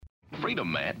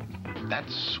freedom, man.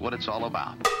 That's what it's all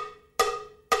about.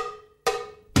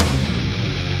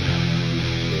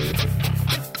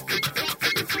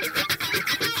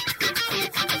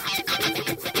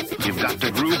 You've got to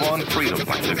groove on freedom,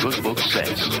 like the good book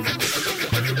says.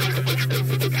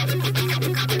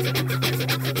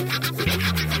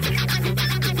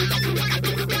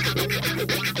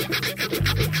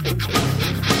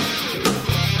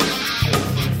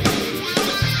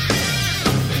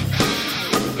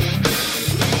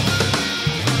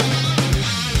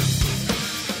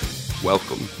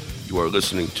 Welcome. You are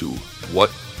listening to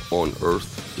What on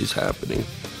Earth is Happening.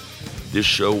 This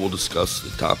show will discuss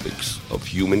the topics of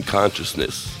human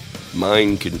consciousness,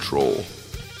 mind control,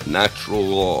 natural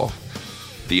law,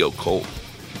 the occult,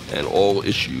 and all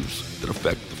issues that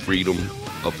affect the freedom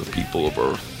of the people of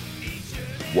Earth.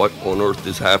 What on Earth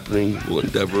is Happening will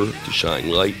endeavor to shine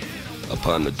light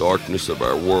upon the darkness of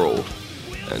our world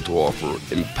and to offer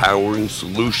empowering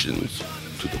solutions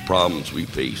to the problems we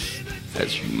face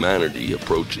as humanity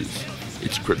approaches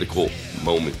its critical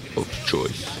moment of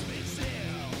choice.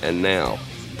 And now,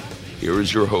 here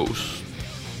is your host,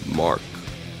 Mark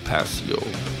Passio.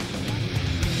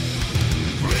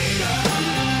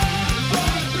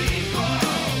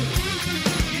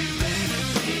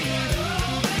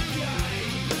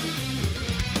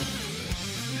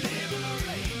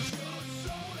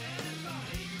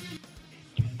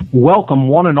 Welcome,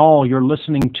 one and all. You're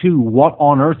listening to What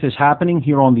on Earth is Happening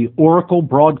here on the Oracle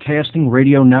Broadcasting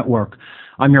Radio Network.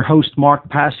 I'm your host, Mark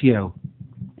Passio.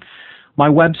 My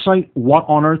website,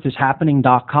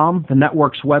 whatonearthishappening.com. The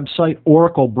network's website,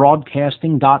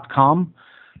 oraclebroadcasting.com.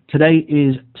 Today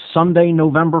is Sunday,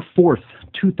 November 4th,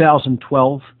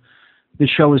 2012. This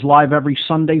show is live every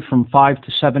Sunday from 5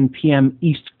 to 7 p.m.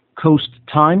 East Coast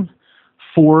time,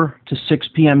 4 to 6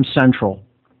 p.m. Central.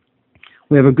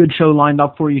 We have a good show lined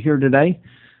up for you here today.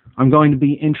 I'm going to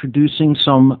be introducing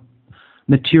some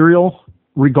material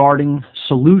regarding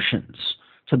solutions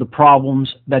to the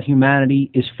problems that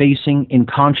humanity is facing in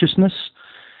consciousness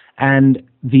and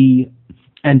to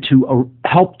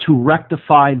help to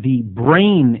rectify the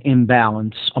brain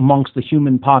imbalance amongst the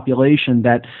human population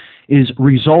that is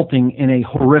resulting in a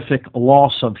horrific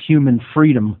loss of human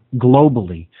freedom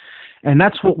globally. And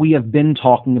that's what we have been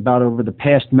talking about over the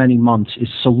past many months, is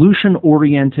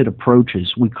solution-oriented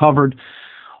approaches. We covered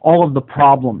all of the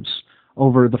problems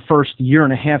over the first year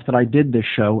and a half that I did this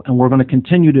show, and we're going to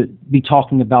continue to be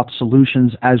talking about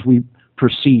solutions as we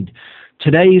proceed.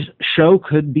 Today's show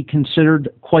could be considered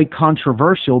quite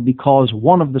controversial because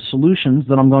one of the solutions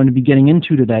that I'm going to be getting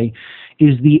into today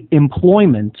is the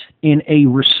employment in a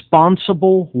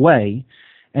responsible way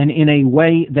and in a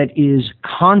way that is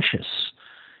conscious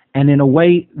and in a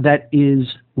way that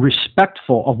is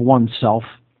respectful of oneself,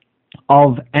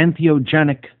 of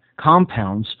entheogenic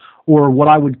compounds, or what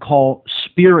I would call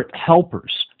spirit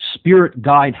helpers, spirit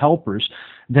guide helpers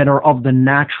that are of the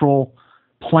natural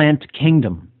plant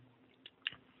kingdom.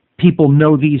 People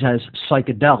know these as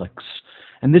psychedelics.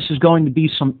 And this is going to be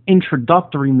some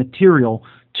introductory material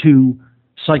to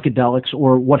psychedelics,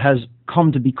 or what has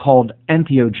come to be called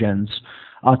entheogens,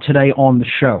 today on the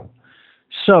show.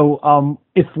 So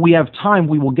if we have time,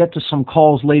 we will get to some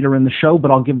calls later in the show,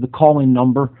 but I'll give the call-in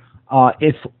number.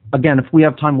 If we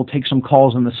have time, we'll take some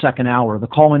calls in the second hour. The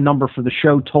call-in number for the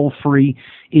show, toll-free,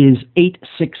 is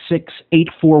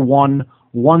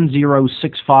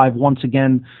 866-841-1065. Once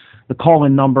again, the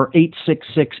call-in number,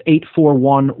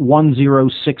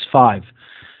 866-841-1065.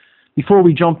 Before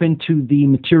we jump into the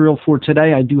material for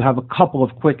today, I do have a couple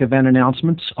of quick event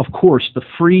announcements. Of course, the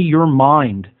Free Your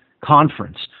Mind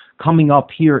Conference, coming up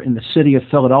here in the city of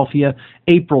Philadelphia,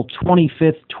 April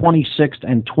 25th, 26th,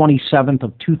 and 27th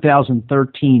of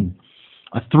 2013.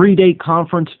 A 3-day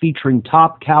conference featuring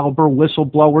top caliber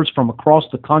whistleblowers from across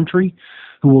the country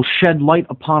who will shed light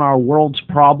upon our world's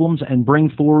problems and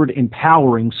bring forward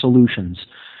empowering solutions.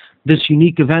 This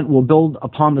unique event will build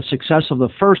upon the success of the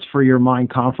first Free Your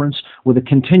Mind conference with a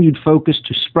continued focus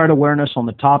to spread awareness on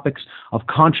the topics of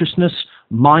consciousness,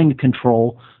 mind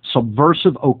control,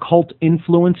 subversive occult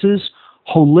influences,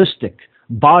 holistic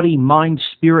body, mind,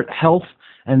 spirit health,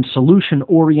 and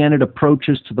solution-oriented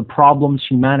approaches to the problems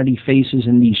humanity faces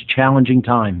in these challenging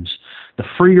times. The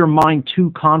Free Your Mind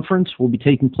 2 conference will be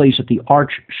taking place at the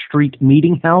Arch Street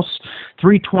Meeting House,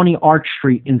 320 Arch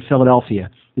Street in Philadelphia.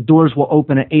 The doors will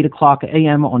open at 8 o'clock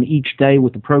a.m. on each day,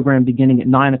 with the program beginning at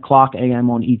 9 o'clock a.m.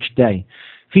 on each day.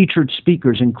 Featured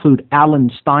speakers include Alan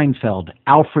Steinfeld,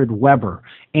 Alfred Weber,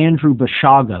 Andrew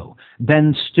Bashago,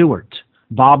 Ben Stewart,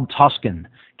 Bob Tuskin,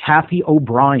 Kathy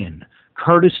O'Brien,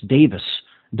 Curtis Davis,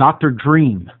 Dr.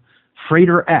 Dream,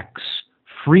 Frater X,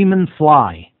 Freeman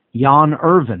Fly, Jan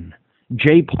Irvin,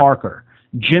 Jay Parker,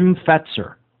 Jim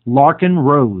Fetzer, Larkin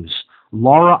Rose,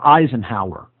 Laura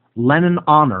Eisenhower, Lennon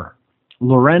Honor,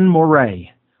 Loren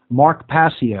Moray, Mark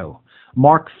Passio,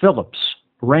 Mark Phillips,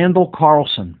 Randall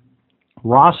Carlson,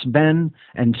 Ross Ben,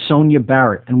 and Sonia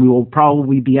Barrett. And we will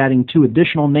probably be adding 2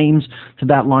 additional names to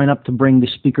that lineup to bring the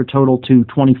speaker total to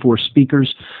 24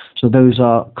 speakers. So those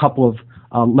couple of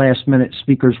last-minute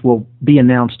speakers will be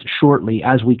announced shortly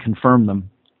as we confirm them.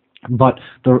 But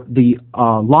the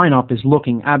lineup is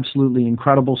looking absolutely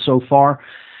incredible so far.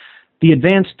 The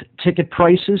advanced ticket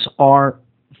prices are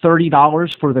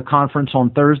 $30 for the conference on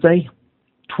Thursday,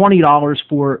 $20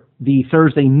 for the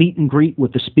Thursday meet and greet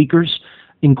with the speakers,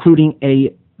 including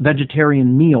a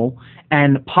vegetarian meal,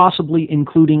 and possibly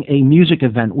including a music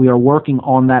event. We are working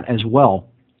on that as well,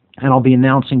 and I'll be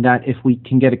announcing that if we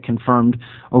can get it confirmed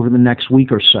over the next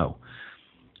week or so.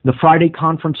 The Friday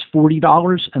conference,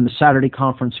 $40, and the Saturday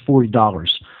conference, $40.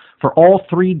 For all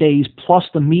 3 days, plus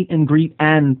the meet and greet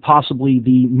and possibly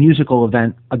the musical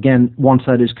event, again, once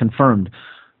that is confirmed,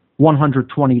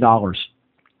 $120.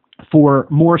 For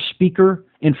more speaker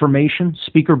information,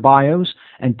 speaker bios,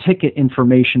 and ticket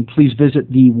information, please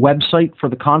visit the website for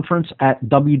the conference at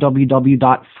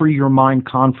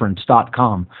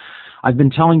www.freeyourmindconference.com. I've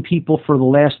been telling people for the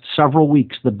last several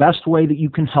weeks the best way that you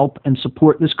can help and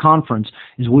support this conference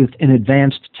is with an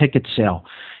advanced ticket sale.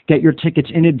 Get your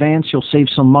tickets in advance. You'll save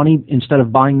some money instead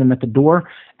of buying them at the door,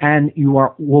 and you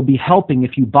will be helping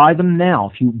if you buy them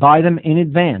now. If you buy them in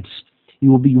advance,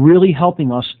 you will be really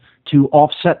helping us to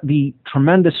offset the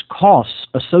tremendous costs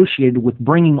associated with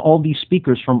bringing all these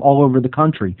speakers from all over the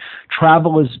country.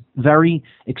 Travel is very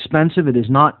expensive. It is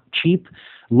not cheap.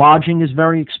 Lodging is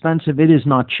very expensive. It is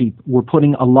not cheap. We're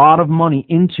putting a lot of money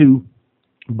into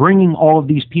bringing all of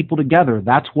these people together.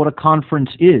 That's what a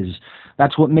conference is.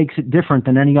 That's what makes it different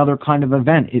than any other kind of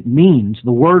event. It means,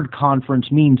 the word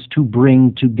conference means to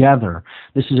bring together.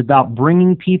 This is about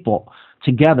bringing people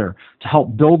together to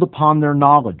help build upon their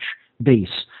knowledge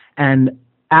base and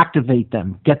activate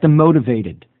them, get them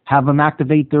motivated, have them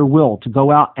activate their will to go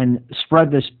out and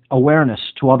spread this awareness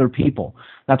to other people.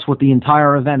 That's what the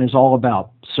entire event is all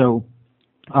about. So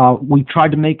we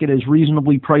tried to make it as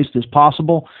reasonably priced as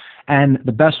possible, and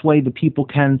the best way that people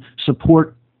can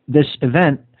support this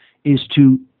event is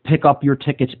to pick up your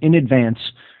tickets in advance.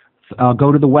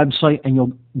 Go to the website and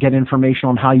you'll get information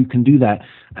on how you can do that.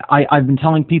 I've been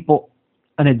telling people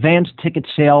an advanced ticket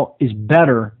sale is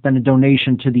better than a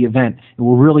donation to the event. It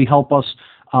will really help us,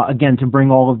 again, to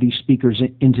bring all of these speakers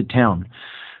into town.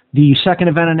 The second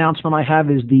event announcement I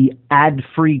have is the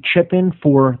ad-free chip-in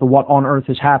for the What on Earth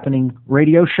is Happening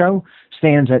radio show.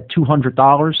 Stands at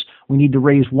 $200. We need to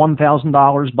raise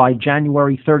 $1,000 by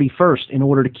January 31st in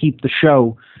order to keep the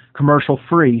show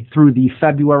commercial-free through the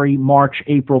February, March,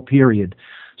 April period.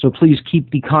 So please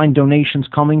keep the kind donations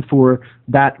coming for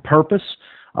that purpose.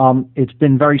 It's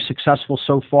been very successful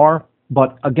so far,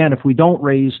 but again, if we don't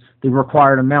raise the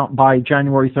required amount by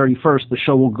January 31st, the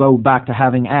show will go back to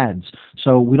having ads.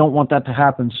 So we don't want that to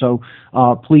happen. So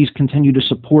please continue to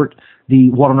support the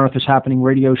What on Earth is Happening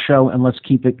radio show, and let's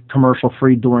keep it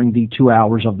commercial-free during the 2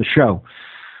 hours of the show.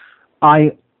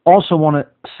 I also want to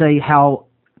say how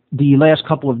the last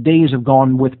couple of days have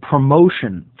gone with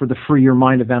promotion for the Free Your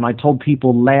Mind event. I told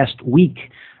people last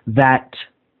week that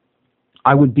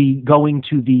I would be going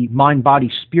to the Mind,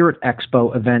 Body, Spirit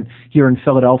Expo event here in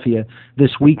Philadelphia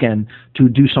this weekend to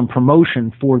do some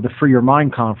promotion for the Free Your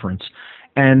Mind conference.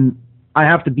 And I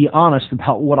have to be honest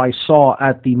about what I saw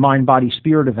at the Mind, Body,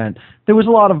 Spirit event. There was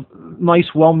a lot of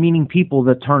nice, well-meaning people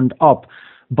that turned up,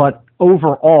 but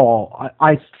overall,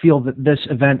 I feel that this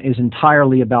event is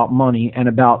entirely about money and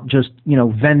about just,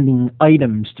 vending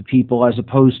items to people as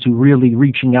opposed to really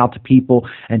reaching out to people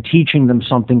and teaching them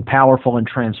something powerful and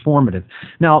transformative.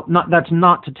 Now, that's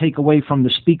not to take away from the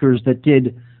speakers that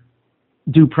did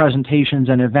do presentations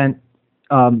and events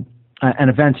and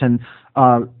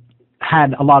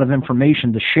had a lot of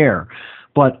information to share.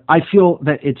 But I feel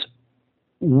that it's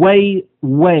way,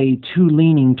 way too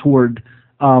leaning toward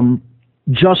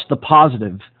just the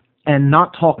positive and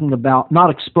not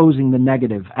exposing the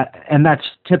negative. And that's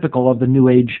typical of the New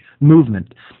Age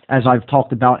movement, as I've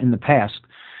talked about in the past.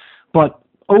 But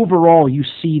overall, you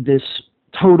see this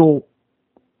total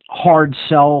hard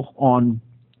sell on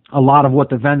a lot of what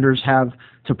the vendors have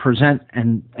to present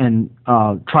and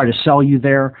try to sell you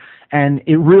there. And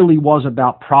it really was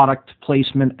about product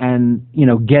placement and,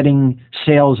 getting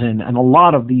sales in. And a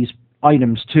lot of these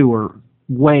items, too, are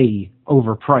way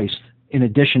overpriced, in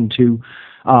addition to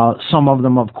some of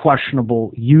them of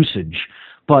questionable usage.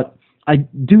 But I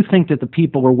do think that the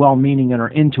people are well-meaning and are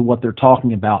into what they're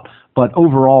talking about. But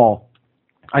overall,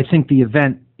 I think the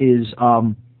event is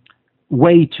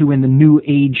way too in the new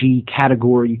agey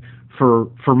category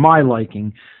for my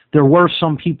liking. There were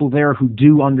some people there who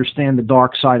do understand the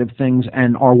dark side of things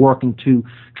and are working to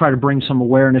try to bring some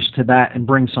awareness to that and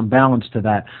bring some balance to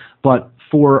that. But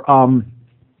for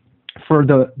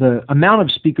the amount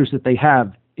of speakers that they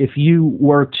have, if you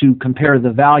were to compare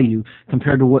the value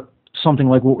compared to something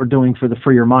like what we're doing for the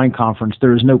Free Your Mind conference,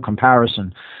 there is no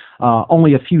comparison.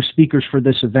 Only a few speakers for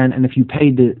this event, and if you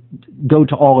paid to go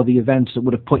to all of the events, it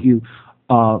would have put you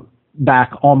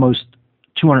back almost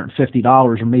 $250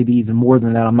 or maybe even more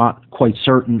than that. I'm not quite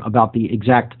certain about the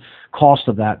exact cost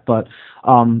of that, but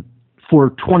for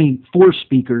 24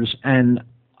 speakers and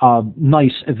a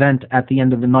nice event at the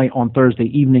end of the night on Thursday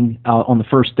evening on the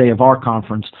first day of our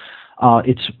conference,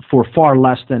 it's for far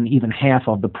less than even half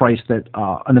of the price that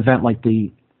an event like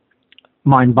the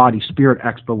Mind, Body, Spirit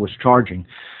Expo was charging.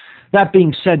 That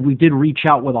being said, we did reach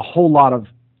out with a whole lot of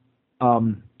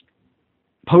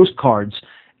postcards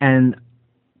and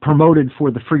promoted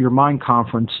for the Free Your Mind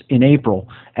conference in April,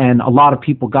 and a lot of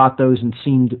people got those and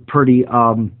seemed pretty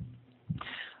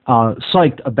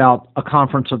psyched about a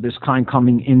conference of this kind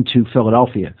coming into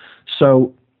Philadelphia.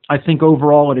 So I think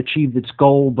overall it achieved its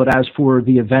goal, but as for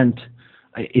the event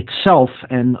itself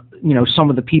and, you know, some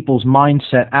of the people's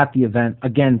mindset at the event,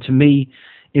 again, to me,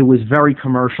 it was very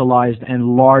commercialized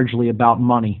and largely about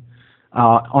money,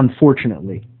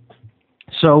 unfortunately.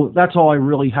 So that's all I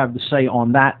really have to say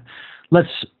on that. Let's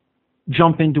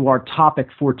jump into our topic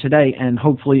for today, and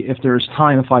hopefully if there's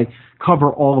time, if I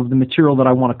cover all of the material that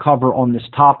I want to cover on this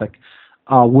topic,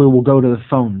 we will go to the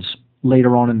phones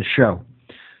later on in the show.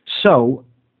 So,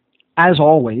 as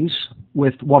always,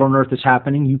 with What on Earth is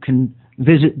Happening, you can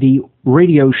visit the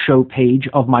radio show page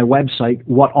of my website,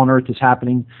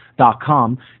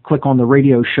 whatonearthishappening.com. Click on the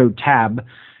radio show tab,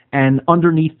 and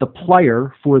underneath the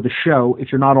player for the show,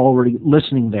 if you're not already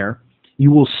listening there, you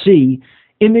will see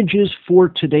images for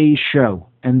today's show,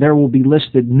 and there will be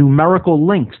listed numerical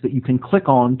links that you can click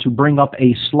on to bring up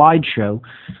a slideshow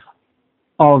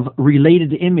of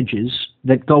related images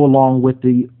that go along with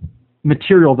the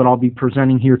material that I'll be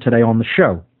presenting here today on the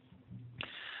show.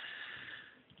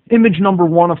 Image number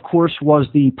one, of course, was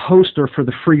the poster for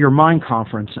the Free Your Mind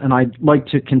conference, and I'd like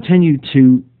to continue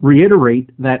to reiterate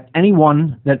that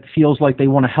anyone that feels like they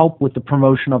want to help with the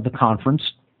promotion of the conference,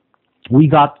 we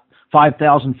got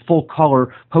 5,000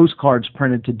 full-color postcards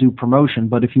printed to do promotion,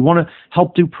 but if you want to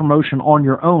help do promotion on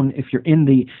your own, if you're in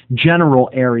the general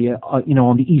area, you know,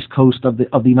 on the East Coast of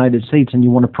the United States, and you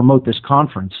want to promote this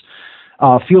conference,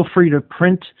 feel free to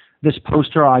print this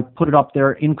poster. I put it up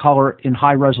there in color, in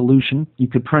high resolution. You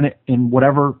could print it in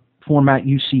whatever format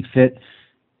you see fit,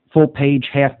 full page,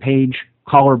 half page,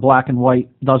 color, black and white,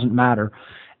 doesn't matter.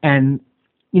 And,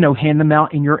 you know, hand them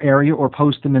out in your area or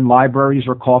post them in libraries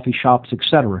or coffee shops,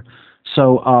 etc.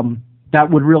 So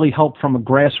that would really help from a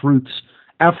grassroots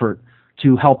effort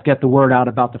to help get the word out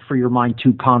about the Free Your Mind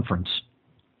 2 conference.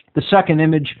 The second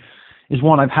image is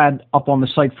one I've had up on the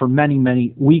site for many,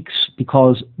 many weeks,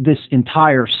 because this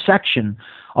entire section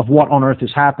of What on Earth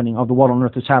is Happening, of the What on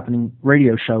Earth is Happening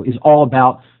radio show, is all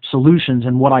about solutions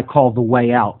and what I call the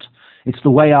way out. It's the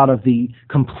way out of the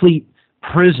complete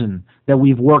prison that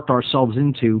we've worked ourselves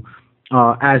into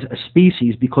as a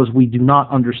species, because we do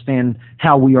not understand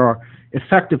how we are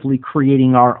effectively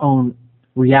creating our own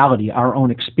reality, our own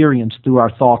experience through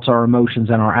our thoughts, our emotions,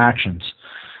 and our actions.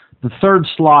 The third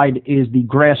slide is the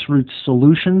grassroots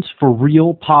solutions for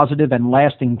real, positive, and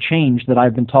lasting change that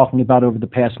I've been talking about over the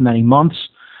past many months.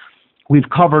 We've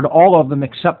covered all of them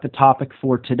except the topic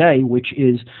for today, which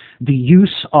is the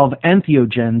use of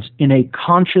entheogens in a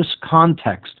conscious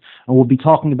context. And we'll be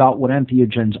talking about what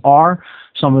entheogens are,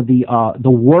 some of the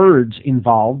words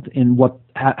involved in what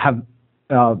have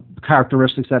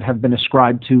characteristics that have been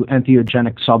ascribed to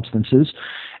entheogenic substances.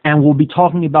 And we'll be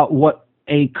talking about what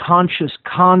a conscious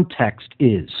context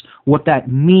is, what that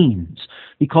means.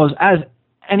 Because as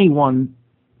anyone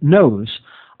knows,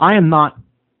 I am not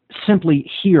simply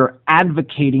here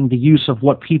advocating the use of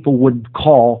what people would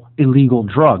call illegal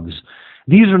drugs.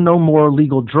 These are no more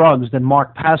illegal drugs than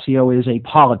Mark Passio is a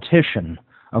politician,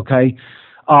 okay?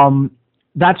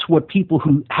 That's what people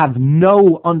who have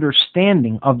no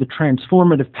understanding of the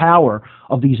transformative power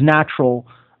of these natural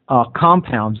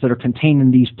compounds that are contained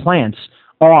in these plants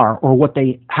are, or what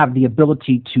they have the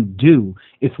ability to do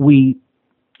if we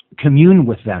commune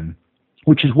with them,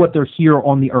 which is what they're here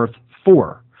on the earth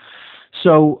for.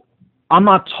 So I'm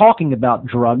not talking about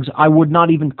drugs. I would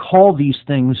not even call these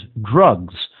things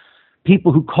drugs.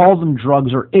 People who call them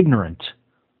drugs are ignorant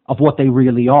of what they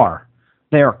really are.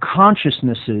 They are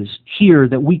consciousnesses here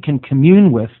that we can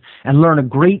commune with and learn a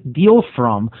great deal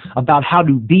from about how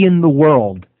to be in the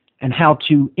world and how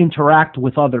to interact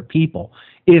with other people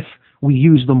if we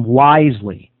use them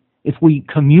wisely, if we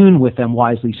commune with them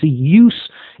wisely. See, use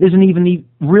isn't even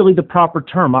really the proper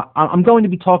term. I'm going to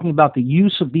be talking about the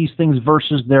use of these things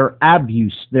versus their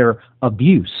abuse, their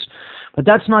abuse. But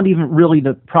that's not even really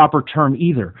the proper term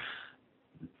either.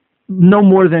 No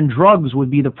more than drugs would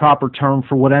be the proper term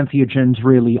for what entheogens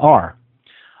really are.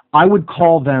 I would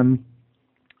call them,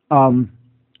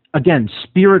 again,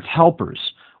 spirit helpers,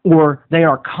 or they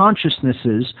are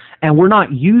consciousnesses, and we're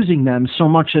not using them so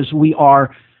much as we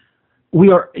are,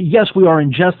 yes, we are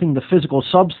ingesting the physical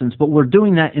substance, but we're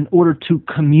doing that in order to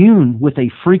commune with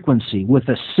a frequency, with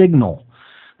a signal.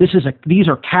 These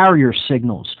are carrier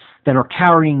signals that are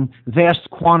carrying vast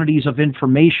quantities of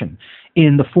information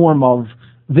in the form of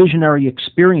visionary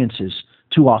experiences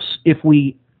to us if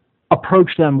we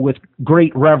approach them with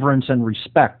great reverence and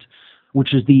respect,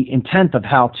 which is the intent of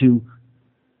how to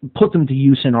put them to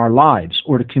use in our lives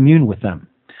or to commune with them.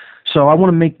 So I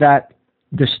want to make that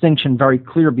distinction very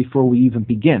clear before we even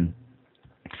begin.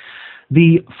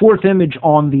 The fourth image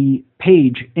on the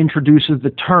page introduces the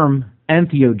term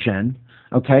entheogen,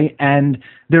 okay, and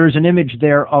there is an image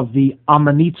there of the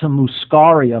Amanita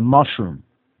muscaria mushroom.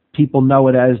 People know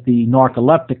it as the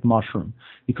narcoleptic mushroom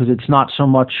because it's not so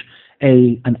much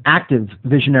an active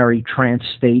visionary trance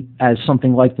state as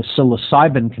something like the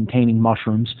psilocybin-containing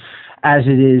mushrooms, as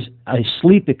it is a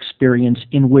sleep experience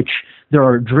in which there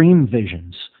are dream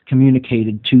visions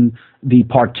communicated to the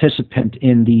participant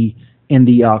in the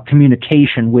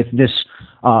communication with this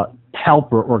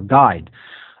helper or guide.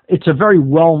 It's a very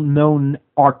well-known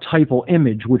archetypal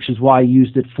image, which is why I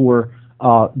used it for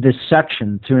this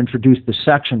section, to introduce this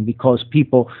section, because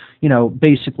people,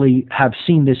 basically have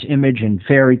seen this image in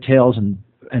fairy tales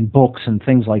and books and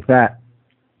things like that.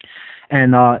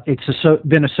 And it's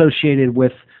been associated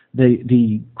with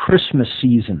the Christmas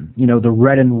season, the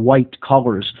red and white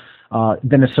colors,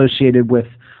 been associated with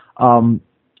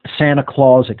Santa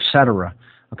Claus, etc.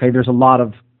 Okay, there's a lot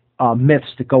of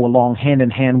myths that go along hand in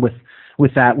hand with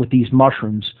these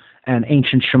mushrooms and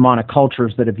ancient shamanic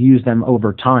cultures that have used them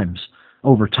over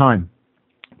time.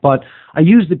 But I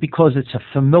used it because it's a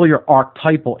familiar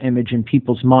archetypal image in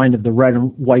people's mind of the red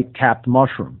and white capped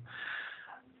mushroom.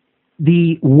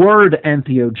 The word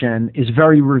entheogen is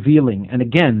very revealing, and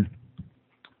again,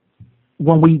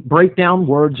 when we break down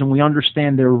words and we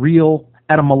understand their real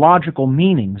etymological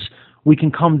meanings, we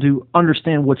can come to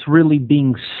understand what's really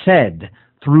being said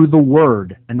through the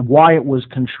word and why it was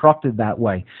constructed that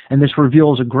way. And this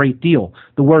reveals a great deal.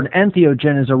 The word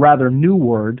entheogen is a rather new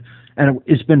word, and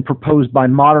it's been proposed by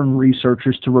modern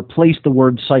researchers to replace the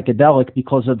word psychedelic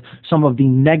because of some of the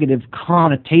negative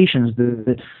connotations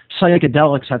that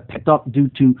psychedelics have picked up due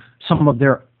to some of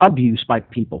their abuse by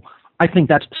people. I think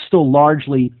that's still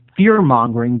largely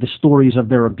fear-mongering, the stories of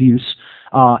their abuse,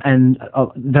 and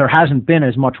there hasn't been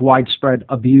as much widespread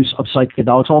abuse of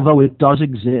psychedelics, although it does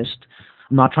exist.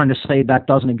 I'm not trying to say that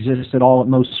doesn't exist at all. It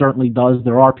most certainly does.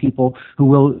 There are people who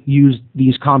will use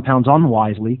these compounds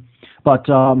unwisely, but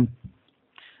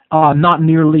not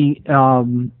nearly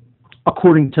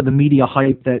according to the media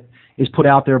hype that is put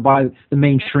out there by the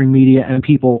mainstream media and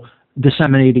people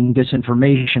disseminating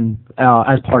disinformation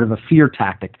as part of a fear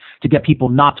tactic to get people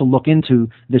not to look into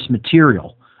this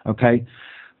material, okay?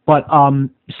 But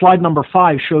slide number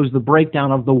 5 shows the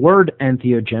breakdown of the word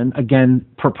entheogen, again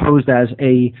proposed as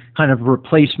a kind of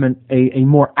replacement, a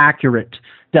more accurate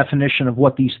definition of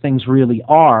what these things really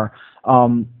are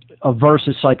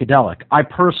versus psychedelic. I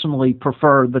personally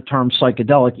prefer the term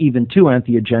psychedelic even to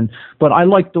entheogen, but I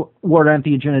like the word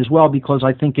entheogen as well because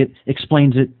I think it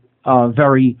explains it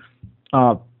very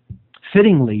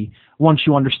fittingly once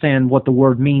you understand what the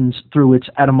word means through its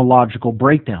etymological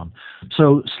breakdown.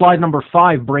 So slide number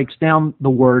 5 breaks down the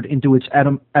word into its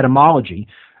etymology.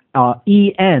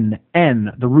 En,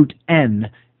 the root en,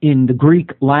 in the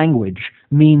Greek language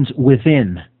means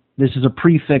within. This is a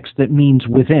prefix that means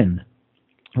within.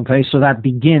 Okay, so that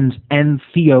begins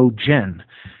entheogen.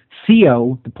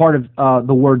 Theo, the part of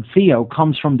the word theo,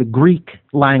 comes from the Greek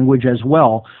language as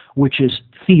well, which is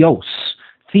theos.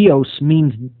 Theos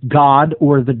means God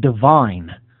or the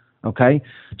divine, okay?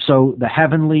 So the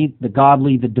heavenly, the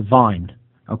godly, the divine,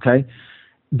 okay?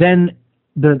 Then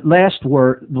the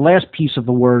last piece of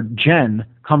the word gen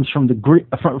comes from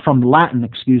from Latin,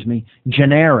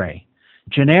 genere.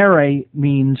 Genere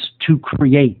means to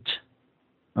create,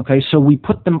 okay? So we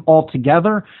put them all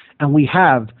together and we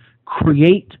have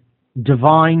create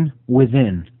divine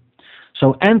within.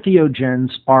 So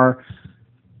entheogens are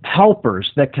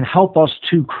helpers that can help us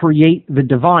to create the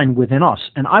divine within us.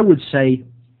 And I would say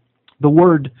the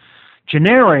word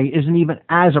genere isn't even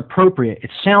as appropriate.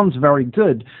 It sounds very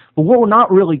good, but we're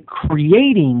not really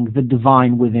creating the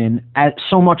divine within as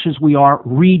so much as we are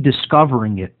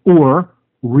rediscovering it or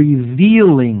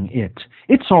revealing it.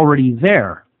 It's already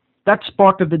there. That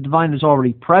spark of the divine is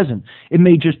already present. It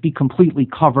may just be completely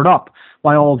covered up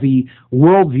by all the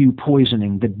worldview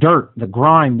poisoning, the dirt, the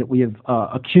grime that we have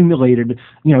accumulated,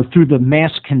 through the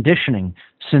mass conditioning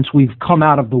since we've come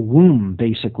out of the womb,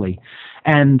 basically.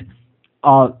 And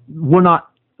we're not,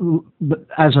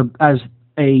 as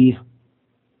a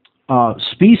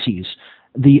species,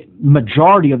 the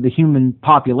majority of the human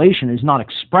population is not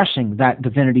expressing that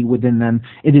divinity within them.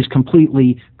 It is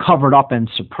completely covered up and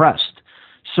suppressed.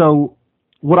 So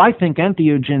what I think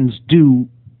entheogens do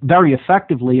very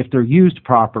effectively, if they're used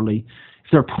properly,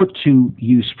 if they're put to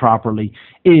use properly,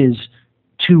 is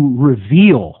to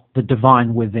reveal the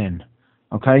divine within.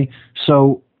 Okay?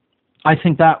 So I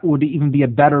think that would even be a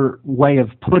better way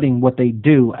of putting what they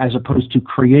do as opposed to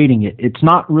creating it. It's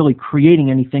not really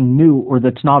creating anything new or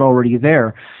that's not already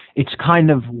there. It's kind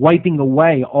of wiping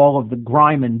away all of the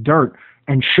grime and dirt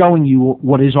and showing you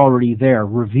what is already there,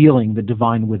 revealing the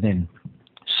divine within.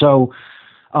 So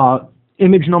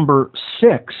image number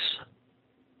 6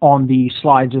 on the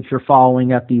slides, if you're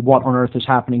following at the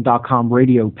whatonearthishappening.com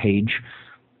radio page,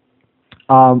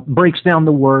 breaks down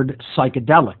the word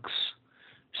psychedelics.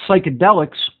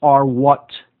 Psychedelics are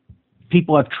what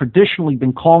people have traditionally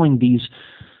been calling these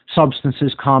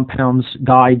substances, compounds,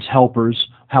 guides, helpers,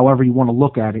 however you want to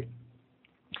look at it,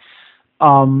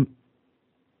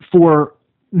 for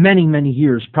many, many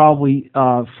years, probably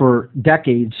for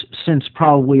decades, since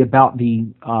probably about the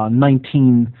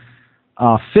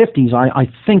 1950s. I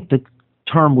think the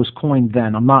term was coined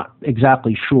then. I'm not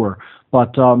exactly sure.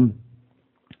 But,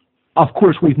 of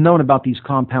course, we've known about these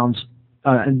compounds,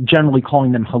 generally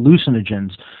calling them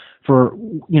hallucinogens, for,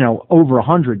 over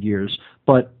 100 years.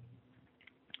 But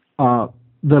the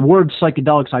word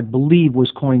psychedelics, I believe,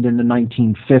 was coined in the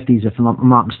 1950s, if I'm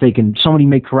not mistaken. Somebody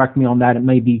may correct me on that. It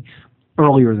may be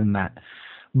earlier than that.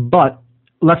 But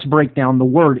let's break down the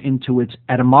word into its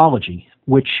etymology,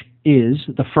 which is,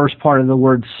 the first part of the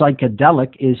word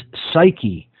psychedelic is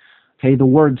psyche. Okay, the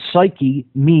word psyche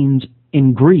means,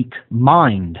 in Greek,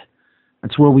 mind.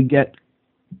 That's where we get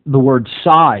the word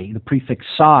psi, the prefix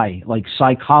psi, like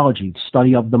psychology,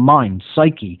 study of the mind,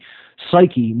 psyche.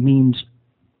 Psyche means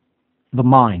the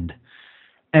mind.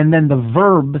 And then the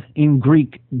verb in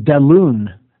Greek,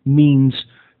 delun, means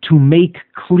to make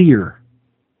clear.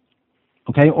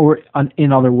 Okay, or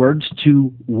in other words,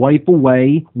 to wipe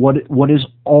away what is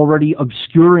already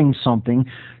obscuring something,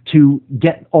 to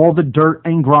get all the dirt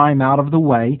and grime out of the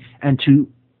way, and to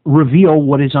reveal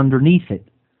what is underneath it.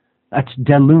 That's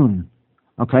delun.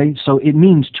 Okay, so it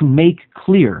means to make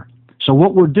clear. So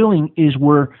what we're doing is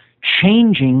we're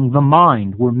changing the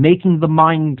mind. We're making the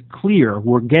mind clear.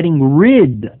 We're getting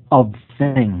rid of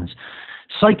things.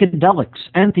 Psychedelics,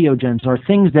 entheogens, are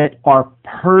things that are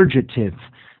purgative.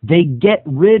 They get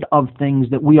rid of things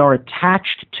that we are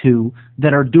attached to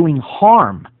that are doing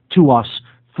harm to us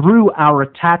through our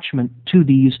attachment to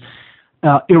these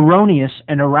erroneous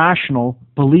and irrational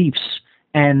beliefs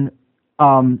and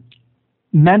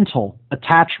mental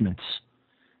attachments.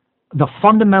 The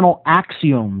fundamental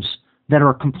axioms that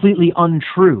are completely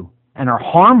untrue and are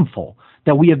harmful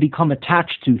that we have become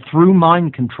attached to through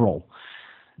mind control.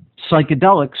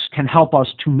 Psychedelics can help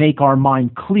us to make our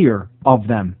mind clear of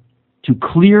them, to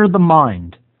clear the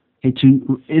mind, okay,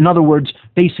 to, in other words,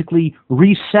 basically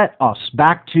reset us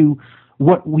back to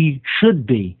what we should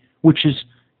be, which is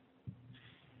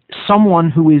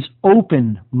someone who is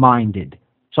open-minded.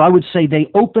 So I would say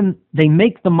they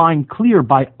make the mind clear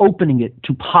by opening it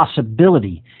to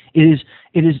possibility. It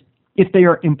is, if they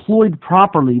are employed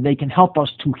properly, they can help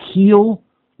us to heal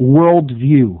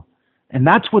worldview. And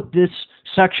that's what this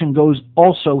section goes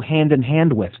also hand in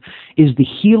hand with, is the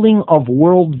healing of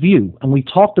worldview. And we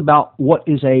talked about what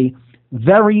is a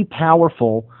very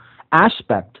powerful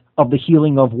aspect of the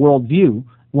healing of worldview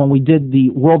when we did the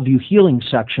worldview healing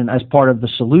section as part of the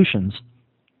solutions.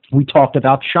 We talked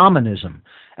about shamanism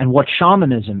and what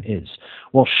shamanism is.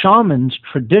 Well, shamans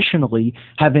traditionally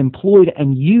have employed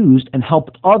and used and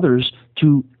helped others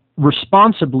to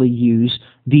responsibly use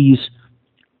these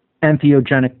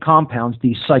entheogenic compounds,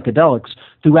 these psychedelics,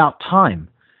 throughout time.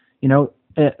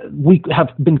 We have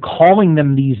been calling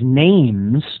them these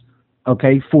names,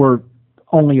 okay, for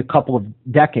only a couple of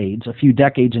decades, a few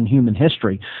decades in human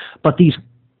history, but these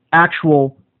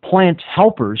actual plant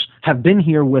helpers have been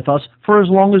here with us for as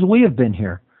long as we have been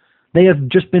here. They have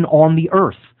just been on the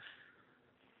earth.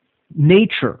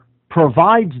 nature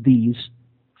provides these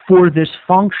for this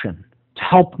function, to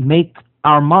help make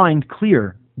our mind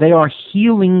clear. They are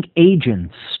healing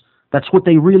agents. That's what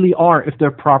they really are if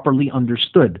they're properly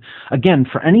understood. Again,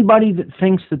 for anybody that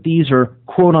thinks that these are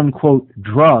quote-unquote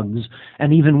drugs,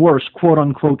 and even worse,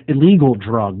 quote-unquote illegal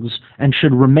drugs, and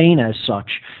should remain as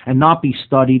such, and not be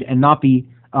studied and not be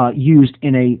used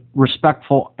in a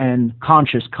respectful and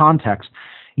conscious context,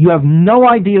 you have no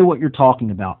idea what you're talking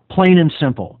about, plain and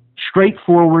simple.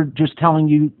 Straightforward, just telling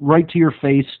you right to your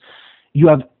face, you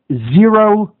have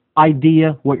zero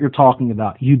idea what you're talking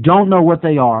about. You don't know what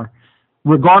they are,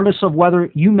 regardless of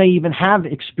whether you may even have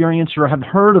experience or have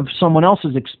heard of someone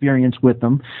else's experience with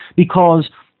them, because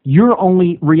you're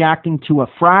only reacting to a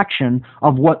fraction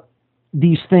of what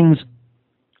these things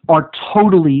are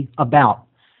totally about,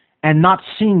 and not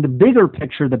seeing the bigger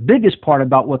picture. The biggest part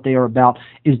about what they are about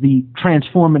is the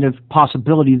transformative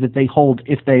possibility that they hold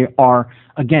if they are,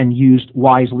 again, used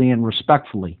wisely and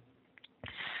respectfully.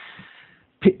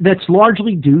 That's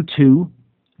largely due to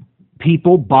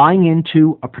people buying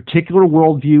into a particular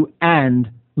worldview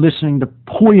and listening to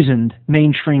poisoned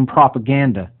mainstream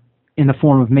propaganda in the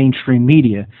form of mainstream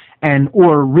media, and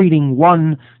or reading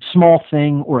one small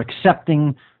thing or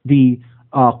accepting the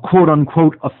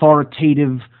quote-unquote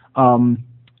authoritative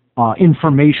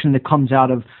information that comes out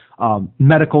of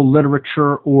medical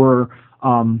literature, or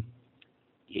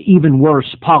even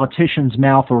worse, politicians'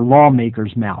 mouth or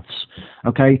lawmakers' mouths.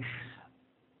 Okay?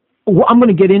 I'm going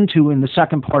to get into, in the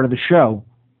second part of the show,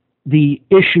 the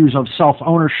issues of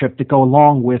self-ownership that go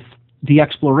along with the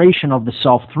exploration of the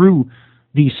self through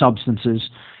these substances,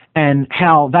 and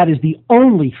how that is the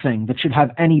only thing that should have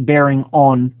any bearing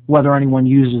on whether anyone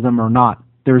uses them or not.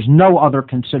 There's no other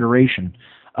consideration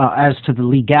as to the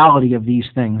legality of these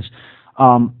things.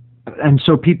 And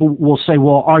so people will say,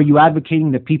 well, are you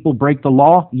advocating that people break the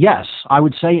law? Yes, I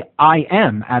would say I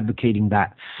am advocating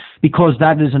that, because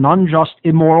that is an unjust,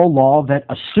 immoral law that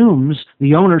assumes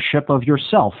the ownership of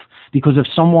yourself. Because if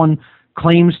someone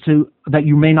claims that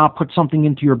you may not put something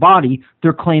into your body,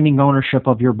 they're claiming ownership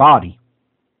of your body.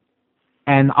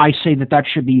 And I say that that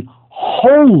should be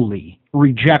wholly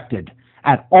rejected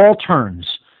at all turns.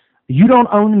 You don't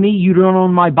own me, you don't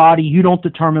own my body, you don't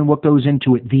determine what goes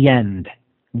into it. The end.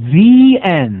 The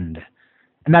end.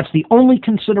 And that's the only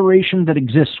consideration that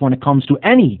exists when it comes to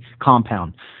any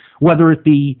compound, whether it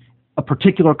be a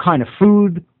particular kind of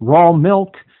food, raw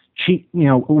milk, cheap,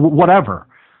 whatever.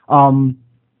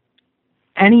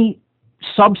 Any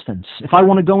substance. If I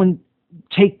want to go and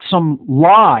take some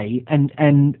lye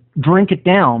and drink it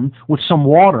down with some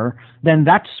water, then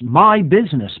that's my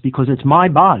business, because it's my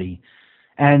body.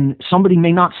 And somebody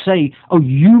may not say, oh,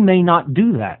 you may not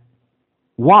do that.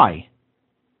 Why?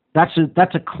 That's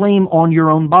a claim on your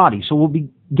own body. So we'll be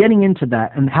getting into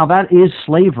that and how that is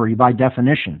slavery by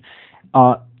definition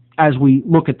as we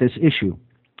look at this issue.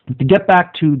 To get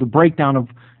back to the breakdown of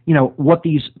what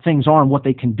these things are and what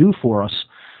they can do for us,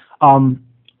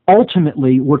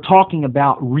 ultimately we're talking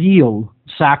about real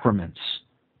sacraments.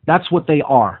 That's what they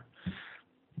are.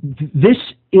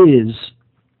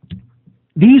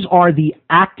 These are the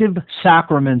active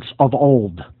sacraments of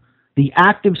old, the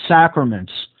active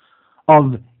sacraments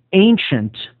of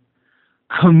ancient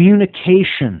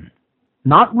communication,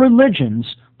 not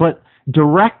religions, but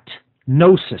direct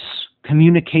gnosis,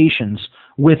 communications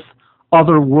with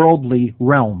otherworldly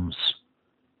realms.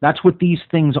 That's what these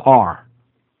things are.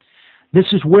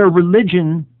 This is where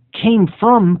religion came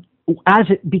from as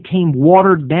it became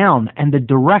watered down, and the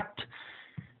direct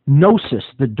gnosis,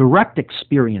 the direct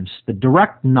experience, the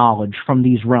direct knowledge from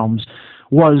these realms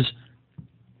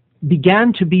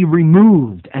began to be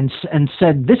removed and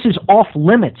said, this is off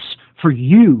limits for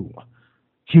you,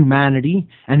 humanity,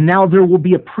 and now there will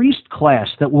be a priest class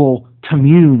that will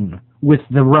commune with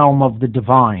the realm of the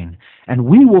divine, and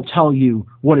we will tell you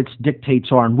what its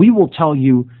dictates are, and we will tell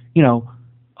you,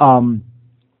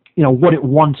 what it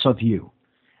wants of you,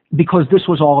 because this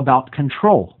was all about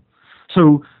control.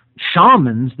 So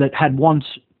shamans that had once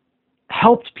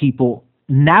helped people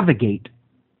navigate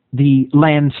the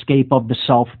landscape of the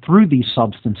self through these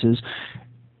substances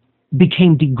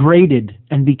became degraded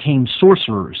and became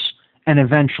sorcerers, and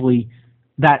eventually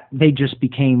that they just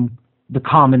became the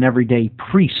common everyday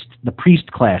priest, the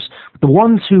priest class. The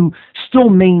ones who still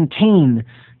maintain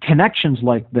connections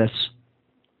like this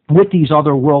with these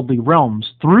other worldly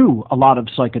realms through a lot of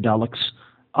psychedelics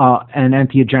and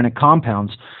entheogenic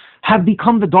compounds have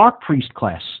become the dark priest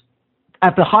class.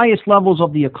 At the highest levels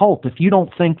of the occult, if you don't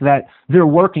think that they're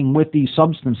working with these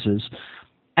substances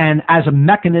and as a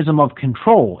mechanism of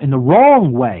control in the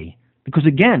wrong way, because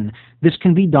again, this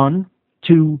can be done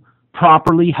to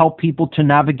properly help people to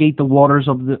navigate the waters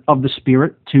of the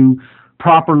spirit, to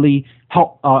properly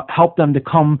help them to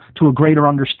come to a greater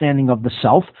understanding of the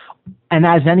self. And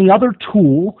as any other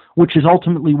tool, which is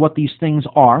ultimately what these things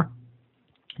are,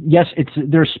 yes,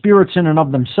 they're spirits in and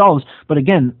of themselves, but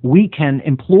again, we can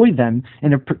employ them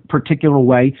in a particular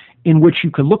way in which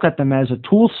you could look at them as a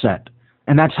tool set,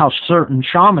 and that's how certain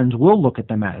shamans will look at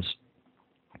them as.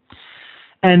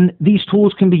 And these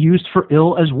tools can be used for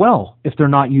ill as well if they're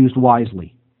not used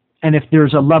wisely. And if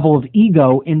there's a level of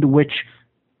ego into which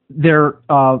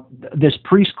this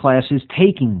priest class is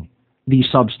taking these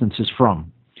substances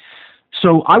from.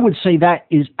 So I would say that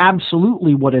is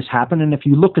absolutely what has happened. And if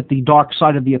you look at the dark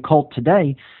side of the occult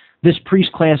today, this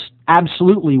priest class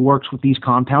absolutely works with these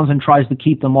compounds and tries to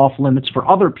keep them off limits for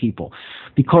other people,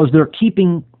 because they're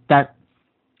keeping that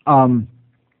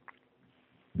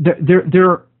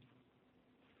they're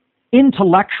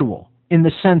intellectual in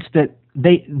the sense that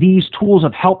these tools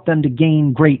have helped them to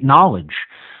gain great knowledge,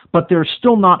 but they're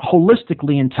still not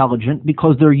holistically intelligent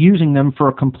because they're using them for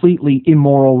a completely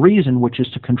immoral reason, which is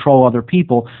to control other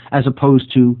people as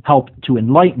opposed to help to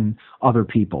enlighten other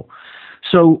people.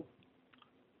 So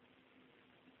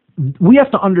we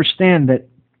have to understand that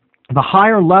the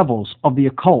higher levels of the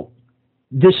occult,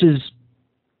 this is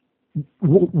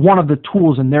one of the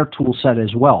tools in their tool set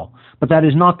as well. But that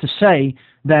is not to say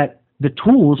that the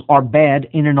tools are bad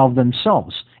in and of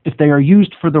themselves. If they are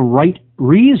used for the right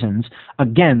reasons,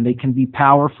 again, they can be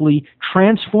powerfully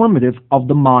transformative of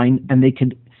the mind, and they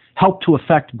can help to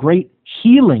affect great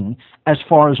healing as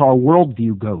far as our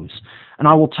worldview goes. And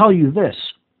I will tell you this,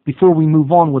 before we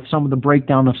move on with some of the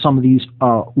breakdown of some of these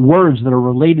words that are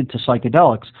related to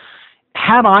psychedelics,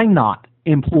 had I not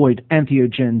employed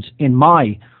entheogens in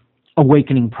my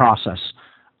awakening process,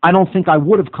 I don't think I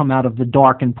would have come out of the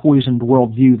dark and poisoned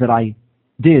worldview that I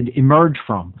did emerge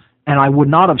from. And I would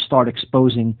not have started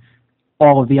exposing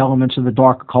all of the elements of the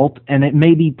dark occult. And it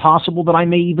may be possible that I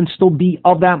may even still be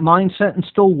of that mindset and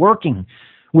still working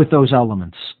with those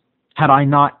elements had I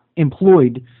not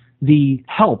employed the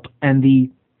help and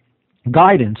the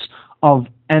guidance of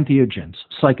entheogens,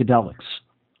 psychedelics.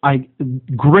 I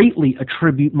greatly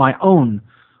attribute my own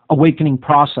awakening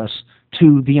process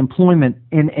to the employment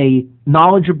in a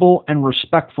knowledgeable and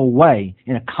respectful way,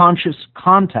 in a conscious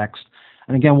context.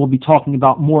 And again, we'll be talking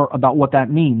about more about what that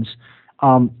means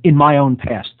in my own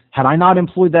past. Had I not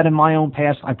employed that in my own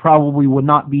past, I probably would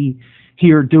not be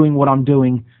here doing what I'm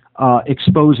doing,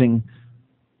 exposing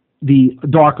the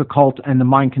dark occult and the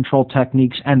mind control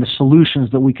techniques and the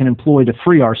solutions that we can employ to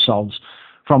free ourselves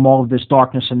from all of this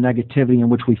darkness and negativity in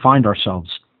which we find ourselves.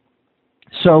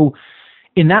 So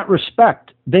in that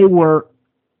respect, they were,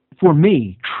 for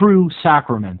me, true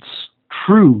sacraments.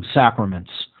 True sacraments.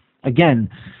 Again,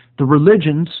 the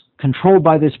religions controlled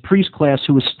by this priest class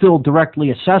who is still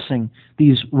directly assessing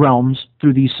these realms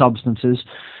through these substances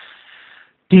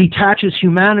detaches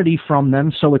humanity from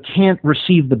them so it can't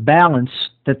receive the balance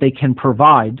that they can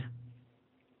provide.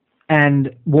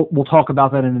 And we'll talk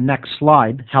about that in the next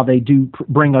slide, how they do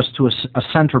bring us to a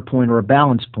center point or a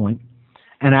balance point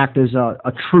and act as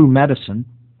a true medicine.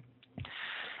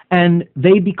 And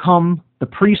they become the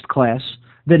priest class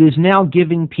that is now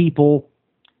giving people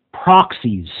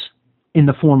proxies in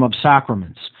the form of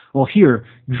sacraments. Well, here,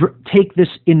 take this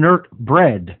inert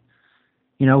bread.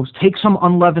 Take some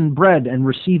unleavened bread and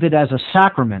receive it as a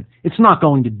sacrament. It's not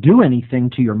going to do anything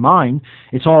to your mind.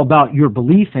 It's all about your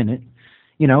belief in it.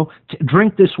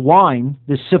 Drink this wine,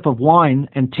 this sip of wine,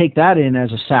 and take that in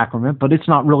as a sacrament, but it's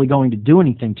not really going to do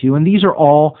anything to you. And these are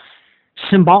all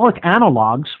symbolic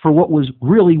analogs for what was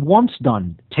really once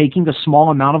done, taking a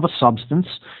small amount of a substance,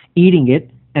 eating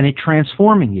it, and it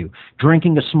transforming you,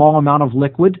 drinking a small amount of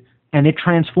liquid, and it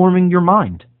transforming your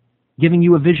mind, giving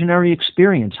you a visionary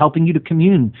experience, helping you to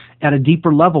commune at a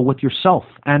deeper level with yourself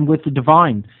and with the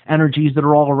divine energies that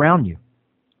are all around you.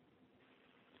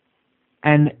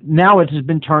 And now it has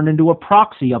been turned into a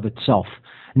proxy of itself.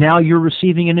 Now you're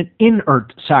receiving an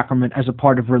inert sacrament as a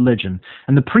part of religion.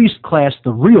 And the priest class,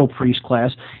 the real priest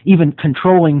class, even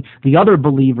controlling the other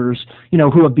believers,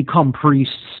 who have become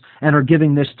priests and are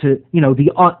giving this to,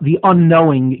 the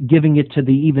unknowing, giving it to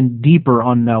the even deeper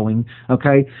unknowing,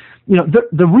 okay?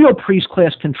 The real priest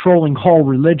class controlling whole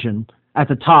religion at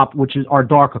the top, which is our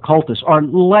dark occultists, are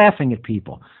laughing at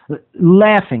people,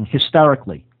 laughing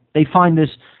hysterically. They find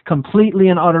this completely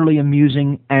and utterly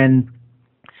amusing and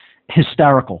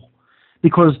hysterical,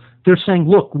 because they're saying,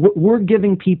 look, we're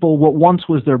giving people what once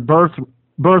was their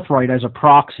birthright as a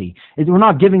proxy. We're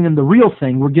not giving them the real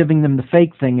thing, we're giving them the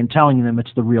fake thing and telling them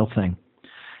it's the real thing.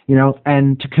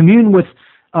 And to commune with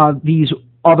these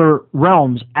other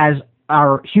realms as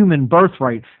our human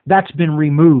birthright, that's been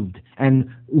removed and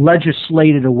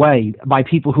legislated away by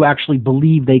people who actually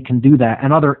believe they can do that,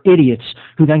 and other idiots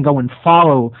who then go and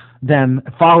follow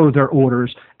their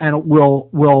orders, and will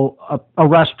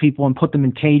arrest people and put them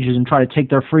in cages and try to take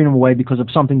their freedom away because of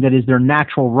something that is their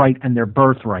natural right and their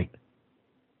birthright.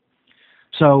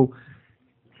 So,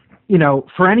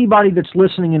 for anybody that's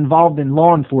listening involved in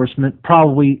law enforcement,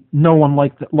 probably no one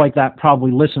like that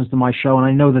probably listens to my show, and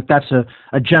I know that that's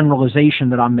a generalization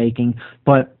that I'm making,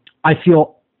 but I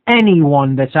feel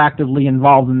anyone that's actively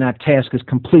involved in that task is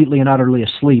completely and utterly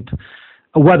asleep.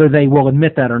 Whether they will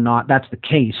admit that or not, that's the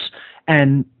case,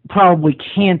 and probably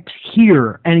can't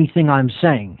hear anything I'm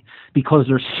saying because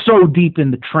they're so deep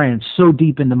in the trance, so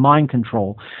deep in the mind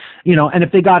control. And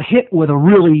if they got hit with a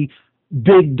really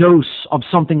big dose of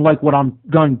something like what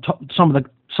some of the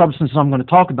substances I'm going to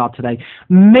talk about today,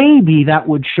 maybe that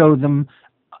would show them,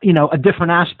 a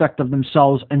different aspect of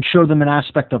themselves and show them an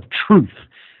aspect of truth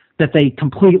that they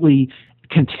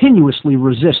continuously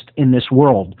resist in this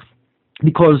world,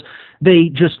 because they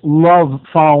just love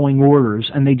following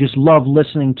orders, and they just love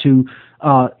listening to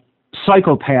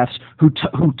psychopaths who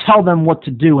tell them what to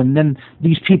do, and then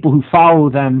these people who follow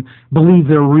them believe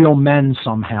they're real men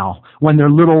somehow, when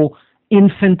they're little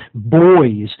infant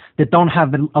boys that don't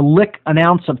have an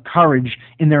ounce of courage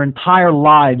in their entire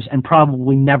lives and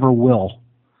probably never will,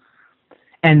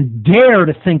 and dare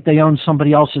to think they own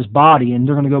somebody else's body, and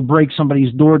they're going to go break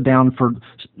somebody's door down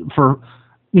for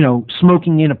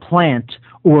smoking in a plant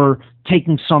or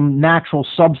taking some natural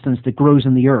substance that grows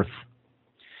in the earth.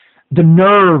 The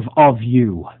nerve of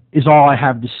you is all I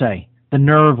have to say. The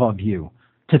nerve of you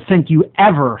to think you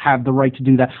ever have the right to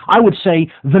do that. I would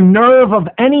say the nerve of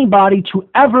anybody to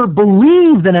ever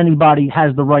believe that anybody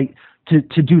has the right to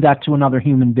do that to another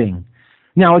human being.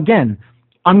 Now, again,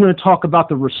 I'm going to talk about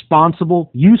the responsible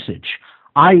usage.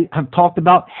 I have talked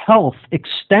about health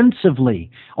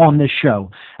extensively on this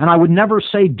show, and I would never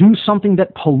say do something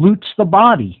that pollutes the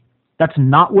body. That's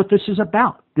not what this is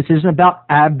about. This isn't about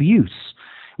abuse.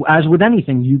 As with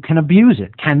anything, you can abuse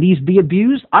it. Can these be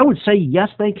abused? I would say yes,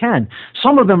 they can.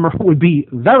 Some of them would be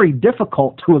very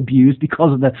difficult to abuse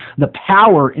because of the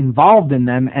power involved in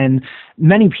them, and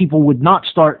many people would not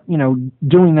start,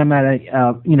 doing them at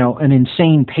an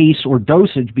insane pace or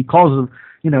dosage because of,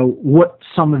 what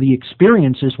some of the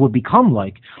experiences would become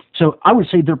like. So I would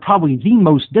say they're probably the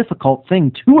most difficult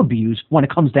thing to abuse when it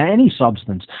comes to any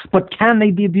substance. But can they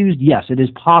be abused? Yes, it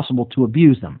is possible to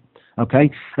abuse them.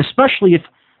 Okay, especially if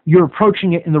you're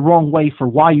approaching it in the wrong way for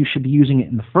why you should be using it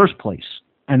in the first place.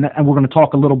 And we're going to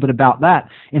talk a little bit about that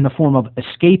in the form of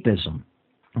escapism.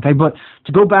 Okay, but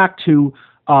to go back to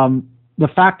the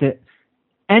fact that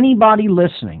anybody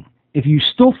listening, if you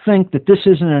still think that this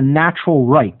isn't a natural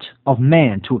right of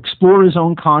man to explore his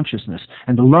own consciousness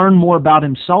and to learn more about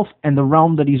himself and the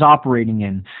realm that he's operating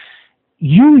in,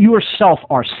 you yourself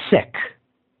are sick.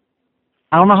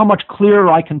 I don't know how much clearer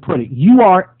I can put it. You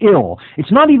are ill.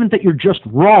 It's not even that you're just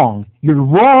wrong. You're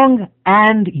wrong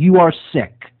and you are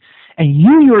sick. And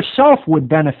you yourself would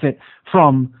benefit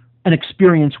from an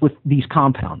experience with these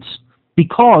compounds,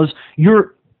 because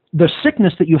the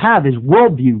sickness that you have is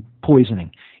worldview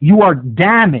poisoning. You are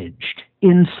damaged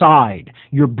inside.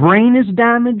 Your brain is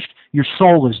damaged. Your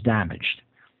soul is damaged.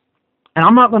 And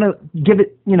I'm not going to give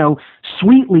it,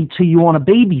 sweetly to you on a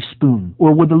baby spoon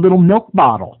or with a little milk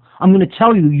bottle. I'm going to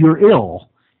tell you you're ill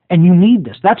and you need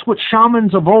this. That's what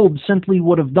shamans of old simply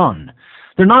would have done.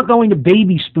 They're not going to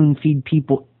baby spoon feed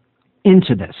people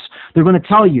into this. They're going to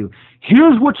tell you,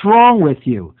 here's what's wrong with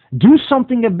you. Do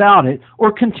something about it,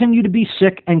 or continue to be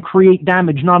sick and create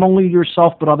damage not only to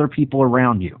yourself but other people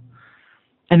around you.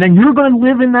 And then you're going to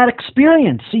live in that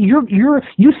experience. See, you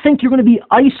think you're going to be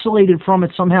isolated from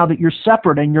it somehow, that you're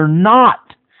separate, and you're not.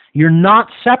 You're not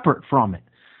separate from it.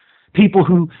 People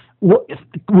who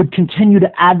would continue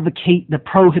to advocate the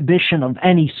prohibition of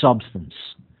any substance.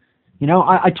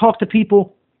 I talk to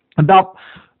people about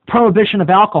prohibition of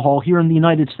alcohol here in the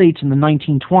United States in the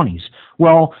 1920s.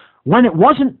 Well, when it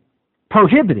wasn't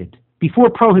prohibited, before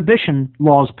prohibition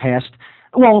laws passed,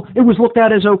 well, it was looked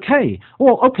at as okay.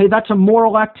 Well, okay, that's a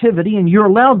moral activity, and you're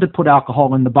allowed to put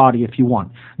alcohol in the body if you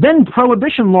want. Then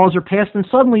prohibition laws are passed, and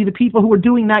suddenly the people who were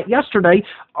doing that yesterday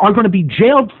are going to be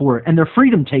jailed for it and their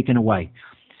freedom taken away.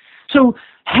 So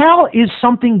how is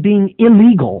something being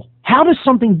illegal? How does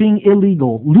something being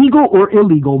illegal, legal or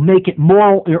illegal, make it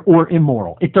moral or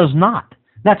immoral? It does not.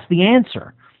 That's the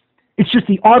answer. It's just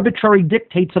the arbitrary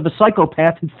dictates of a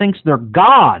psychopath who thinks they're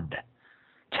God,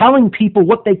 telling people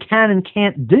what they can and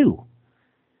can't do.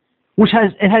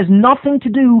 it has nothing to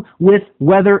do with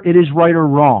whether it is right or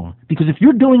wrong. Because if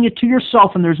you're doing it to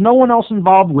yourself and there's no one else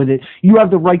involved with it, you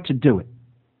have the right to do it.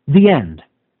 The end.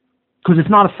 Because it's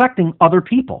not affecting other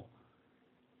people.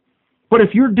 But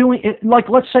if you're doing it, like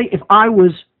let's say if I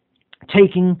was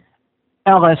taking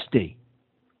LSD,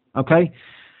 okay?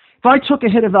 If I took a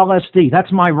hit of LSD,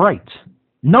 that's my right.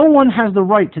 No one has the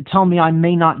right to tell me I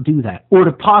may not do that or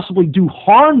to possibly do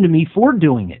harm to me for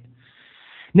doing it.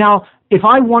 Now, if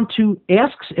I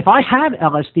had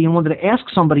LSD and wanted to ask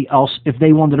somebody else if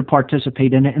they wanted to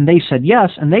participate in it and they said yes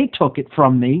and they took it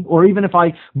from me, or even if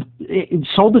I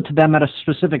sold it to them at a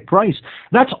specific price,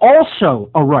 that's also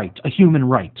a right, a human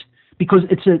right, because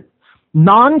it's a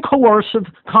non-coercive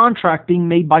contract being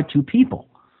made by two people.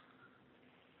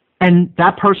 And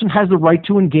that person has the right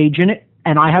to engage in it,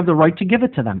 and I have the right to give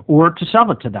it to them or to sell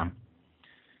it to them.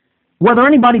 Whether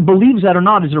anybody believes that or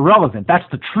not is irrelevant. That's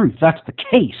the truth. That's the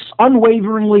case,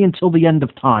 unwaveringly until the end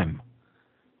of time.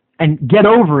 And get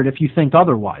over it if you think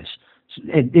otherwise.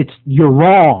 You're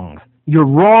wrong. You're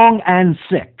wrong and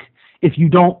sick if you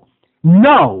don't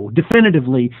know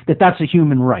definitively that that's a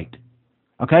human right.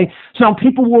 Okay? So now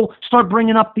people will start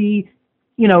bringing up the,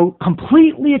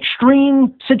 completely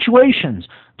extreme situations.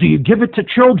 Do you give it to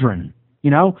children?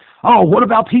 Oh, what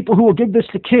about people who will give this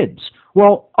to kids?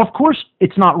 Well, of course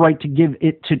it's not right to give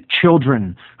it to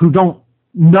children who don't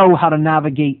know how to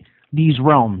navigate these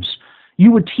realms.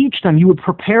 You would teach them, you would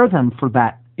prepare them for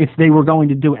that if they were going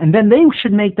to do it. And then they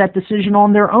should make that decision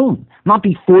on their own, not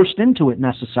be forced into it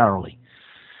necessarily.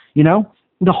 The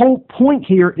whole point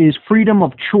here is freedom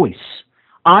of choice.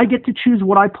 I get to choose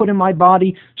what I put in my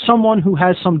body. Someone who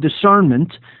has some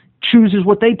discernment chooses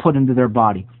what they put into their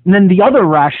body. And then the other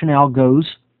rationale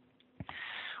goes,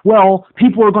 well,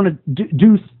 people are going to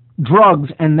do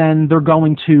drugs and then they're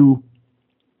going to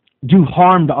do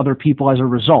harm to other people as a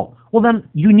result. Well, then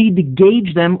you need to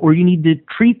gauge them or you need to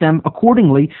treat them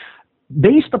accordingly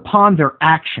based upon their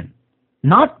action,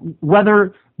 not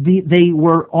whether they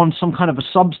were on some kind of a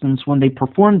substance when they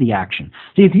performed the action.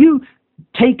 See, if you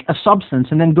take a substance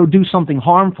and then go do something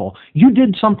harmful, you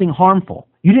did something harmful.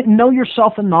 You didn't know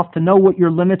yourself enough to know what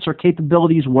your limits or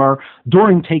capabilities were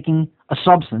during taking a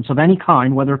substance of any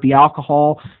kind, whether it be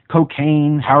alcohol,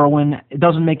 cocaine, heroin, it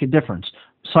doesn't make a difference.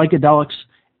 Psychedelics,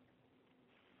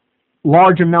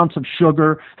 large amounts of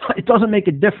sugar, it doesn't make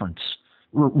a difference.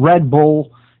 Red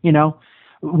Bull,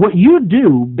 what you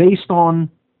do based on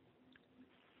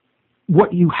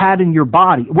what you had in your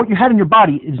body,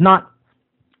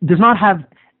 does not have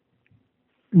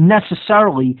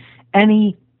necessarily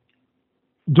any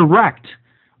direct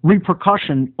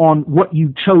repercussion on what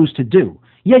you chose to do.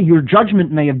 Yeah, your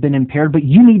judgment may have been impaired, but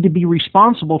you need to be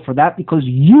responsible for that because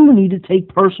you need to take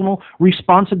personal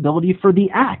responsibility for the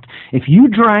act. If you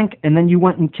drank and then you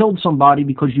went and killed somebody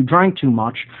because you drank too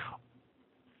much,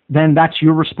 then that's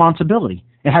your responsibility.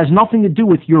 It has nothing to do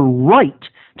with your right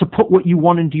to put what you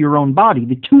want into your own body.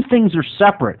 The two things are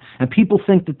separate, and people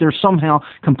think that they're somehow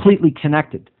completely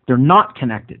connected. They're not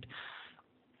connected.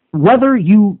 Whether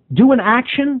you do an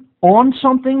action on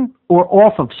something or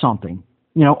off of something,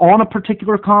 on a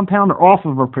particular compound or off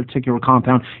of a particular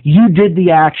compound, you did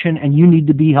the action and you need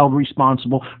to be held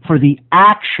responsible for the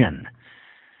action.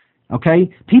 Okay?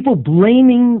 People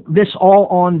blaming this all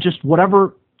on just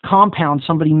whatever compound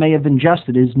somebody may have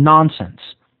ingested is nonsense.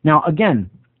 Now, again,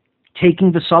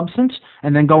 taking the substance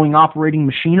and then operating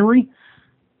machinery,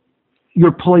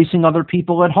 you're placing other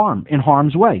people in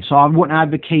harm's way. So I wouldn't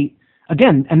advocate,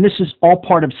 again, and this is all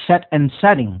part of set and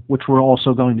setting, which we're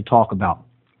also going to talk about.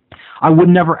 I would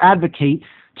never advocate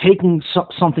taking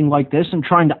something like this and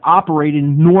trying to operate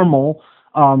in normal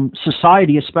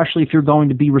society, especially if you're going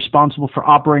to be responsible for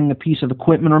operating a piece of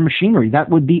equipment or machinery. That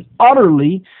would be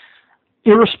utterly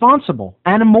irresponsible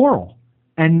and immoral.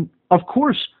 And of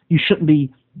course, you shouldn't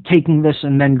be taking this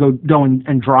and then going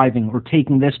and driving, or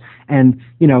taking this and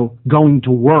going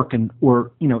to work, and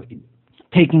or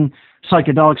taking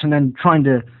psychedelics and then trying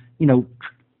to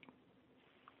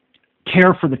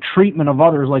care for the treatment of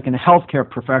others, like in a healthcare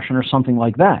profession or something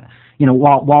like that.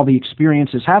 While the experience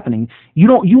is happening, you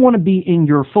want to be in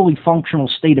your fully functional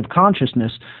state of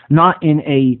consciousness, not in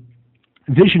a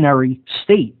visionary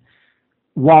state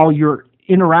while you're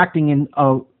interacting in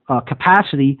a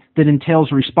capacity that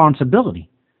entails responsibility.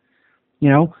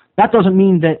 That doesn't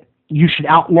mean that you should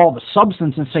outlaw the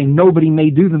substance and say nobody may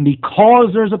do them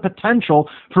because there's a potential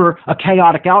for a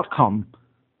chaotic outcome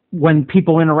when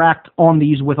people interact on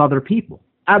these with other people.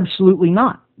 Absolutely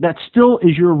not. That still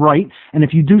is your right, and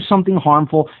if you do something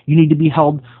harmful, you need to be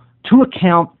held to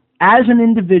account as an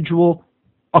individual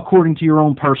according to your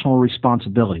own personal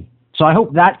responsibility. So I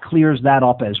hope that clears that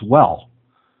up as well.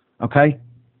 Okay?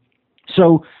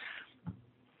 So,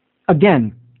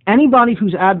 again, anybody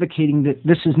who's advocating that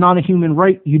this is not a human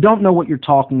right, you don't know what you're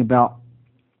talking about,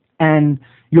 and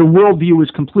your worldview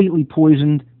is completely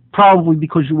poisoned, probably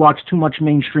because you watch too much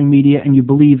mainstream media and you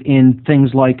believe in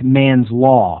things like man's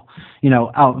law,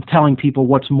 of telling people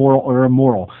what's moral or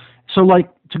immoral. So, like,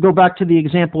 to go back to the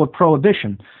example of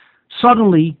prohibition,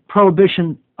 suddenly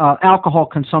prohibition, alcohol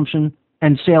consumption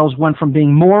and sales went from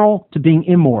being moral to being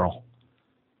immoral.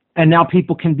 And now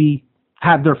people can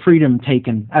have their freedom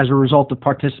taken as a result of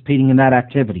participating in that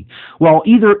activity. Well,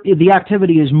 either the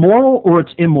activity is moral or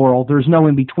it's immoral. There's no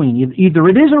in between. Either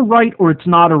it is a right or it's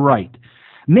not a right.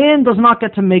 Man does not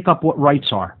get to make up what rights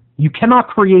are. You cannot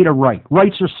create a right.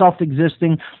 Rights are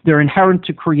self-existing. They're inherent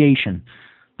to creation.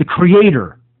 The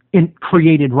Creator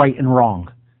created right and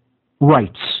wrong.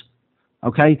 Rights.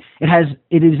 Okay?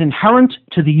 It is inherent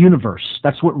to the universe.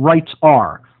 That's what rights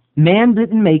are. Man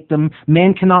didn't make them.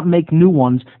 Man cannot make new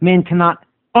ones. Man cannot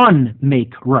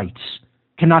unmake rights.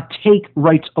 Cannot take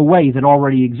rights away that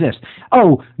already exist.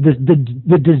 Oh, the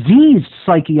diseased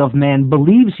psyche of man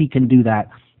believes he can do that,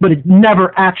 but it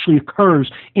never actually occurs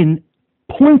in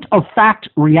point of fact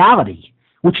reality,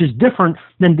 which is different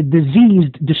than the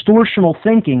diseased distortional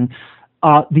thinking,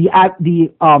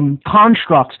 the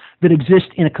constructs that exist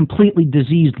in a completely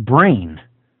diseased brain.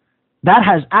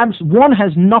 One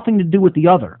has nothing to do with the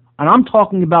other. And I'm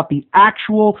talking about the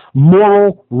actual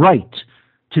moral right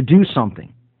to do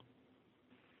something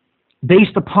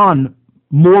based upon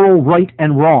moral right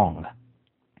and wrong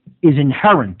is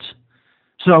inherent.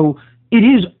 So it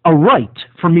is a right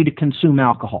for me to consume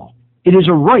alcohol. It is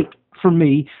a right for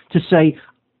me to say,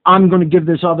 I'm going to give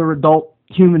this other adult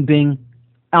human being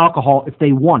alcohol if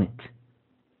they want it.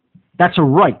 That's a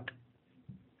right.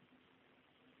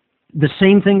 The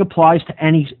same thing applies to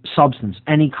any substance,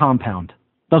 any compound.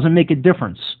 Doesn't make a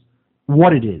difference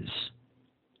what it is.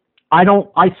 I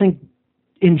think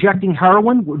injecting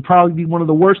heroin would probably be one of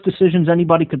the worst decisions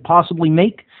anybody could possibly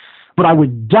make, but I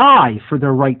would die for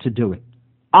their right to do it.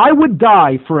 I would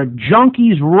die for a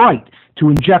junkie's right to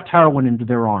inject heroin into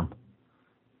their arm.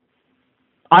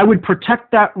 I would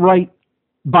protect that right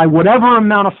by whatever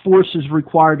amount of force is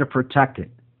required to protect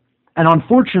it. And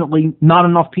unfortunately, not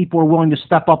enough people are willing to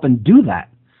step up and do that,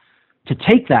 to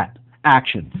take that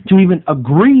action, to even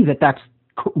agree that that's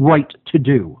right to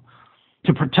do,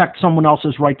 to protect someone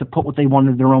else's right to put what they want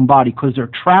into their own body, because they're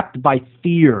trapped by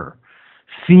fear.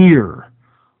 Fear.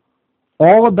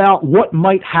 All about what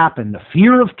might happen, the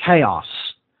fear of chaos.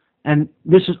 And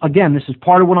this is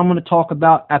part of what I'm going to talk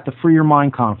about at the Free Your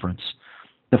Mind conference.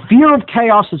 The fear of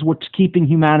chaos is what's keeping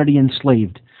humanity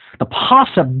enslaved. The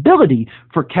possibility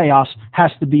for chaos has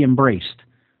to be embraced.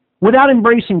 Without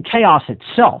embracing chaos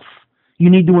itself, you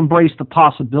need to embrace the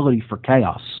possibility for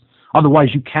chaos. Otherwise,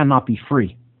 you cannot be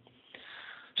free.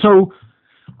 So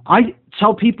I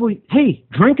tell people, hey,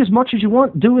 drink as much as you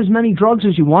want, do as many drugs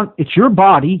as you want. It's your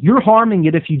body. You're harming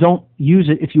it if you don't use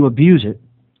it, if you abuse it.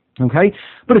 Okay?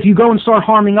 But if you go and start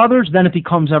harming others, then it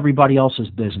becomes everybody else's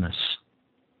business.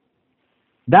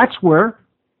 That's where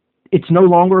it's no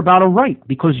longer about a right,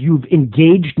 because you've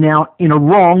engaged now in a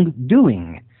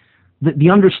wrongdoing. The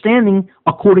understanding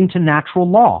according to natural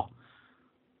law.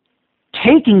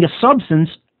 Taking a substance,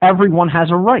 everyone has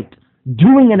a right.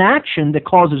 Doing an action that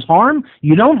causes harm,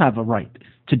 you don't have a right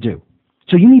to do.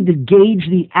 So you need to gauge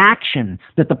the action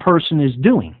that the person is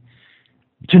doing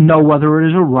to know whether it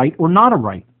is a right or not a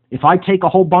right. If I take a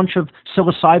whole bunch of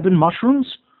psilocybin mushrooms,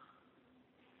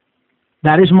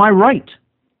 that is my right.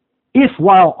 If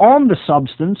while on the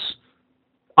substance,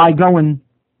 I go and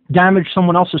damage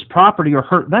someone else's property or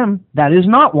hurt them, that is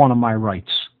not one of my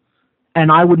rights.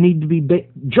 And I would need to be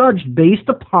judged based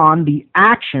upon the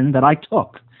action that I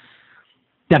took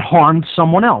that harmed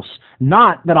someone else,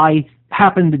 not that I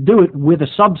happened to do it with a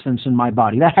substance in my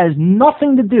body. That has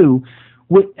nothing to do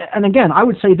with, and again, I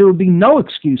would say there would be no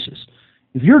excuses.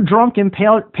 If you're drunk,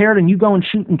 impaired, and you go and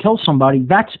shoot and kill somebody,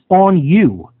 that's on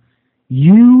you.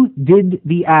 You did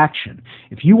the action.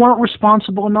 If you weren't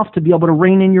responsible enough to be able to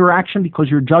rein in your action because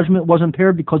your judgment was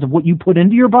impaired because of what you put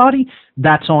into your body,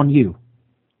 that's on you.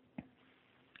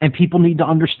 And people need to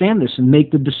understand this and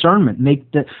make the discernment, make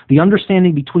the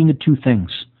understanding between the two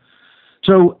things.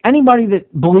 So anybody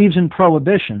that believes in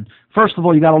prohibition, first of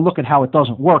all, you got to look at how it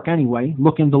doesn't work anyway.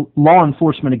 Look into Law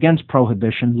Enforcement Against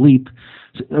Prohibition, LEAP,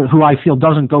 who I feel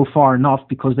doesn't go far enough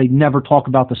because they never talk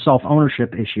about the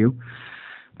self-ownership issue.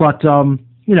 But,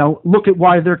 look at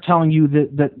why they're telling you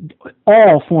that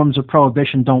all forms of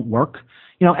prohibition don't work.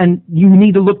 And you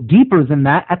need to look deeper than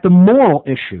that at the moral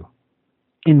issue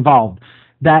involved.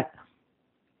 That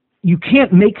you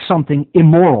can't make something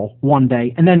immoral one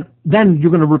day, and then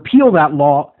you're going to repeal that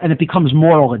law, and it becomes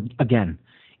moral again.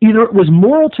 Either it was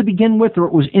moral to begin with, or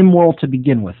it was immoral to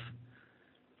begin with.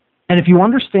 And if you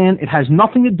understand it has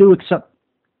nothing to do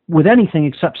with anything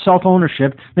except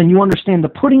self-ownership, then you understand the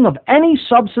putting of any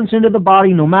substance into the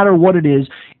body, no matter what it is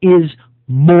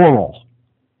moral,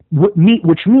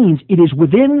 which means it is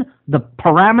within the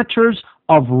parameters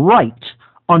of right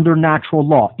under natural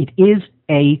law. It is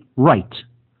a right.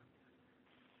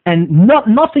 And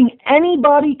nothing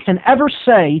anybody can ever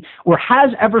say or has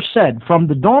ever said from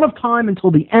the dawn of time until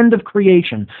the end of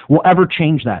creation will ever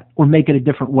change that or make it a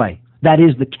different way. That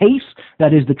is the case.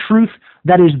 That is the truth.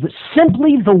 That is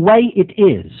simply the way it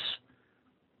is.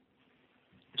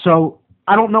 So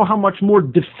I don't know how much more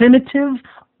definitive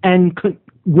and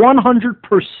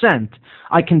 100%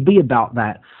 I can be about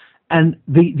that. And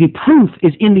the proof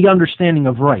is in the understanding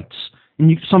of rights.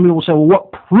 And some people will say, well,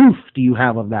 what proof do you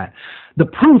have of that? The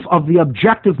proof of the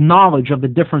objective knowledge of the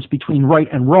difference between right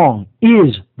and wrong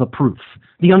is the proof.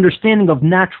 The understanding of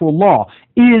natural law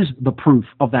is the proof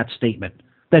of that statement,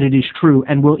 that it is true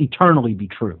and will eternally be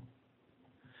true.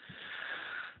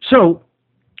 So,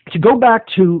 to go back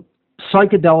to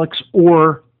psychedelics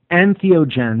or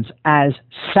entheogens as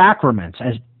sacraments,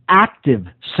 as active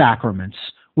sacraments,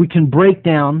 we can break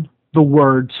down the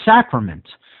word sacrament.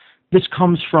 This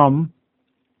comes from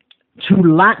two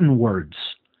Latin words,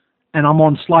 and I'm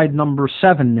on slide number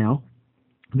 7 now,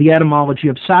 the etymology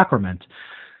of sacrament.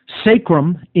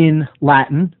 Sacrum in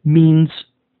Latin means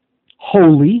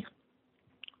holy,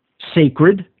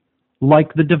 sacred,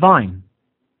 like the divine.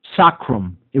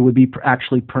 Sacrum, it would be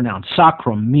actually pronounced.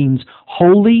 Sacrum means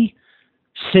holy,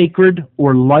 sacred,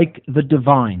 or like the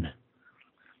divine.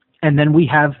 And then we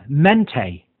have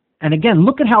mente. And again,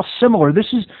 look at how similar.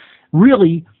 This is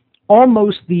really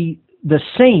almost the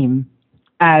same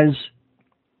as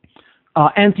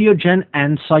entheogen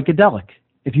and psychedelic,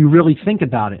 if you really think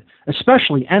about it,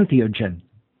 especially entheogen,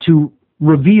 to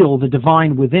reveal the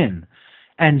divine within.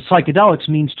 And psychedelics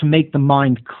means to make the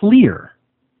mind clear,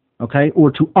 okay,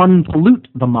 or to unpollute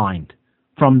the mind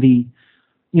from the,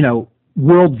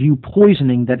 worldview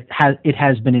poisoning that it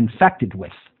has been infected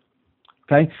with,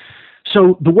 okay?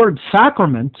 So the word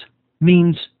sacrament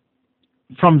means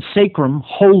from sacrum,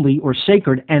 holy or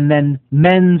sacred, and then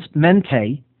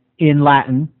mente in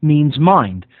Latin means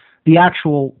mind. The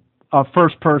actual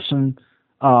first person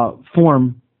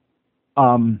form,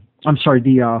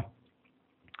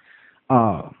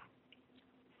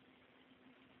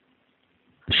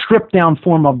 stripped down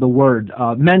form of the word.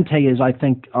 Mente is, I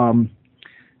think,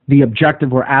 the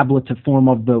objective or ablative form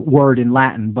of the word in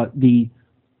Latin, but the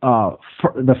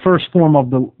first form of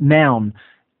the noun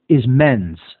is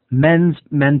mens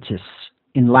mentis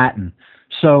in Latin.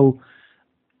 So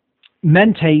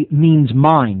mente means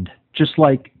mind, just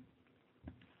like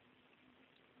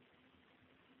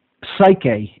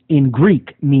psyche in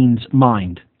Greek means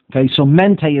mind. Okay, so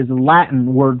mente is the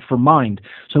Latin word for mind.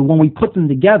 So when we put them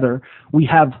together, we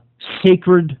have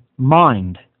sacred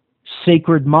mind,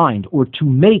 or to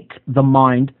make the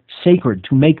mind sacred,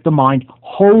 to make the mind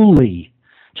holy,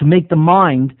 to make the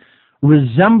mind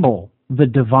resemble the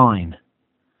divine.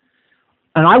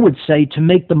 And I would say to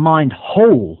make the mind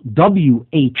whole,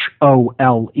 W-H-O-L-E,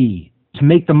 to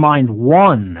make the mind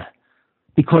one,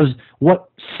 because what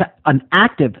an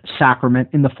active sacrament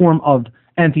in the form of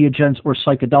entheogens or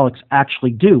psychedelics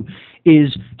actually do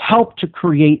is help to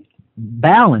create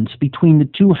balance between the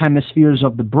two hemispheres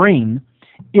of the brain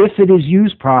if it is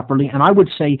used properly, and I would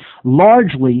say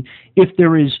largely if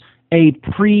there is a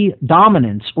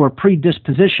predominance or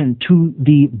predisposition to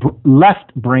the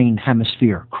left brain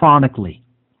hemisphere chronically.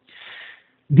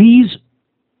 These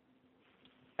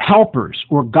helpers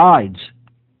or guides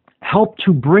help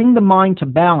to bring the mind to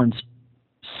balance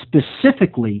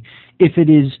specifically if it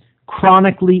is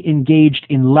chronically engaged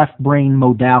in left brain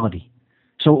modality.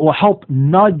 So it will help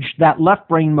nudge that left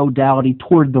brain modality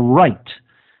toward the right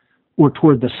or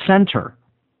toward the center.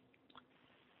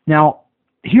 Now,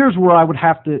 here's where I would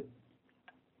have to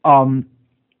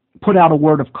put out a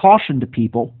word of caution to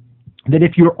people, that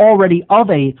if you're already of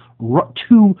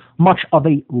too much of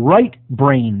a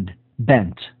right-brained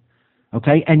bent,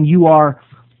 okay, and you are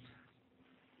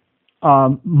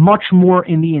much more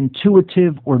in the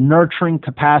intuitive or nurturing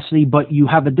capacity, but you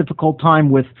have a difficult time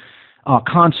with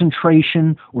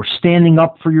concentration or standing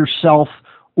up for yourself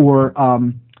or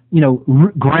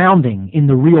grounding in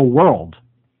the real world,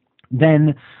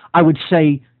 then I would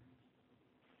say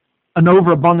an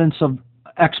overabundance of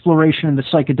exploration in the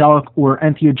psychedelic or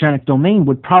entheogenic domain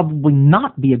would probably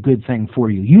not be a good thing for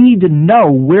you. You need to know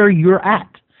where you're at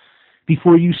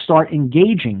before you start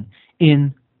engaging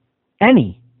in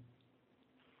any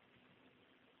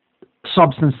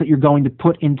substance that you're going to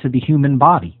put into the human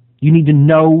body. You need to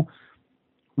know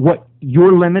what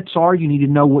your limits are. You need to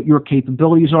know what your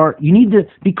capabilities are. You need to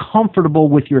be comfortable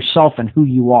with yourself and who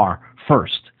you are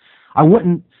first. I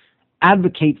wouldn't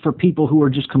advocate for people who are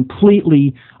just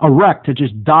completely erect to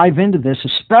just dive into this,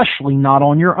 especially not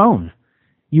on your own.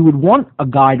 You would want a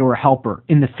guide or a helper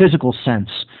in the physical sense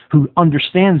who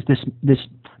understands this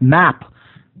map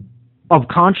of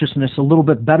consciousness a little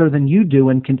bit better than you do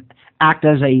and can act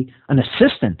as an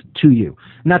assistant to you.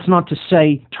 And that's not to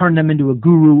say turn them into a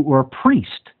guru or a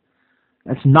priest.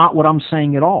 That's not what I'm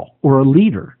saying at all, or a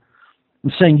leader.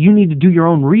 I'm saying you need to do your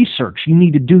own research. You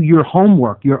need to do your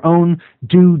homework, your own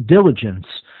due diligence,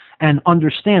 and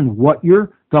understand what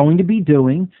you're going to be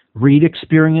doing. Read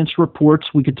experience reports.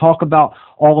 We could talk about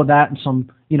all of that and some,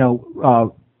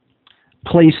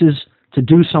 places to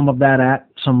do some of that at,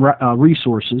 some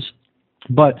resources.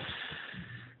 But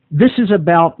this is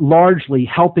about largely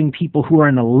helping people who are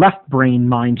in a left brain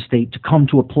mind state to come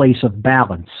to a place of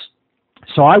balance.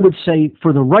 So I would say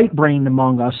for the right brain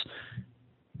among us,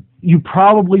 you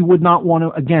probably would not want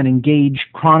to, again, engage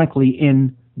chronically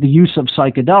in the use of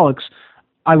psychedelics.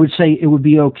 I would say it would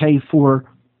be okay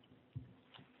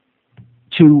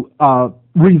to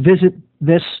revisit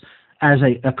this as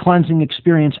a cleansing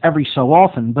experience every so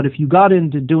often. But if you got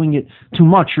into doing it too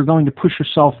much, you're going to push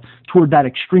yourself toward that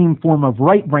extreme form of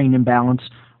right brain imbalance,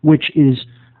 which is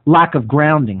lack of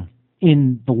grounding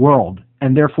in the world.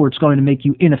 And therefore, it's going to make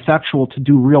you ineffectual to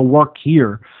do real work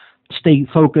here. Stay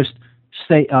focused,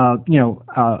 stay,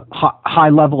 high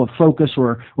level of focus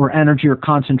or energy or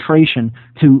concentration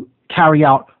to carry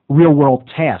out real world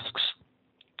tasks,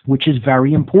 which is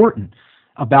very important.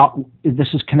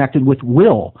 This is connected with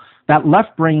will. That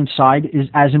left brain side is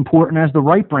as important as the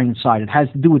right brain side. It has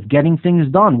to do with getting things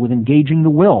done, with engaging the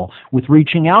will, with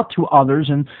reaching out to others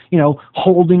and,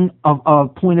 holding a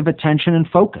point of attention and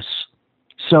focus.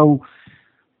 So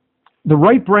the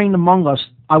right brain among us,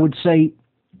 I would say,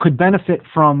 could benefit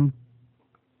from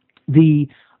the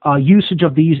usage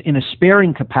of these in a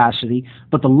sparing capacity,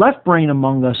 but the left brain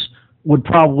among us would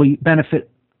probably benefit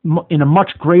in a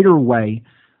much greater way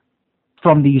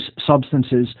from these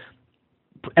substances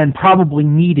and probably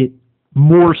need it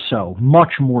more so,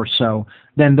 much more so,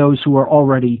 than those who are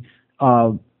already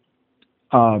have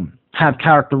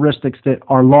characteristics that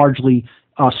are largely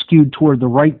skewed toward the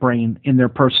right brain in their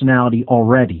personality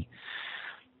already.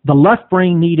 The left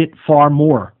brain need it far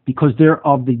more because they're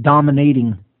of the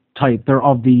dominating type. They're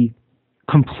of the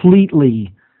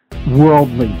completely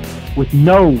worldly, with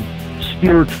no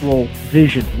spiritual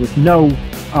vision, with no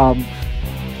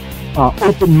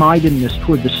open-mindedness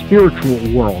toward the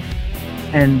spiritual world.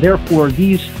 And therefore,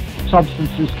 these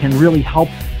substances can really help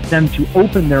them to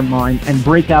open their mind and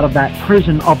break out of that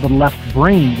prison of the left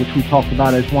brain, which we talked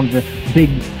about as one of the big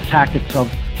tactics of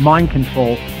mind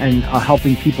control and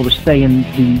helping people to stay in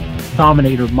the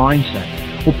dominator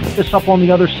mindset. We'll put this up on the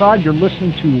other side. You're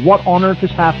listening to What on Earth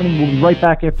is Happening. We'll be right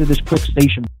back after this quick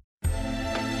station.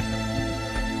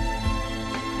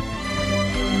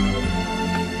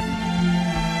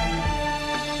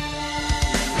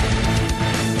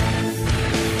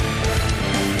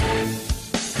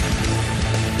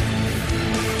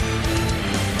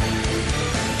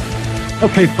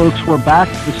 Okay, folks, we're back.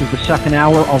 This is the second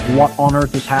hour of What on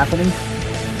Earth is Happening.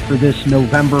 For this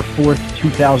November 4th,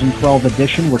 2012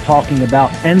 edition, we're talking about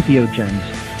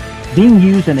entheogens being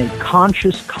used in a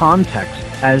conscious context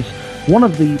as one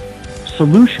of the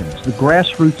solutions, the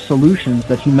grassroots solutions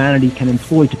that humanity can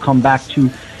employ to come back to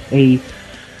a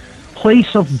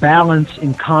place of balance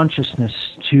in consciousness,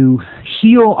 to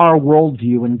heal our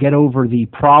worldview and get over the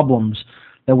problems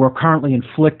that we're currently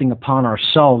inflicting upon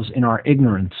ourselves in our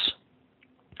ignorance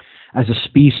as a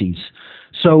species.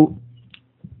 So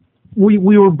we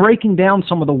were breaking down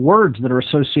some of the words that are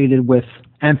associated with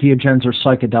entheogens or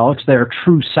psychedelics. They are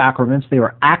true sacraments. They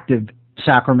are active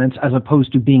sacraments as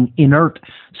opposed to being inert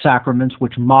sacraments,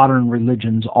 which modern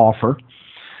religions offer.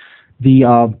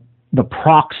 The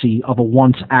proxy of a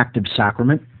once active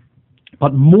sacrament.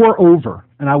 But moreover,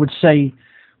 and I would say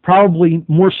probably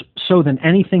more so than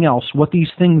anything else, what these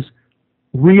things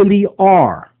really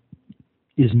are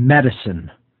is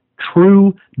medicine.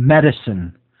 True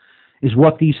medicine is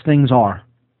what these things are.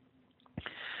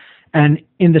 And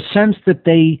in the sense that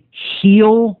they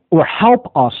heal or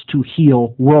help us to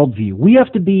heal worldview, we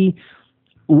have to be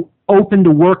open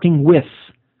to working with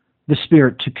the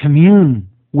Spirit, to commune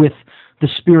with the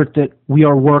Spirit that we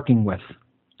are working with.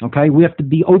 Okay? We have to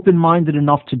be open-minded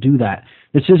enough to do that.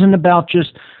 This isn't about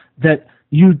just that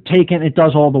you take it, it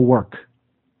does all the work.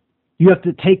 You have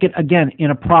to take it, again,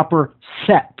 in a proper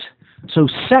set So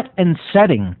set and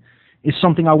setting is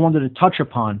something I wanted to touch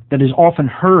upon that is often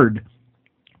heard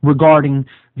regarding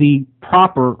the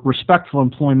proper, respectful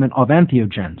employment of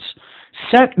entheogens.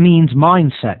 Set means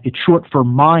mindset. It's short for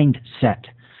mindset.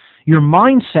 Your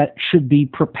mindset should be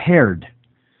prepared.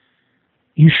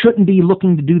 You shouldn't be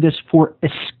looking to do this for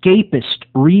escapist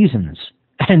reasons.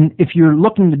 And if you're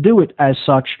looking to do it as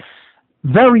such,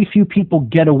 very few people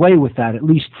get away with that, at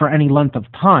least for any length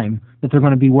of time that they're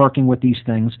going to be working with these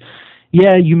things.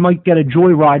 Yeah, you might get a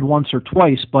joyride once or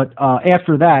twice, but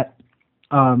after that,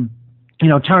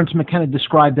 Terence McKenna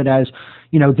described it as,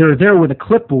 they're there with a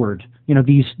clipboard,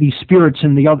 these spirits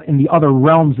in the other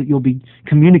realms that you'll be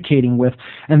communicating with,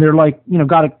 and they're like,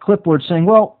 got a clipboard saying,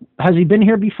 well, has he been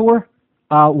here before?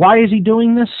 Why is he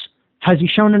doing this? Has he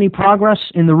shown any progress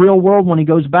in the real world when he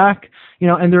goes back?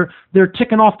 And they're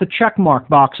ticking off the check mark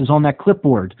boxes on that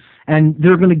clipboard, and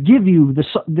they're going to give you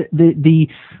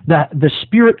the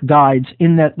spirit guides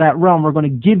in that realm are going to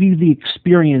give you the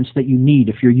experience that you need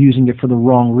if you're using it for the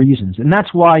wrong reasons. And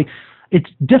that's why it's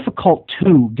difficult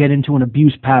to get into an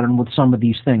abuse pattern with some of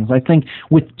these things. I think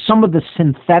with some of the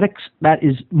synthetics that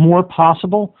is more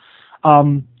possible.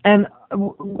 And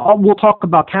we'll talk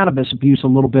about cannabis abuse a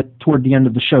little bit toward the end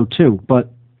of the show too.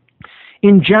 But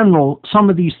in general,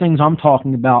 some of these things I'm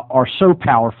talking about are so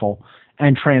powerful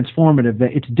and transformative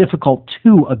that it's difficult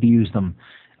to abuse them.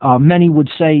 Many would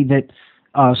say that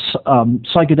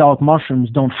psychedelic mushrooms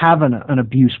don't have an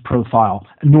abuse profile,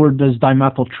 nor does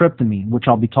dimethyltryptamine, which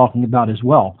I'll be talking about as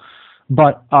well.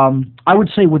 But I would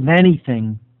say with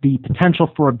anything, the potential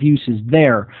for abuse is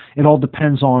there. It all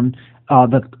depends on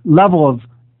the level of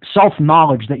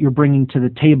self-knowledge that you're bringing to the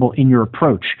table in your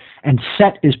approach. And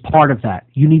set is part of that.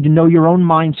 You need to know your own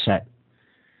mindset.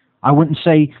 I wouldn't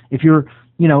say if you're,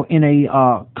 in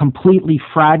a completely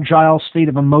fragile state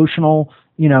of emotional,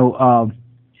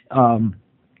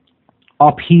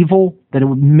 upheaval, that it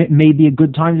may be a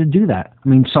good time to do that. I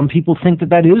mean, some people think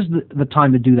that is the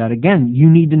time to do that. Again, you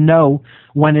need to know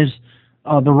when is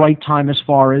the right time as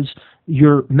far as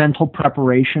your mental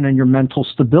preparation and your mental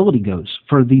stability goes.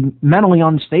 For the mentally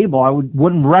unstable, I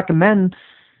wouldn't recommend,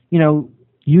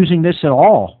 using this at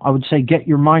all. I would say get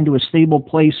your mind to a stable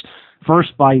place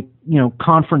first by,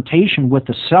 confrontation with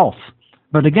the self.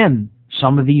 But again,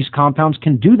 some of these compounds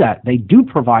can do that. They do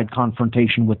provide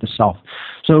confrontation with the self.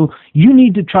 So you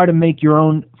need to try to make your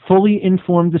own fully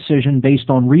informed decision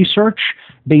based on research,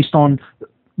 based on,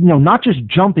 not just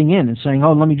jumping in and saying,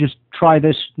 oh, let me just try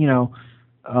this,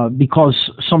 because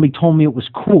somebody told me it was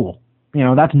cool.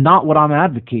 That's not what I'm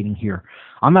advocating here.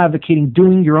 I'm advocating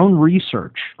doing your own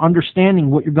research, understanding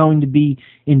what you're going to be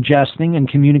ingesting and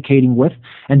communicating with,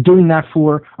 and doing that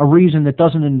for a reason that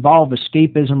doesn't involve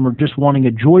escapism or just wanting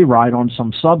a joyride on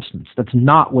some substance. That's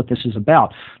not what this is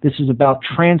about. This is about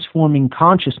transforming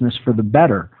consciousness for the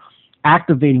better,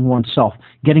 activating oneself,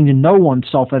 getting to know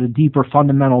oneself at a deeper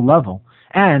fundamental level,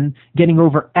 and getting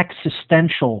over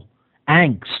existential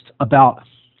angst about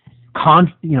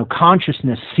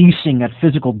consciousness ceasing at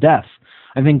physical death.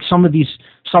 I think some of these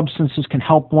substances can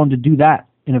help one to do that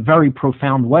in a very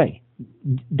profound way.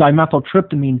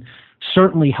 Dimethyltryptamine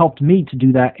certainly helped me to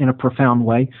do that in a profound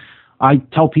way. I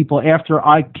tell people after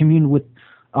I commune with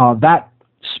that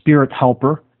spirit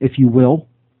helper, if you will,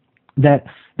 that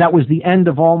was the end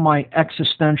of all my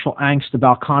existential angst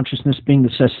about consciousness being the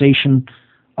cessation,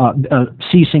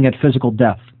 ceasing at physical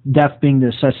death, death being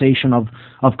the cessation of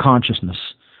consciousness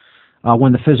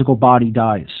when the physical body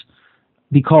dies.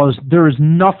 Because there is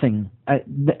nothing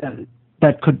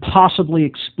that could possibly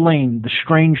explain the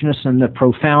strangeness and the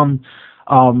profound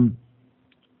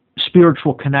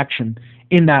spiritual connection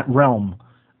in that realm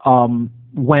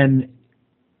when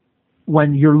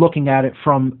you're looking at it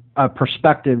from a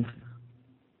perspective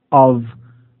of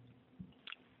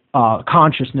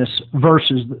consciousness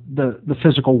versus the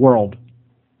physical world.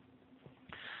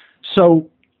 So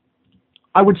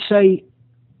I would say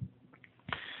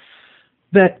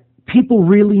that people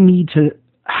really need to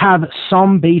have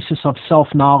some basis of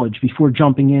self-knowledge before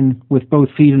jumping in with both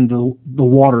feet into the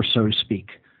water, so to speak.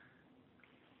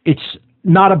 It's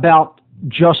not about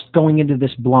just going into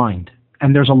this blind.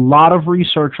 And there's a lot of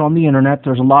research on the internet.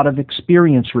 There's a lot of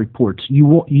experience reports. You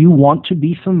want to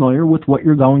be familiar with what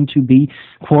you're going to be,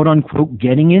 quote unquote,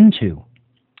 getting into.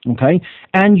 Okay?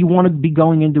 And you want to be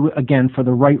going into it, again, for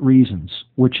the right reasons,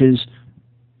 which is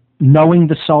knowing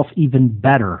the self even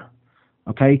better.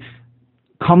 Okay?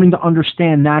 Coming to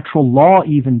understand natural law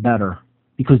even better,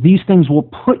 because these things will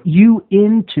put you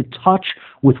into touch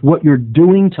with what you're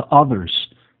doing to others.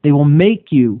 They will make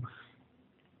you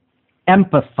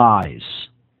empathize.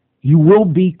 You will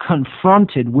be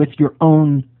confronted with your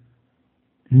own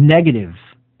negative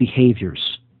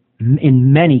behaviors.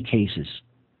 In many cases,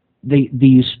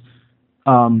 these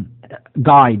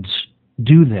guides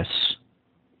do this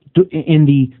in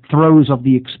the throes of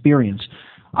the experience.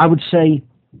 I would say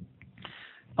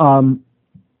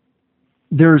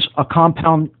there's a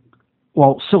compound,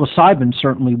 well, psilocybin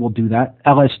certainly will do that.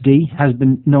 LSD has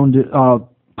been known to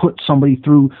put somebody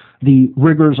through the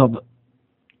rigors of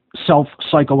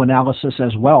self-psychoanalysis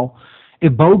as well.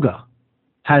 Iboga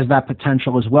has that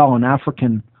potential as well, an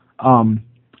African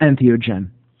entheogen.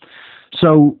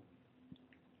 So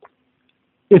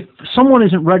if someone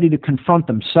isn't ready to confront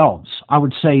themselves, I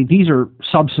would say these are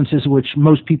substances which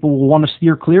most people will want to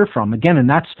steer clear from. Again, and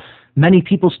that's many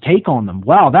people's take on them.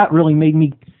 Wow, that really made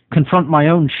me confront my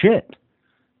own shit.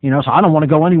 So I don't want to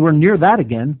go anywhere near that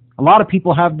again. A lot of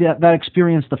people have that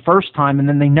experience the first time, and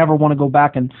then they never want to go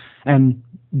back and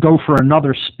go for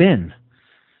another spin.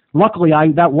 Luckily,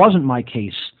 that wasn't my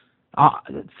case. I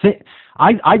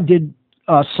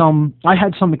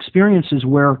had some experiences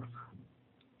where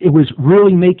it was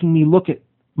really making me look at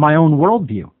my own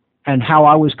worldview and how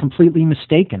I was completely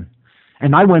mistaken.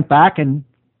 And I went back and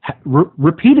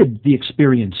repeated the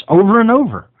experience over and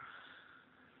over.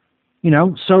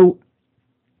 So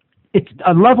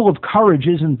a level of courage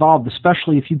is involved,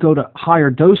 especially if you go to higher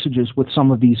dosages with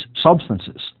some of these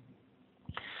substances,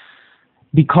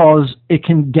 because it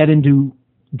can get into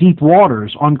deep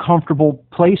waters, uncomfortable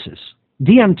places.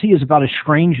 DMT is about as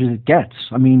strange as it gets.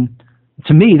 I mean,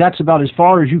 to me, that's about as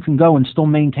far as you can go and still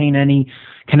maintain any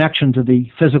connection to the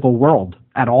physical world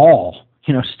at all.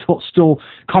 Still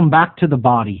come back to the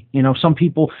body. Some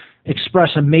people express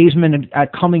amazement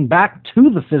at coming back to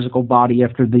the physical body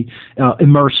after the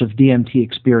immersive DMT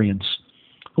experience.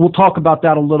 We'll talk about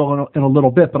that in a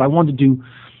little bit, but I wanted to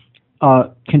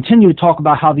continue to talk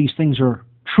about how these things are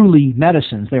truly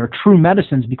medicines. They are true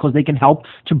medicines because they can help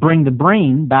to bring the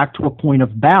brain back to a point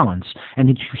of balance and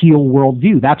to heal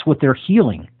worldview. That's what they're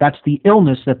healing. That's the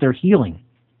illness that they're healing.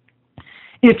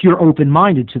 If you're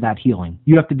open-minded to that healing,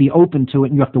 you have to be open to it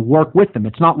and you have to work with them.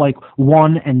 It's not like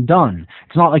one and done.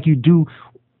 It's not like you do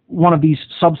one of these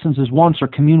substances once or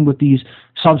commune with these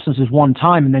substances one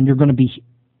time and then you're going to be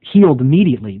healed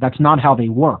immediately. That's not how they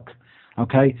work.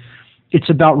 Okay? It's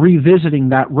about revisiting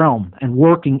that realm and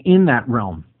working in that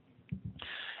realm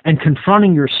and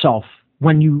confronting yourself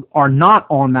when you are not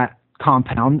on that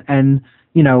compound and,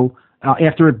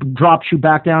 after it drops you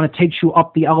back down, it takes you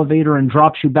up the elevator and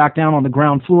drops you back down on the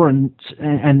ground floor.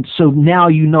 And so now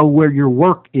you know where your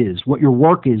work is, what your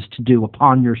work is to do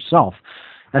upon yourself.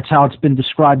 That's how it's been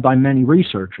described by many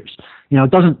researchers. It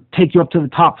doesn't take you up to the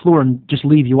top floor and just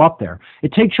leave you up there.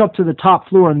 It takes you up to the top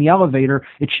floor in the elevator.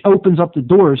 It opens up the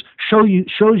doors, shows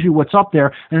you what's up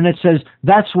there, and it says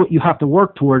that's what you have to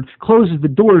work toward. Closes the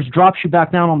doors, drops you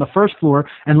back down on the first floor,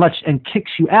 and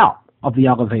kicks you out of the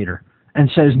elevator, and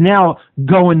says now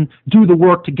go and do the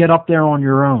work to get up there on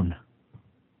your own.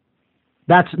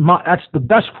 That's the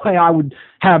best way I would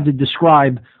have to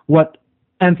describe what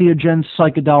entheogens,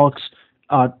 psychedelics,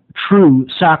 true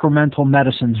sacramental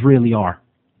medicines really are.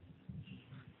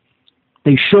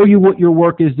 They show you what your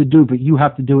work is to do, but you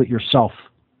have to do it yourself.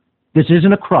 This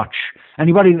isn't a crutch.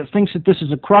 Anybody that thinks that this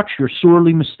is a crutch, you're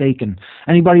sorely mistaken.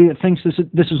 Anybody that thinks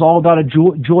this is all about a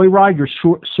joyride,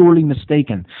 you're sorely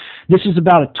mistaken. This is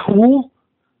about a tool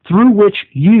through which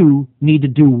you need to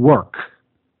do work.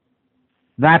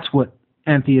 That's what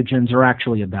entheogens are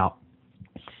actually about,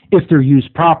 if they're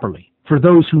used properly. For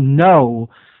those who know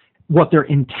what their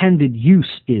intended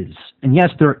use is. And yes,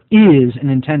 there is an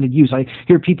intended use. I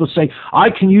hear people say, I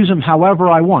can use them however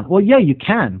I want. Well, yeah, you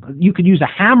can. You could use a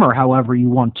hammer however you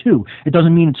want too. It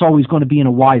doesn't mean it's always going to be in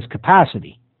a wise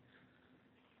capacity.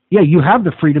 Yeah, you have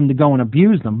the freedom to go and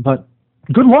abuse them, but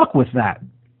good luck with that.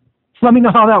 Let me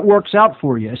know how that works out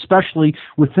for you, especially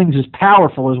with things as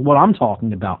powerful as what I'm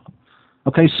talking about.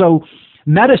 Okay, so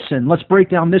medicine, let's break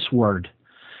down this word.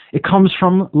 It comes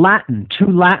from Latin, 2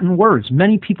 Latin words.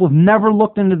 Many people have never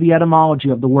looked into the etymology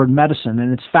of the word medicine,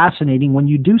 and it's fascinating when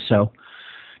you do so.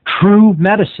 True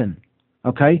medicine,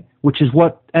 okay, which is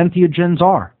what entheogens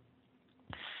are.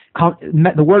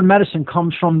 The word medicine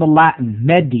comes from the Latin,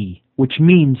 medi, which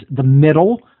means the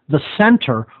middle, the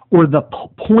center, or the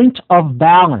point of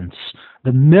balance.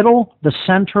 The middle, the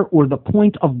center, or the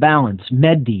point of balance,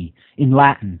 medi in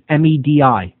Latin,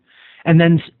 M-E-D-I. And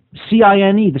then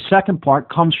C-I-N-E, the second part,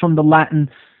 comes from the Latin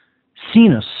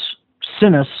sinus,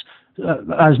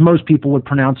 as most people would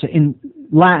pronounce it. In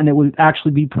Latin, it would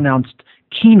actually be pronounced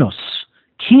kinus.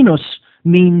 Kinus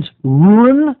means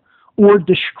ruin or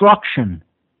destruction.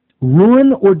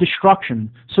 Ruin or destruction.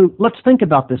 So let's think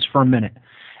about this for a minute.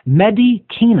 Medi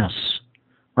kinus,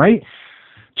 right?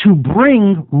 To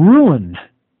bring ruin,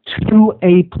 to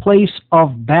a place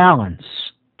of balance,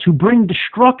 to bring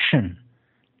destruction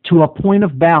to a point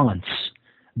of balance,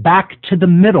 back to the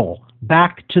middle,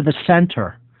 back to the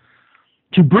center,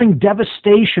 to bring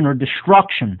devastation or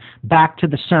destruction back to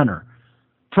the center,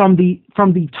 from the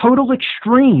total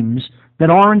extremes that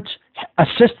aren't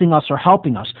assisting us or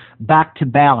helping us, back to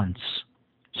balance.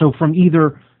 So from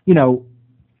either,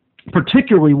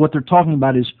 particularly what they're talking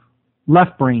about is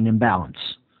left brain imbalance.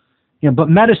 But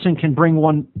medicine can bring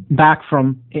one back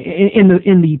from,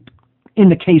 in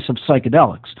the case of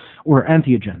psychedelics or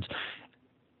entheogens,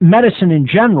 medicine in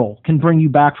general can bring you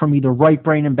back from either right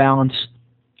brain imbalance,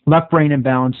 left brain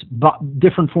imbalance,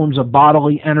 different forms of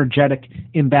bodily energetic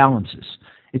imbalances.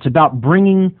 It's about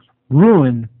bringing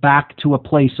ruin back to a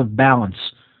place of balance,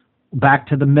 back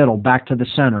to the middle, back to the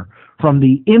center, from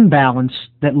the imbalance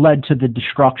that led to the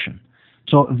destruction.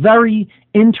 So a very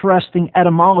interesting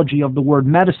etymology of the word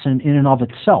medicine in and of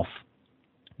itself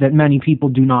that many people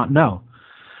do not know.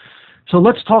 So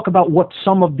let's talk about what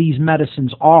some of these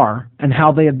medicines are and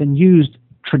how they have been used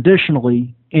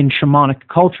traditionally in shamanic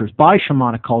cultures, by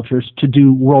shamanic cultures, to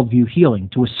do worldview healing,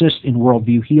 to assist in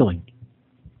worldview healing.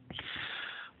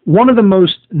 One of the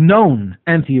most known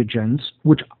entheogens,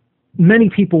 which many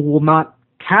people will not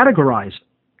categorize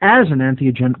as an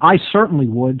entheogen, I certainly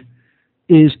would,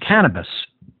 is cannabis.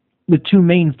 The two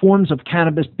main forms of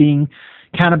cannabis being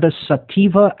cannabis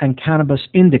sativa and cannabis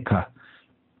indica.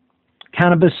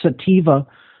 Cannabis sativa,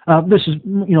 this is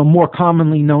more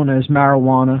commonly known as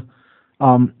marijuana.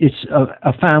 It's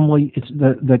a family. It's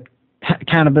the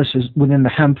cannabis is within the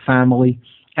hemp family,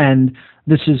 and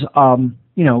this is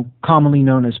commonly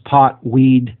known as pot,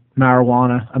 weed,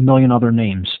 marijuana, a million other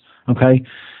names. Okay,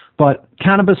 but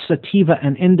cannabis sativa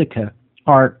and indica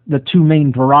are the two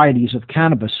main varieties of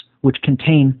cannabis which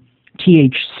contain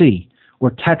THC,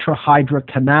 or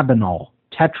tetrahydrocannabinol.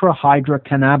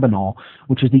 Tetrahydrocannabinol,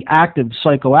 which is the active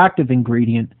psychoactive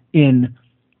ingredient in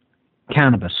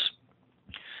cannabis.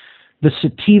 The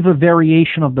sativa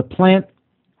variation of the plant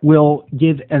will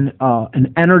give an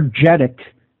energetic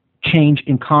change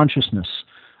in consciousness,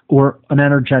 or an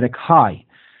energetic high.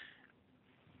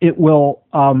 It will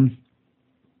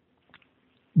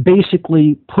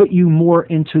basically put you more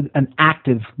into an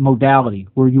active modality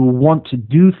where you will want to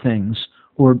do things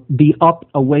or be up,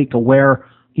 awake, aware,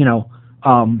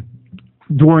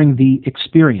 during the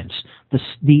experience.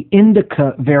 The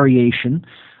indica variation,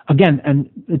 again, and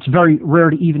it's very rare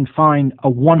to even find a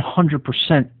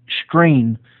 100%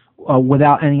 strain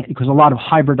without any, because a lot of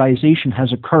hybridization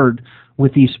has occurred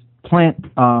with these plant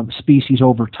species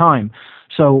over time.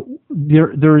 So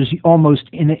there is almost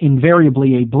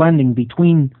invariably a blending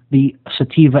between the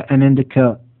sativa and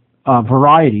indica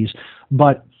varieties,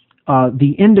 but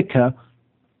the indica,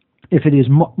 if it is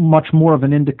much more of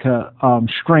an indica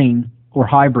strain or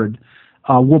hybrid,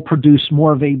 will produce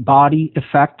more of a body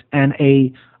effect and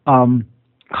a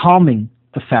calming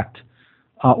effect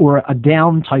or a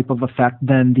down type of effect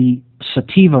than the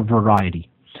sativa variety.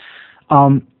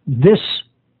 This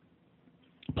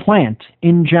plant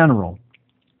in general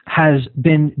has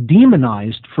been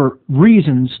demonized for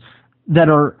reasons that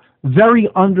are very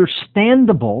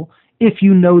understandable if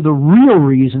you know the real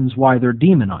reasons why they're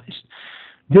demonized.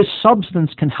 This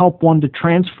substance can help one to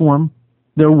transform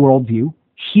their worldview,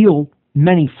 heal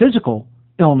many physical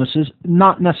illnesses,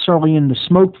 not necessarily in the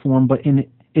smoke form, but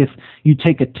if you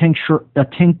take a tincture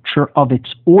of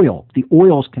its oil. The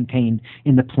oils contained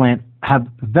in the plant have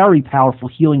very powerful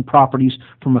healing properties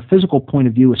from a physical point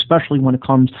of view, especially when it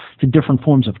comes to different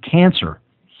forms of cancer.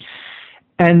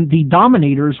 And the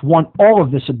dominators want all of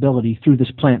this ability through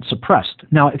this plant suppressed.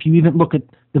 Now, if you even look at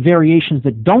the variations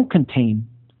that don't contain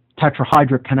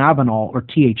tetrahydrocannabinol or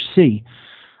THC,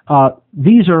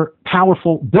 these are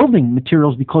powerful building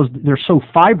materials because they're so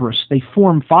fibrous. They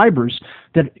form fibers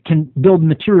that can build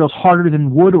materials harder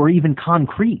than wood or even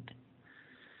concrete,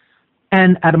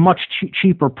 and at a much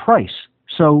cheaper price.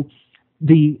 So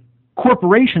the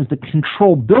corporations that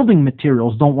control building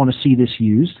materials don't want to see this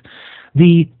used.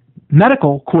 The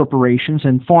medical corporations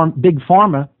and big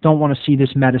pharma don't want to see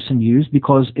this medicine used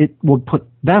because it would put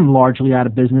them largely out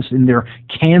of business in their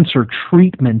cancer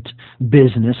treatment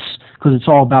business, because it's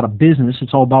all about a business.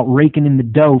 It's all about raking in the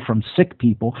dough from sick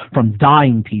people, from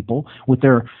dying people with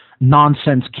their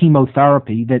nonsense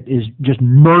chemotherapy that is just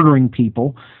murdering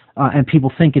people, and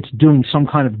people think it's doing some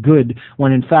kind of good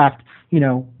when in fact,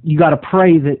 you got to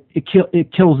pray that it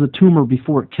kills the tumor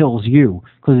before it kills you,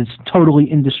 because it's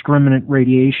totally indiscriminate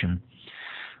radiation.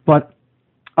 But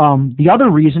the other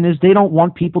reason is they don't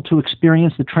want people to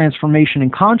experience the transformation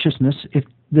in consciousness if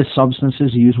this substance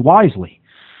is used wisely.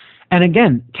 And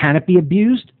again, can it be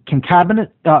abused? Can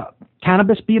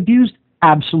cannabis be abused?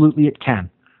 Absolutely it can.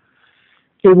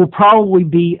 It will probably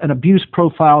be an abuse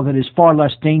profile that is far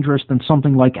less dangerous than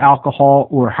something like alcohol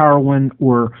or heroin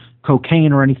or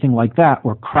cocaine or anything like that,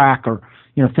 or crack or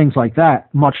things like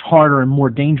that. Much harder and more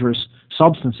dangerous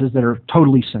substances that are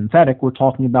totally synthetic. We're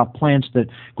talking about plants that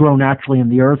grow naturally in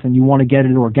the earth, and you want to get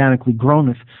it organically grown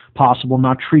if possible,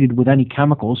 not treated with any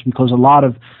chemicals, because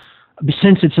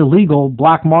since it's illegal,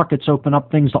 black markets open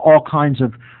up things to all kinds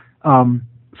of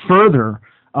further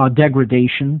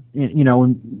degradation,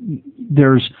 and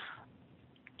there's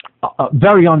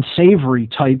very unsavory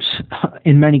types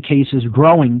in many cases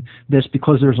growing this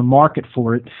because there's a market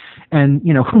for it, and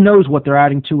who knows what they're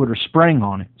adding to it or spraying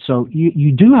on it. So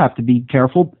you do have to be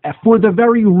careful for the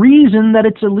very reason that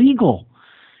it's illegal.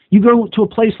 You go to a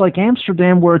place like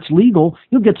Amsterdam where it's legal,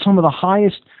 you'll get some of the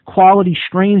highest quality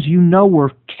strains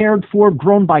were cared for,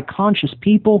 grown by conscious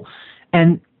people,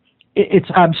 and it's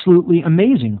absolutely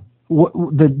amazing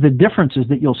the differences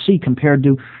that you'll see compared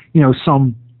to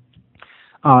some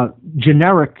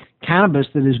generic cannabis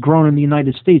that is grown in the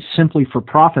United States simply for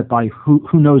profit by who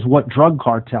knows what drug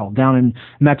cartel down in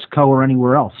Mexico or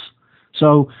anywhere else.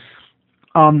 So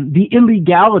the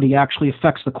illegality actually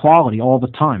affects the quality all the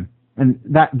time, and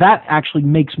that actually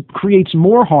creates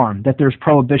more harm that there's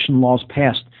prohibition laws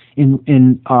passed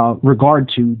in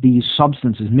regard to these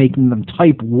substances, making them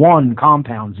type 1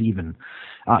 compounds even.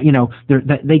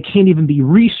 They can't even be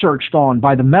researched on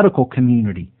by the medical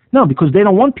community. No, because they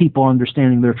don't want people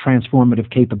understanding their transformative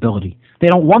capability. They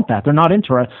don't want that. They're not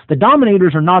interested. The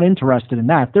dominators are not interested in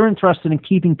that. They're interested in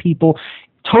keeping people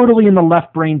totally in the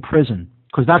left brain prison,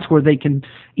 because that's where they can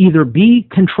either be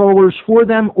controllers for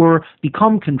them or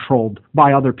become controlled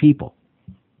by other people,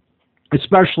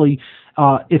 especially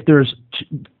if there's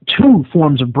two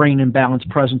forms of brain imbalance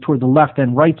present toward the left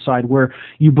and right side, where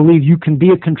you believe you can be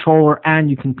a controller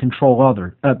and you can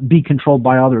be controlled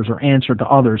by others or answer to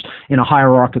others in a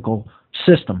hierarchical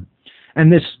system.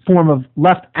 And this form of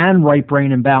left and right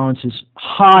brain imbalance is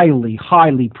highly,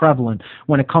 highly prevalent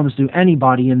when it comes to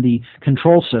anybody in the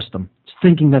control system,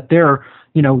 thinking that they're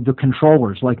the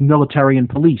controllers, like military and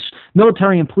police.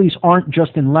 Military and police aren't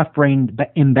just in left brain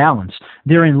imbalance.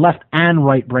 They're in left and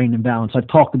right brain imbalance. I've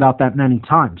talked about that many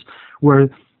times, where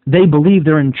they believe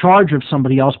they're in charge of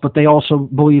somebody else, but they also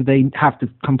believe they have to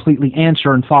completely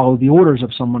answer and follow the orders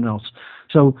of someone else.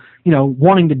 So,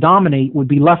 wanting to dominate would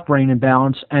be left brain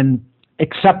imbalance, and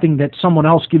accepting that someone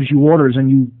else gives you orders and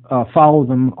you follow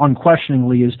them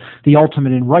unquestioningly is the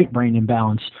ultimate in right brain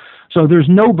imbalance. So there's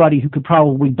nobody who could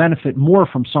probably benefit more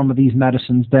from some of these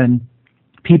medicines than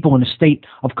people in a state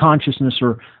of consciousness,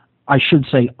 or I should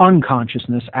say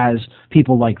unconsciousness, as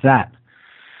people like that.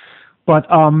 But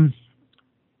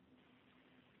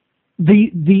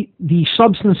the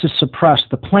substance is suppressed.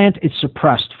 The plant is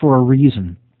suppressed for a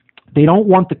reason. They don't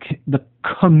want the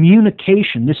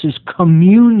communication. This is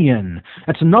communion.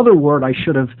 That's another word I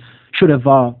should have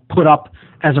put up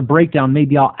as a breakdown.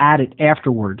 Maybe I'll add it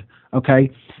afterward.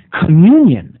 Okay.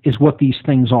 Communion is what these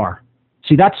things are.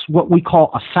 See, that's what we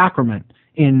call a sacrament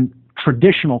in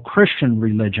traditional Christian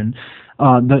religion.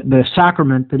 The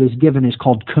sacrament that is given is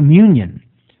called communion,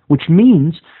 which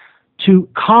means to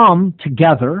come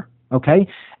together, okay?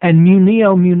 And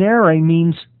munere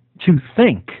means to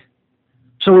think.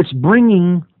 So it's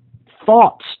bringing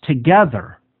thoughts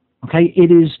together, okay? It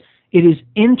is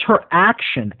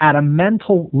interaction at a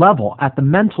mental level, at the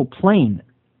mental plane,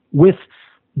 with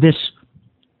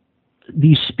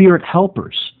these spirit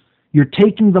helpers. You're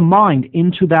taking the mind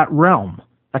into that realm.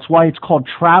 That's why it's called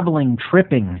traveling,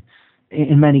 tripping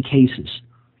in many cases,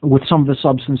 with some of the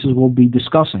substances we'll be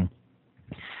discussing.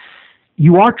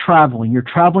 You are traveling. You're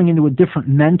traveling into a different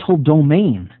mental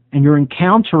domain, and you're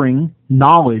encountering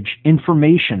knowledge,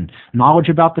 information, knowledge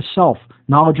about the self,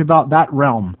 knowledge about that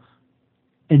realm.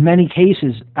 In many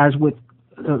cases, as with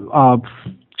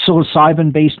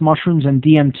psilocybin-based mushrooms and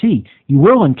DMT, you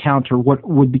will encounter what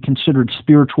would be considered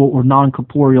spiritual or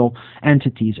non-corporeal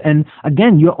entities. And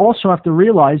again, you also have to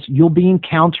realize you'll be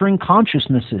encountering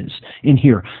consciousnesses in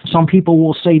here. Some people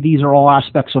will say these are all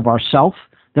aspects of ourself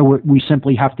that we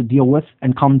simply have to deal with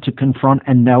and come to confront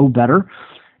and know better.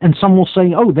 And some will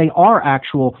say, oh, they are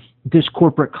actual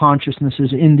discorporate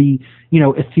consciousnesses in the,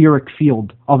 etheric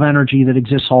field of energy that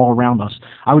exists all around us.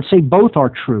 I would say both are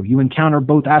true. You encounter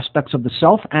both aspects of the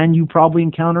self, and you probably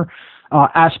encounter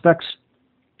aspects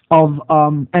of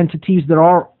entities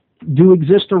that do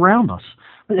exist around us.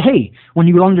 But hey, when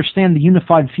you understand the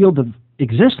unified field of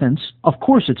existence, of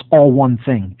course it's all one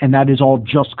thing, and that is all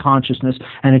just consciousness,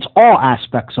 and it's all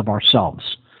aspects of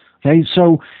ourselves. Okay,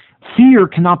 so fear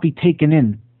cannot be taken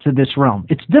in to this realm.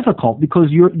 It's difficult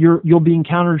because you'll be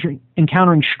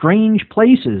encountering strange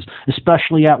places,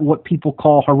 especially at what people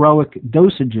call heroic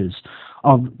dosages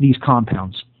of these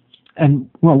compounds. And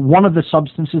one of the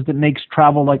substances that makes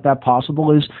travel like that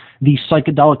possible is the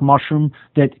psychedelic mushroom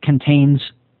that contains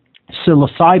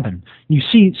psilocybin. You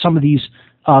see some of these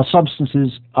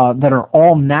substances that are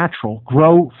all natural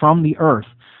grow from the earth.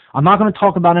 I'm not going to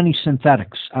talk about any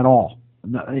synthetics at all.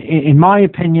 In my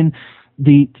opinion,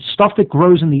 the stuff that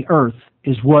grows in the earth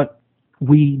is what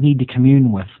we need to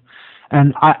commune with.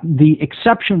 And the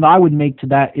exception that I would make to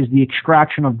that is the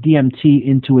extraction of DMT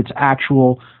into its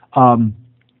actual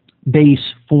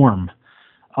base form.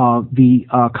 The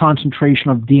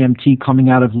concentration of DMT coming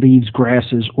out of leaves,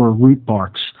 grasses, or root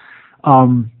barks.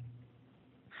 I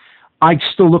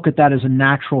still look at that as a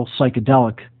natural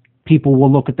psychedelic. People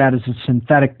will look at that as a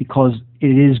synthetic because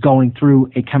it is going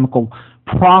through a chemical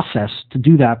process to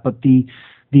do that, but the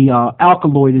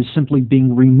alkaloid is simply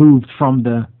being removed from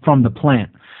the plant.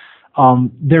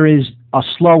 There is a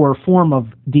slower form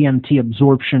of DMT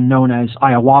absorption known as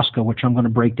ayahuasca, which I'm going to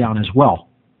break down as well.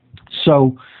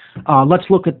 So let's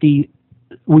look at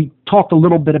we talked a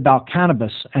little bit about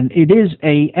cannabis, and it is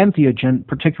a entheogen,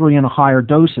 particularly in a higher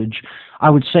dosage. I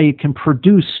would say it can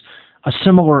produce a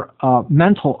similar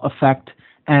mental effect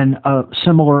and a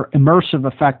similar immersive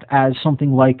effect as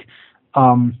something like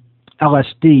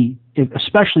LSD,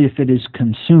 especially if it is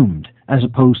consumed as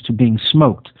opposed to being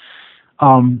smoked.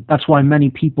 That's why many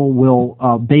people will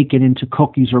bake it into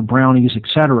cookies or brownies,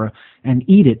 etc., and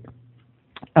eat it.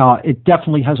 It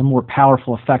definitely has a more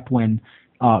powerful effect when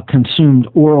consumed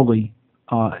orally,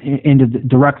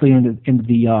 directly into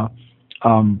the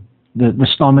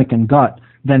stomach and gut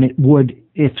than it would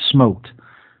if smoked.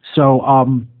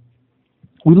 So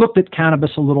we looked at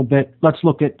cannabis a little bit. Let's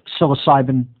look at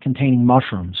psilocybin-containing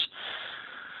mushrooms.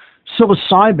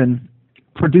 Psilocybin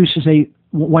produces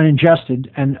when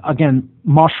ingested, and again,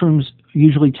 mushrooms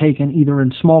usually taken either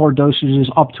in smaller dosages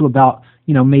up to about,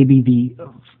 maybe the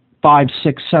 5,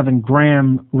 6, 7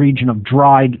 gram region of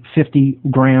dried 50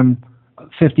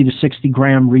 to 60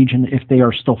 gram region if they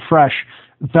are still fresh.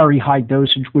 Very high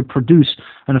dosage would produce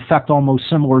an effect almost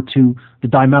similar to the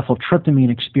dimethyltryptamine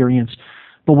experience,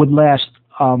 but would last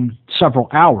several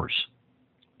hours.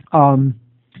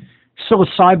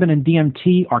 Psilocybin and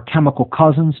DMT are chemical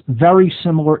cousins, very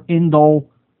similar indole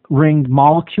ringed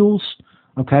molecules.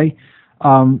 Okay,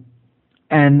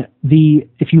 and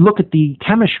if you look at the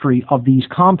chemistry of these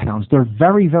compounds, they're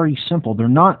very, very simple. They're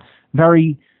not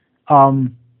very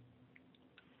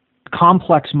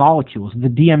complex molecules. The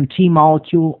DMT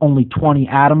molecule, only 20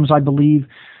 atoms, I believe.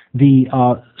 The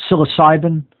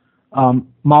psilocybin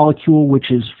molecule, which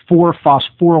is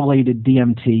 4-phosphorylated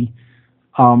DMT,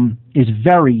 is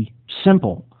very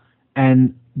simple.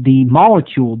 And the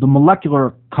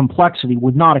molecular complexity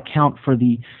would not account for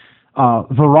the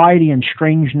variety and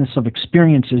strangeness of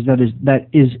experiences that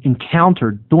is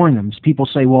encountered during them. As people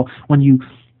say, well, when you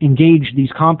engage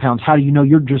these compounds, how do you know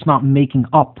you're just not making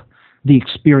up the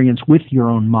experience with your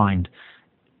own mind?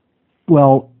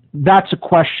 Well, that's a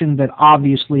question that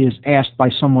obviously is asked by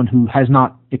someone who has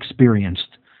not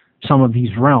experienced some of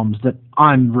these realms that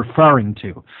I'm referring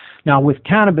to. Now, with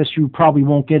cannabis, you probably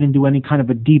won't get into any kind of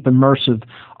a deep, immersive,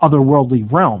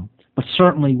 otherworldly realm, but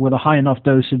certainly with a high enough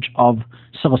dosage of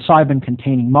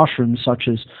psilocybin-containing mushrooms, such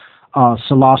as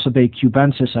Psilocybe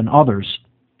cubensis and others,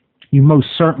 you most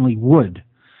certainly would.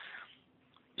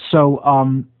 So,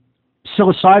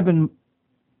 psilocybin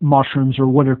mushrooms, or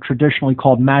what are traditionally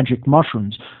called magic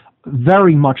mushrooms,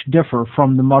 very much differ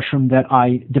from the mushroom that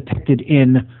I depicted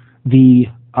in the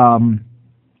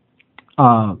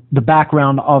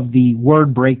background of the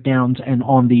word breakdowns and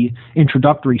on the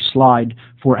introductory slide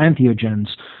for entheogens.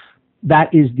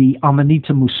 That is the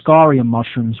Amanita muscaria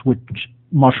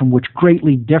mushroom, which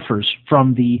greatly differs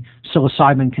from the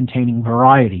psilocybin-containing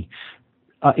variety.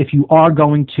 If you are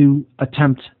going to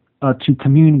attempt to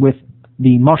commune with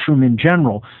the mushroom in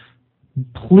general,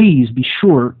 please be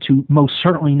sure to most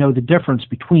certainly know the difference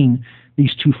between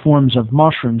these two forms of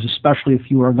mushrooms, especially if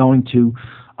you are going to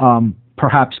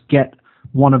perhaps get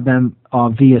one of them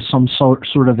via some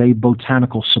sort of a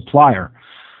botanical supplier.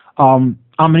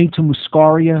 Amanita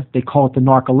muscaria, they call it the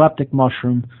narcoleptic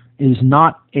mushroom, is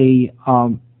not a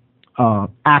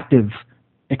active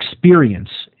experience.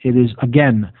 It is,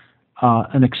 again,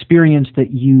 an experience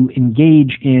that you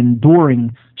engage in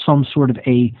during some sort of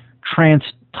a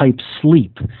trance-type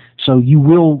sleep. So you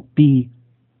will be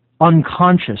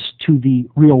unconscious to the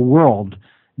real world,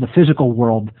 the physical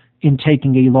world, in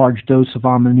taking a large dose of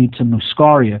Amanita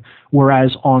muscaria,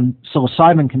 whereas on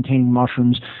psilocybin-containing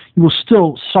mushrooms, you will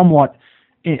still somewhat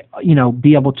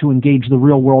be able to engage the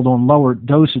real world on lower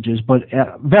dosages, but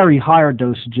at very higher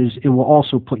dosages, it will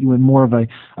also put you in more of a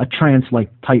trance-like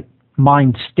type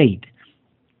mind state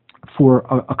for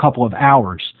a couple of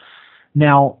hours.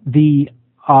 Now,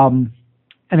 and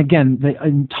again, the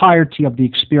entirety of the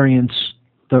experience,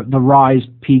 the rise,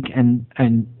 peak, and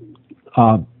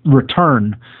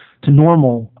return to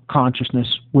normal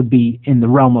consciousness would be in the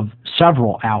realm of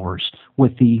several hours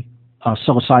with the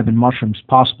psilocybin mushrooms,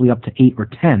 possibly up to 8 or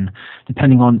 10,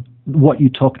 depending on what you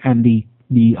took and the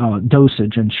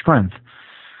dosage and strength.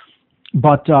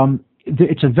 But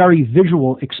it's a very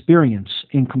visual experience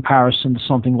in comparison to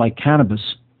something like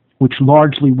cannabis, which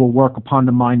largely will work upon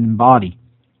the mind and body.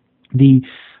 The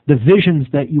visions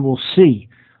that you will see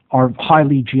are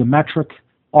highly geometric,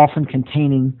 often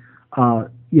containing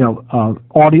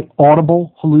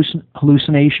audible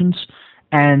hallucinations,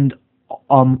 and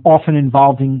often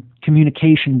involving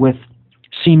communication with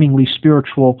seemingly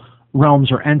spiritual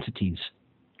realms or entities.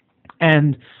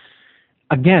 And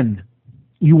again,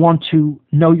 you want to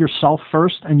know yourself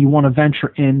first, and you want to venture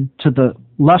into the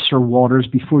lesser waters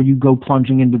before you go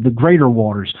plunging into the greater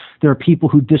waters. There are people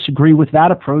who disagree with that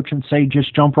approach and say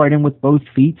just jump right in with both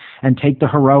feet and take the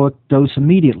heroic dose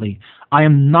immediately. I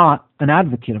am not an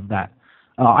advocate of that.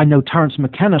 I know Terence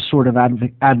McKenna sort of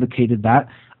advocated that.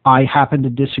 I happen to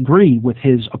disagree with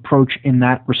his approach in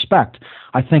that respect.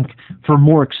 I think for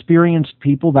more experienced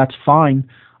people, that's fine.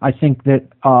 I think that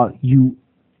you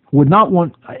would not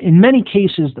want, in many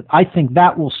cases, I think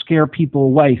that will scare people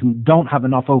away who don't have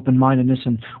enough open-mindedness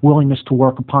and willingness to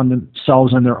work upon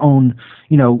themselves and their own,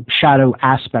 shadow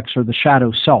aspects or the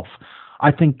shadow self.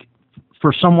 I think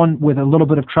for someone with a little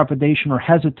bit of trepidation or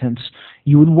hesitance,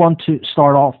 you would want to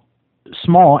start off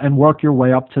small and work your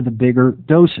way up to the bigger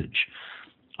dosage.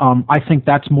 I think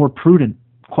that's more prudent,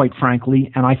 quite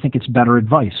frankly, and I think it's better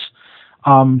advice.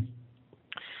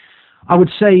 I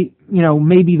would say,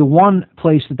 maybe the one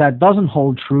place that doesn't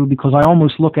hold true, because I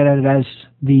almost look at it as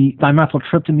the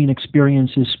dimethyltryptamine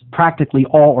experience is practically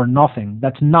all or nothing.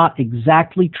 That's not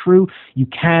exactly true. You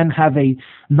can have a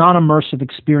non-immersive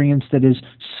experience that is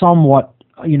somewhat,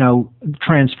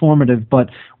 transformative, but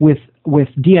with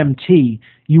DMT,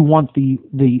 you want the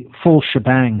full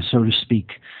shebang, so to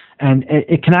speak. And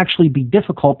it can actually be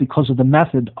difficult because of the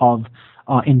method of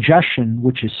ingestion,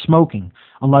 which is smoking,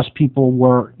 unless people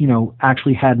were,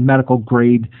 actually had medical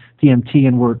grade DMT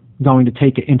and were going to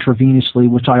take it intravenously,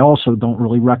 which I also don't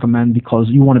really recommend because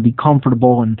you want to be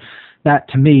comfortable, and that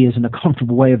to me isn't a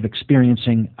comfortable way of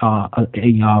experiencing a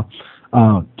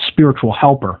spiritual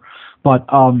helper. But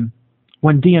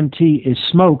when DMT is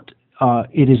smoked,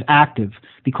 it is active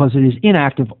because it is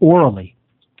inactive orally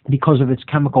because of its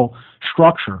chemical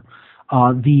structure.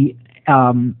 The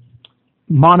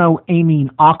monoamine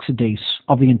oxidase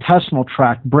of the intestinal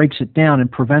tract breaks it down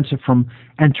and prevents it from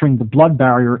entering the blood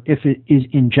barrier if it is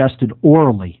ingested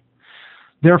orally.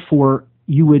 Therefore,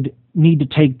 you would need to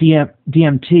take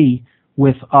DMT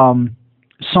with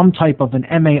some type of an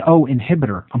MAO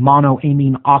inhibitor, a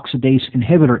monoamine oxidase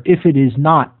inhibitor, if it is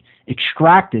not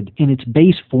extracted in its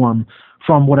base form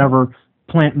from whatever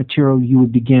plant material you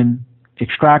would begin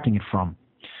extracting it from.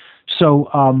 So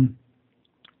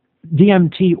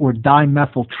DMT, or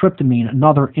dimethyltryptamine,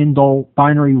 another indole,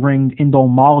 binary ringed indole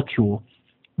molecule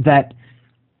that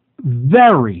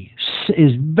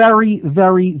is very,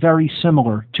 very, very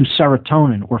similar to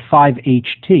serotonin, or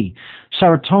 5-HT.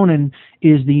 Serotonin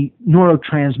is the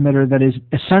neurotransmitter that is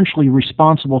essentially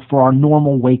responsible for our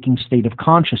normal waking state of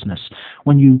consciousness.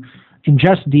 When you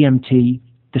ingest DMT,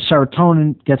 the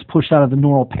serotonin gets pushed out of the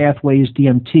neural pathways.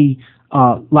 DMT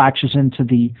latches into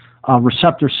the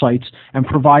receptor sites and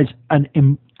provides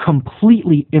an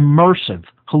completely immersive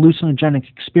hallucinogenic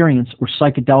experience, or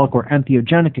psychedelic or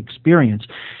entheogenic experience,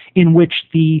 in which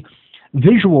the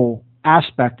visual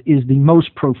aspect is the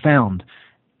most profound.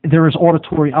 There is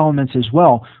auditory elements as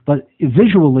well, but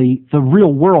visually, the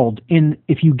real world,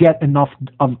 if you get enough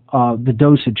of the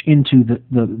dosage into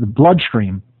the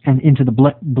bloodstream and into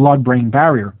the blood-brain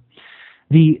barrier,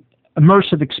 the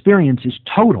immersive experience is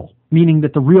total, meaning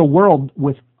that the real world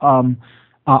with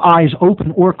eyes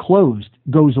open or closed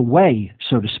goes away,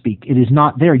 so to speak. It is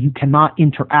not there. You cannot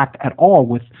interact at all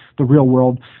with the real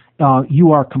world.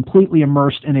 You are completely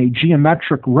immersed in a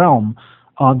geometric realm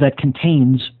that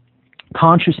contains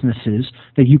consciousnesses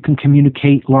that you can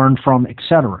communicate, learn from,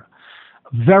 etc.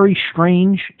 Very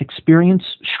strange experience,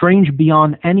 strange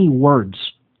beyond any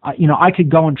words. I could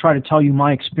go and try to tell you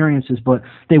my experiences, but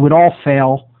they would all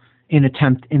fail in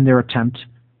their attempt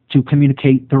to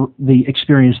communicate the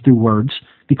experience through words,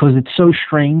 because it's so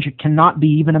strange it cannot be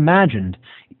even imagined.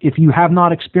 If you have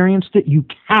not experienced it, you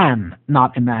can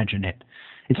not imagine it.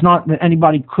 It's not that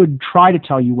anybody could try to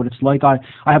tell you what it's like. I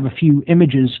have a few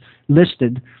images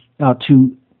listed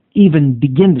to even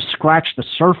begin to scratch the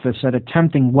surface at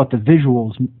attempting what the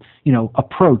visuals,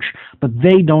 approach, but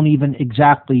they don't even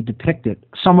exactly depict it.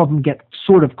 Some of them get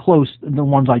sort of close, the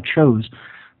ones I chose,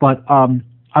 but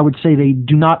I would say they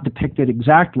do not depict it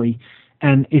exactly,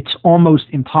 and it's almost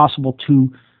impossible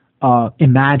to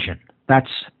imagine.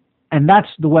 That's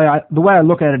the way I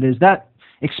look at it. Is that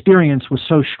experience was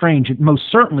so strange, it most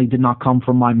certainly did not come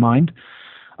from my mind.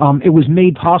 It was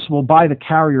made possible by the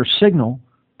carrier signal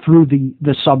through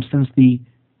the substance, the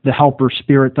helper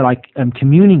spirit that I am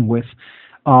communing with,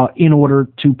 in order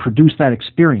to produce that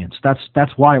experience.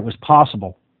 That's why it was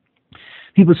possible.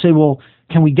 People say, well,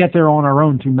 can we get there on our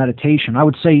own through meditation? I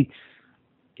would say,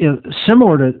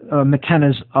 similar to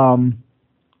McKenna's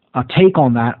take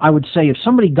on that, I would say if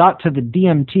somebody got to the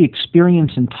DMT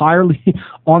experience entirely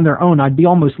on their own, I'd be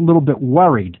almost a little bit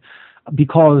worried,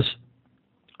 because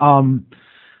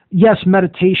yes,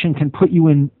 meditation can put you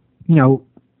in,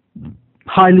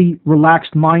 highly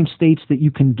relaxed mind states that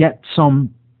you can get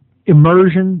some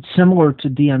immersion similar to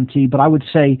DMT, but I would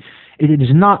say it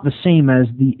is not the same as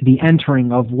the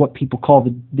entering of what people call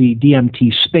the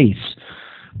DMT space.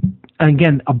 And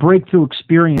again, a breakthrough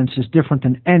experience is different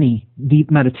than any deep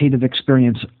meditative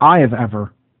experience I have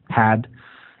ever had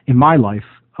in my life.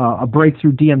 A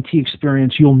breakthrough DMT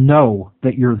experience, you'll know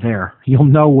that you're there. You'll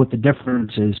know what the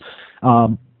difference is.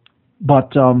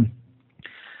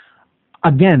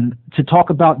 Again, to talk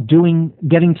about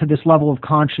getting to this level of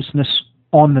consciousness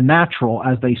on the natural,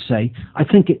 as they say, I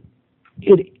think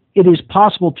it is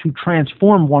possible to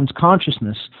transform one's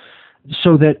consciousness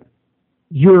so that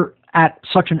you're at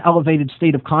such an elevated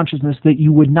state of consciousness that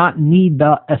you would not need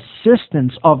the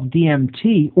assistance of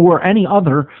DMT or any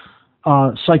other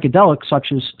psychedelic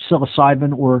such as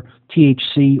psilocybin or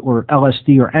THC or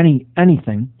LSD or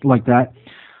anything like that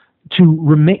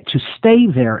to stay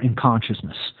there in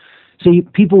consciousness. See,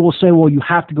 people will say, well, you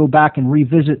have to go back and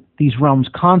revisit these realms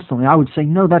constantly. I would say,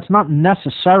 no, that's not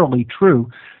necessarily true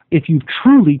if you've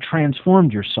truly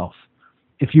transformed yourself,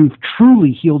 if you've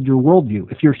truly healed your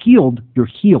worldview. If you're healed, you're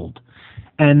healed.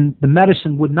 And the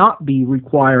medicine would not be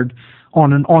required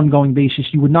on an ongoing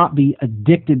basis. You would not be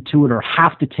addicted to it or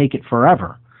have to take it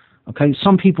forever. Okay,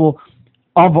 some people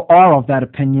are of that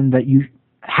opinion that you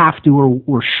have to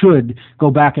or should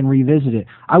go back and revisit it.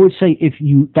 I would say if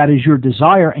that is your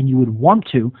desire and you would want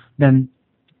to, then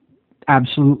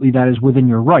absolutely that is within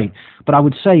your right. But I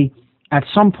would say at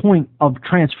some point of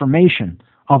transformation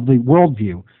of the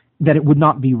worldview that it would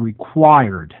not be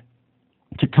required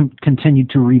to continue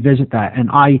to revisit that. And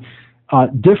I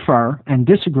differ and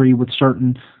disagree with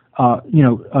certain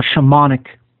shamanic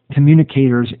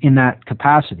communicators in that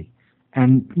capacity.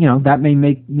 And, that may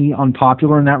make me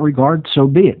unpopular in that regard, so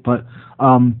be it. But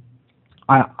I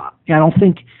don't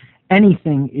think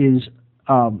anything is,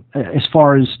 as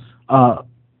far as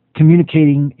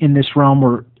communicating in this realm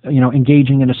or,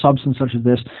 engaging in a substance such as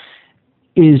this,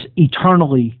 is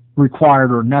eternally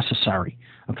required or necessary.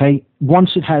 Okay?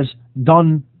 Once it has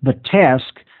done the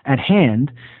task at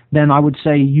hand, then I would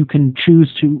say you can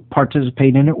choose to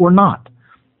participate in it or not.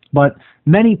 But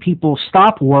many people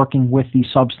stop working with these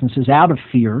substances out of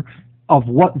fear of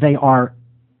what they are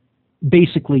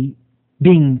basically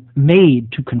being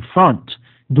made to confront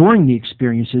during the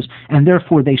experiences, and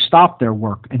therefore they stop their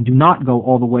work and do not go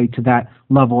all the way to that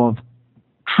level of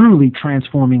truly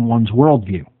transforming one's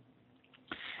worldview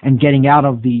and getting out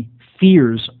of the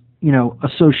fears,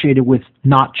 associated with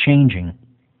not changing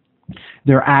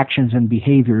their actions and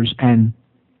behaviors and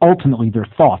ultimately their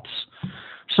thoughts.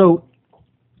 So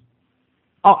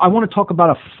I want to talk about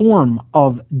a form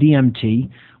of DMT,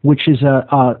 which is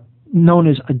known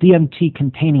as a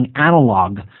DMT-containing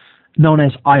analog, known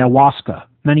as ayahuasca.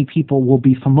 Many people will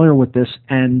be familiar with this,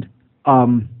 and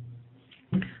it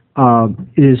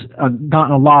has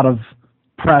gotten a lot of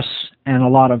press and a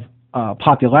lot of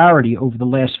popularity over the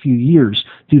last few years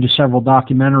due to several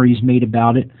documentaries made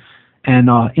about it and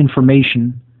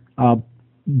information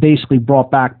basically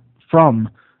brought back from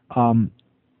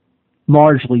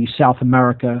largely South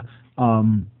America,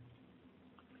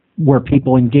 where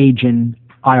people engage in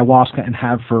ayahuasca and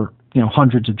have for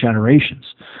hundreds of generations.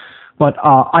 But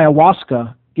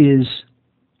ayahuasca is,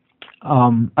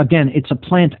 again, it's a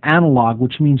plant analog,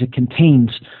 which means it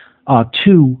contains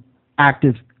two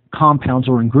active compounds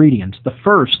or ingredients. The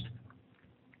first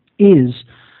is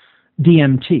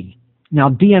DMT. Now,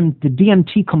 the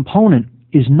DMT component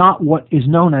is not what is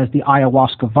known as the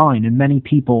ayahuasca vine, and many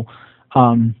people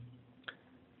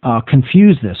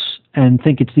confuse this and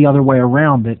think it's the other way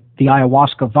around, that the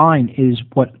ayahuasca vine is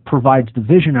what provides the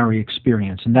visionary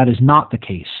experience, and that is not the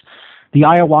case. The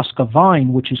ayahuasca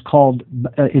vine, which is called,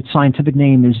 its scientific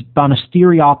name is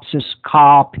Banisteriopsis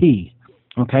kaapi.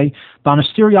 Okay,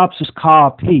 Banisteriopsis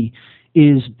kaapi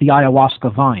is the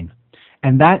ayahuasca vine,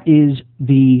 and that is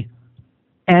the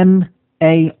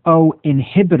MAO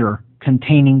inhibitor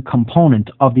containing component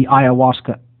of the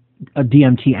ayahuasca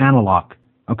DMT analog.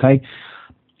 Okay,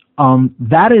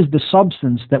 that is the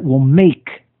substance that will make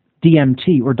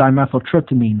DMT or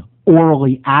dimethyltryptamine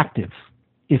orally active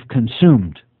if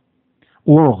consumed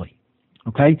orally.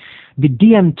 Okay, the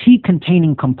DMT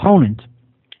containing component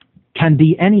can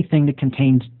be anything that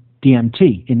contains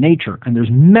DMT in nature, and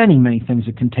there's many, many things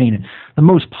that contain it. The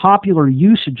most popular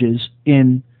usages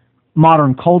in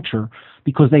modern culture,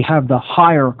 because they have the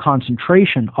higher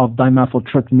concentration of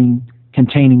dimethyltryptamine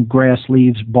containing grass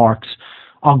leaves, barks.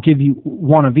 I'll give you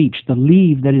one of each. The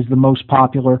leaf that is the most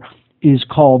popular is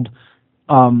called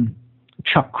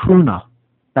chacruna.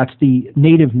 That's the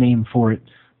native name for it,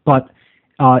 but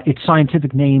its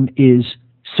scientific name is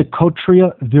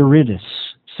Psychotria viridis.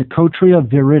 Psychotria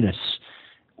viridis,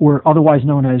 or otherwise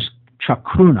known as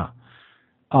chacruna.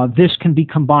 This can be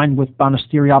combined with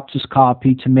Banisteriopsis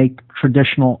kaapi to make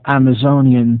traditional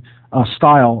Amazonian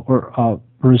style or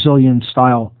Brazilian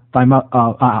style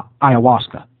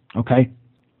ayahuasca. Okay,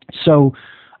 so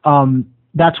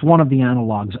that's one of the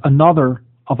analogs. Another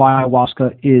of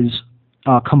ayahuasca is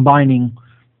combining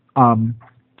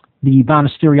the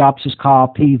Banisteriopsis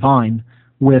kaapi vine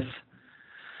with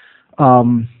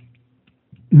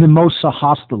Mimosa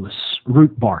hostilis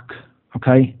root bark.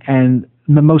 Okay, and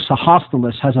Mimosa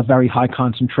hostilis has a very high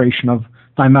concentration of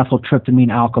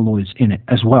dimethyltryptamine alkaloids in it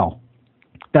as well.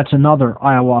 That's another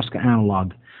ayahuasca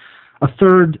analog. A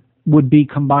third would be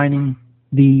combining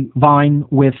the vine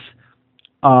with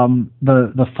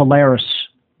the phalaris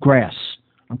grass.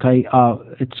 Okay,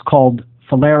 it's called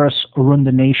Phalaris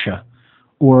arundinacea,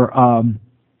 or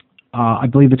I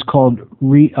believe it's called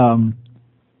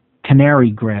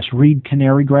canary grass, reed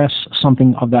canary grass,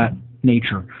 something of that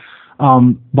nature.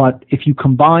 But if you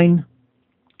combine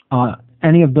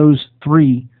any of those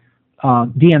three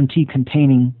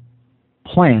DMT-containing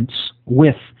plants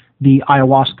with the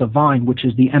ayahuasca vine, which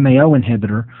is the MAO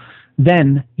inhibitor,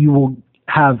 then you will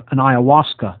have an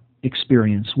ayahuasca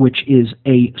experience, which is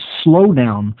a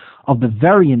slowdown of the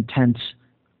very intense,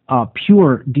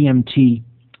 pure DMT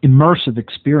immersive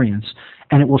experience,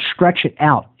 and it will stretch it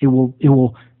out. It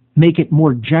will make it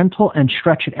more gentle and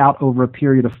stretch it out over a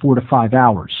period of 4 to 5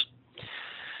 hours.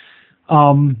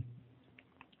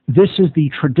 This is the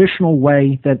traditional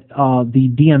way that the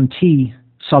DMT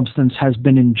substance has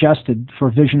been ingested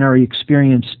for visionary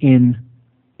experience in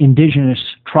indigenous,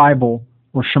 tribal,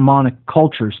 or shamanic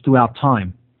cultures throughout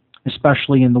time,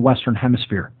 especially in the Western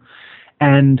Hemisphere.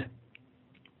 And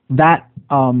that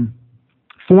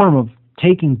form of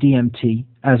taking DMT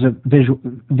as a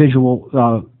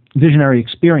visionary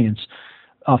experience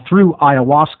through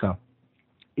ayahuasca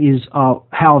is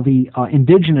how the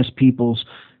indigenous peoples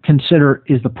consider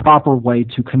is the proper way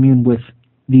to commune with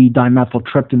the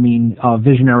dimethyltryptamine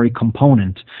visionary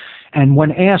component. And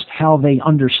when asked how they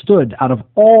understood out of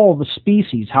all the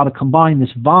species how to combine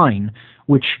this vine,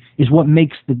 which is what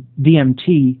makes the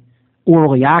DMT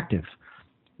orally active,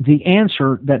 the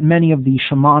answer that many of the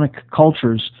shamanic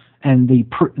cultures and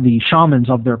the shamans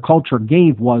of their culture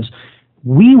gave was,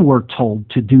 we were told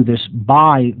to do this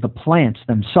by the plants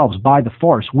themselves, by the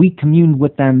forest. We communed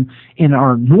with them in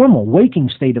our normal waking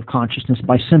state of consciousness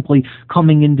by simply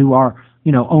coming into our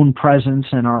own presence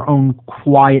and our own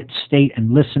quiet state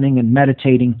and listening and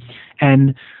meditating.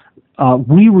 And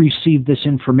we received this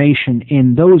information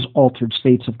in those altered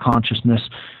states of consciousness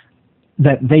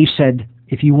that they said,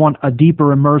 if you want a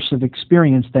deeper immersive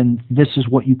experience, then this is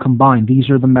what you combine. These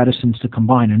are the medicines to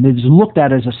combine. And it is looked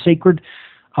at as a sacred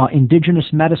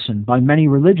indigenous medicine by many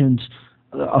religions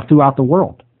throughout the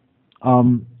world.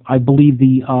 I believe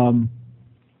the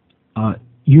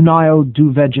União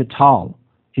do Vegetal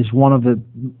is one of the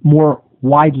more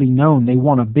widely known. They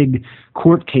won a big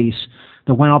court case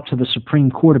that went up to the Supreme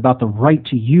Court about the right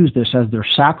to use this as their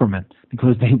sacrament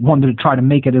because they wanted to try to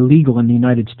make it illegal in the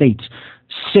United States.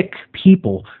 Sick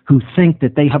people who think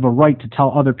that they have a right to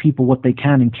tell other people what they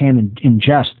can and can't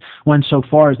ingest went so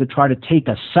far as to try to take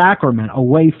a sacrament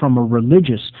away from a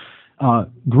religious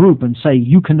group and say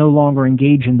you can no longer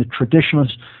engage in the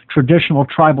traditional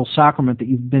tribal sacrament that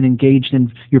you've been engaged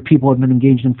in, your people have been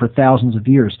engaged in for thousands of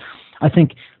years. I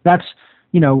think that's,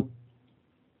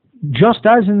 just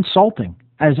as insulting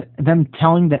as them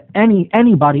telling that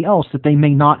anybody else that they may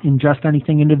not ingest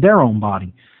anything into their own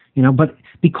body. But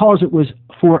because it was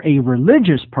for a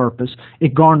religious purpose,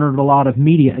 it garnered a lot of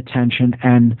media attention,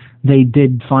 and they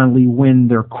did finally win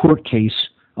their court case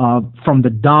from the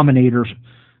dominators,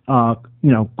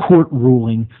 court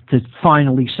ruling to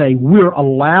finally say, we're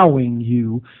allowing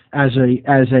you as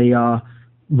a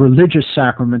religious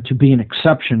sacrament to be an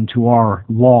exception to our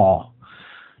law.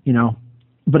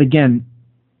 But again,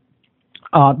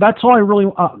 that's all I really.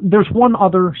 There's one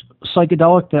other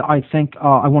psychedelic that I think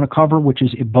I want to cover, which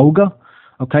is iboga.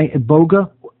 Okay, iboga,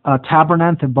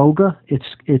 Tabernanthe iboga.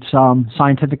 Its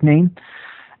scientific name,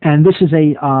 and this is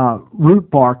a root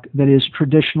bark that is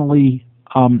traditionally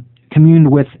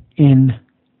communed with in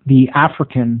the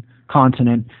African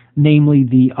continent, namely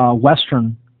the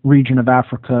western region of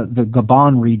Africa, the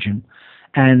Gabon region,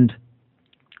 and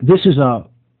this is a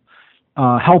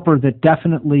helper that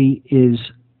definitely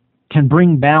can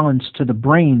bring balance to the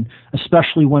brain,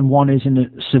 especially when one is in a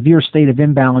severe state of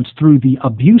imbalance through the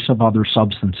abuse of other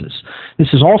substances. This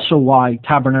is also why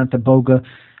Tabernanthe iboga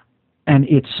and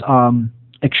its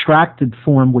extracted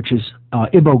form, which is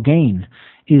ibogaine,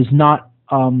 is not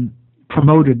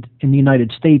promoted in the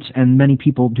United States, and many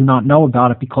people do not know about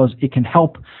it because it can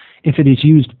help if it is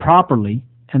used properly.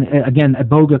 And again,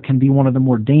 iboga can be one of the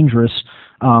more dangerous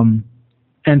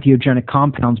entheogenic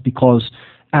compounds because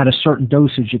at a certain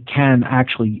dosage, it can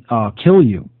actually kill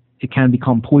you. It can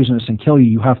become poisonous and kill you.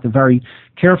 You have to very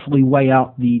carefully weigh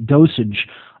out the dosage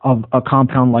of a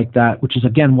compound like that, which is,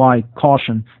 again, why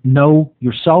caution. Know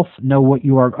yourself. Know what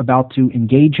you are about to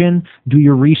engage in. Do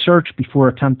your research before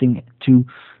attempting to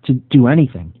do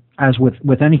anything. As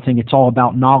with anything, it's all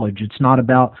about knowledge. It's not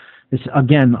about this.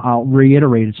 Again, I'll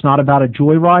reiterate, it's not about a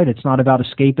joyride. It's not about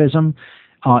escapism.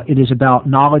 It is about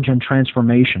knowledge and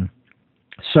transformation.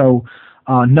 So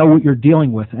know what you're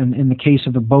dealing with. And in the case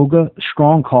of iboga,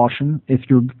 strong caution. If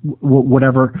you're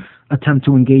whatever attempt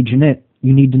to engage in it,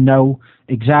 you need to know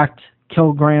exact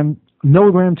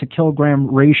milligram to kilogram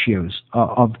ratios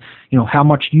of how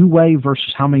much you weigh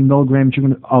versus how many milligrams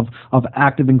of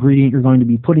active ingredient you're going to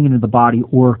be putting into the body,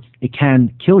 or it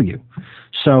can kill you.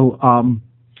 So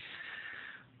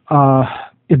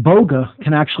iboga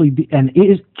can actually be and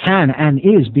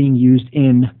is being used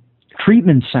in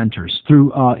treatment centers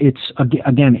through its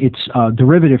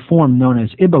derivative form known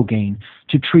as ibogaine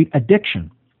to treat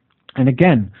addiction. And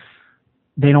again,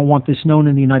 they don't want this known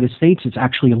in the United States. It's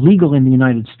actually illegal in the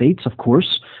United States, of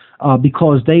course,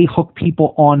 because they hook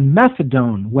people on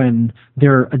methadone when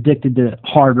they're addicted to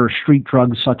harder street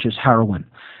drugs such as heroin,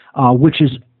 which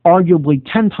is arguably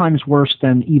 10 times worse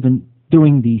than even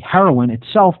doing the heroin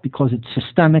itself because it's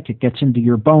systemic, it gets into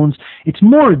your bones. It's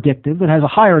more addictive, it has a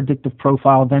higher addictive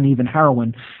profile than even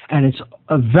heroin, and it's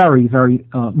a very, very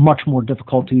much more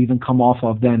difficult to even come off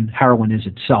of than heroin is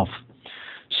itself.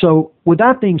 So with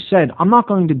that being said, I'm not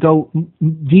going to go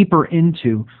deeper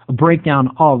into a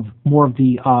breakdown of more of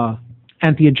the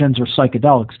entheogens or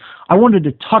psychedelics. I wanted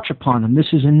to touch upon them.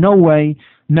 This is in no way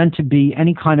meant to be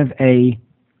any kind of a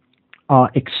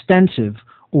extensive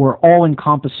or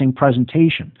all-encompassing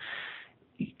presentation.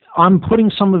 I'm putting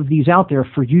some of these out there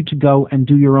for you to go and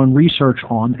do your own research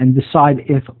on and decide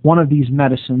if one of these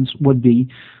medicines would be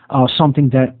something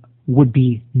that would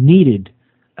be needed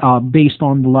based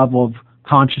on the level of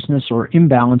consciousness or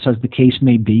imbalance, as the case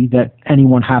may be, that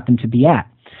anyone happened to be at.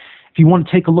 If you want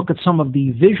to take a look at some of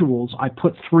the visuals, I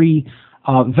put three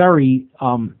very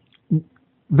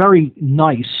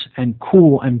nice and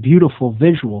cool and beautiful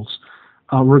visuals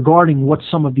regarding what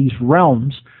some of these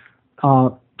realms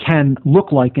can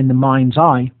look like in the mind's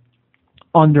eye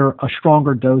under a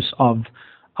stronger dose of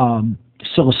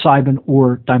psilocybin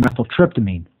or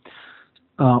dimethyltryptamine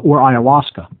or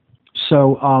ayahuasca.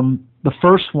 So the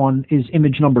first one is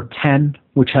image number 10,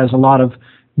 which has a lot of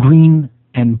green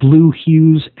and blue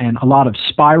hues and a lot of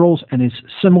spirals and is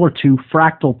similar to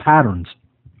fractal patterns.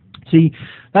 See,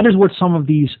 that is what some of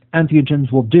these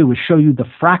entheogens will do, is show you the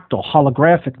fractal,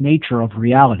 holographic nature of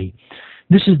reality.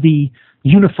 This is the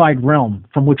unified realm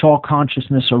from which all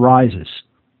consciousness arises.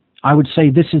 I would say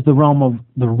this is the realm of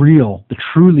the real, the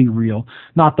truly real,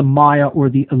 not the Maya or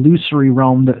the illusory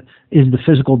realm that is the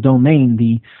physical domain,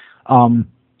 the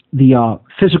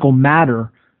physical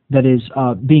matter that is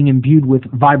being imbued with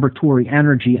vibratory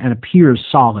energy and appears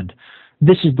solid.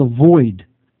 This is the void,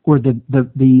 or the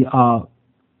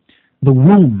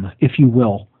womb, if you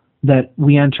will, that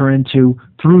we enter into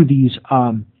through these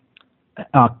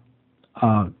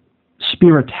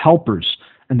spirit helpers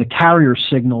and the carrier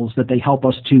signals that they help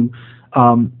us to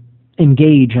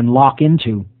engage and lock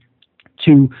into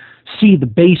to see the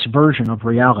base version of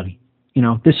reality.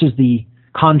 This is the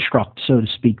construct, so to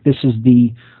speak. This is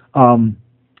the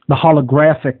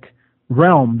holographic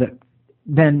realm that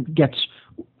then gets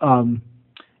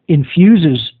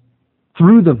infuses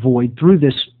through the void, through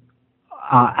this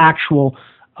actual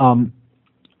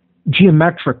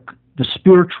geometric, the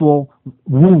spiritual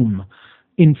womb,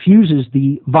 infuses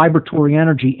the vibratory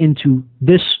energy into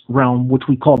this realm, which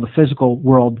we call the physical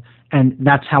world, and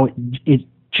that's how it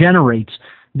generates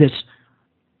this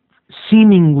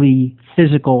seemingly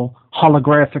physical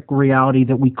holographic reality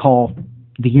that we call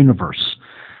the universe.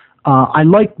 I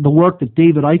like the work that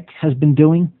David Icke has been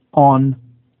doing on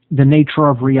the nature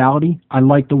of reality. I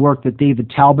like the work that David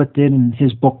Talbot did in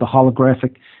his book, The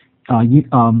Holographic,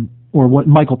 or what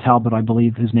Michael Talbot, I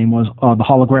believe his name was, The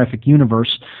Holographic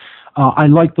Universe. I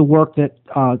like the work that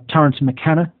Terence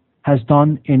McKenna has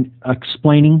done in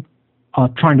explaining,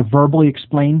 trying to verbally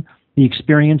explain the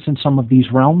experience in some of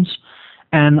these realms.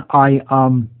 And I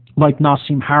like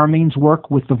Nassim Haramein's work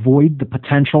with the void, the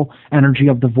potential energy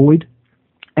of the void.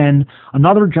 And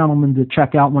another gentleman to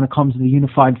check out when it comes to the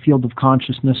unified field of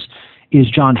consciousness is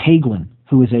John Hagelin,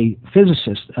 who is a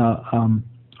physicist, a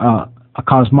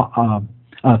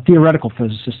theoretical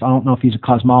physicist. I don't know if he's a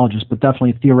cosmologist, but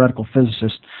definitely a theoretical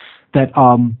physicist that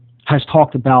has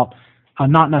talked about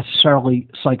not necessarily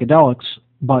psychedelics,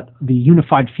 but the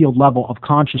unified field level of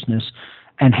consciousness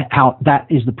and how that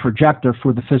is the projector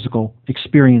for the physical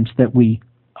experience that we,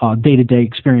 day-to-day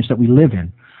experience that we live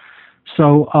in.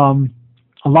 So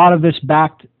a lot of this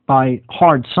backed by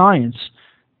hard science,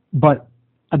 but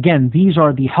again, these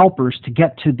are the helpers to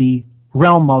get to the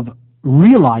realm of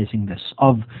realizing this,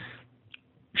 of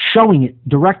showing it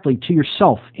directly to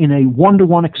yourself in a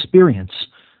one-to-one experience.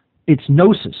 It's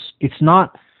gnosis. It's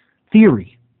not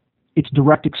theory. It's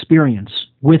direct experience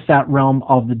with that realm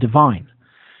of the divine.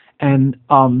 And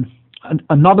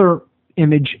another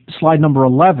image, slide number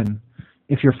 11,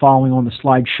 if you're following on the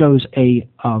slide, shows a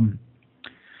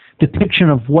depiction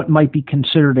of what might be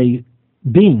considered a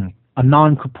being, a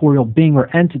non-corporeal being or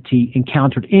entity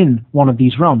encountered in one of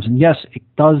these realms. And yes, it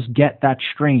does get that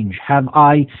strange. Have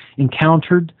I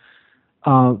encountered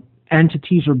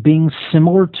entities or beings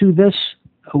similar to this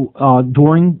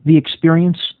during the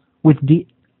experience with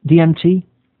DMT?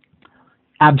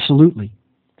 Absolutely.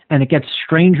 And it gets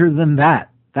stranger than that.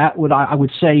 That would, I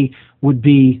would say, would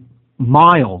be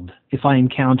mild if I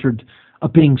encountered a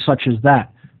being such as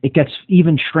that. It gets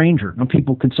even stranger. Now,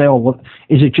 people could say, oh, well,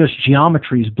 is it just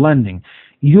geometries blending?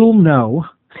 You'll know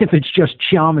if it's just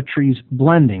geometries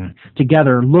blending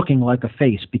together looking like a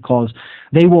face, because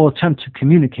they will attempt to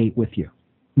communicate with you,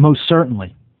 most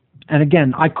certainly. And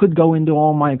again, I could go into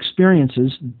all my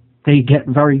experiences. They get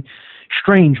very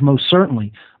strange, most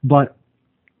certainly. But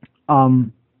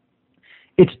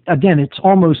it's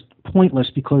almost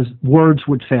pointless because words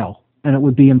would fail, and it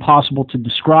would be impossible to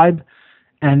describe.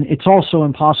 And it's also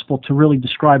impossible to really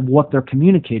describe what they're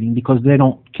communicating because they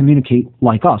don't communicate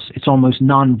like us. It's almost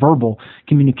nonverbal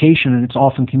communication, and it's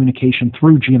often communication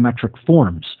through geometric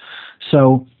forms.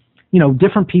 So,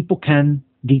 different people can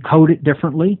decode it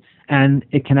differently, and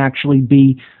it can actually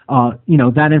be,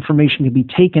 that information can be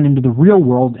taken into the real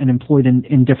world and employed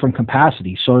in different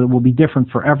capacities. So it will be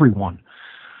different for everyone.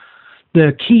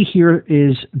 The key here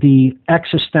is the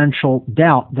existential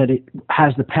doubt that it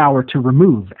has the power to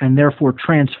remove and therefore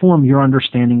transform your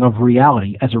understanding of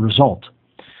reality as a result.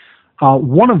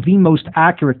 One of the most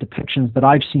accurate depictions that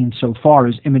I've seen so far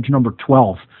is image number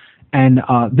 12. And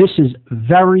this is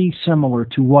very similar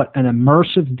to what an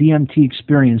immersive DMT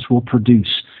experience will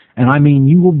produce. And I mean,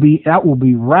 that will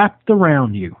be wrapped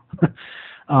around you.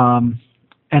 And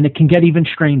it can get even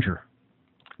stranger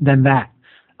than that.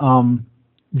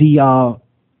 The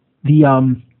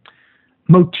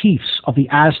motifs of the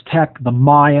Aztec, the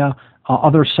Maya,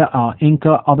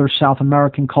 Inca, other South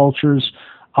American cultures,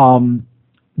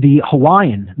 the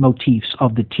Hawaiian motifs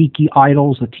of the tiki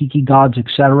idols, the tiki gods,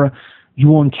 etc. You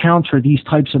will encounter these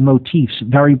types of motifs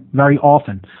very, very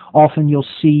often. Often you'll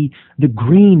see the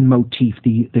green motif,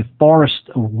 the forest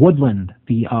or woodland,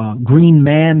 the green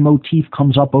man motif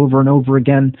comes up over and over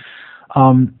again.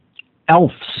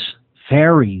 Elves,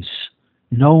 fairies,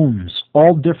 gnomes,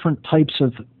 all different types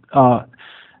of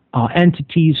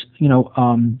entities,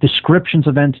 descriptions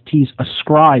of entities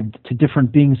ascribed to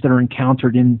different beings that are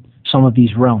encountered in some of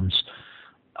these realms.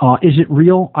 Is it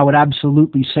real? I would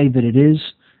absolutely say that it is.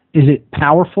 Is it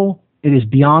powerful? It is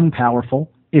beyond powerful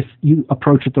if you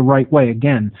approach it the right way.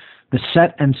 Again, the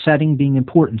set and setting being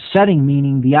important. Setting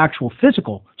meaning the actual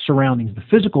physical surroundings, the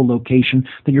physical location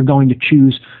that you're going to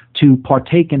choose to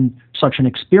partake in such an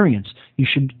experience. You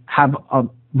should have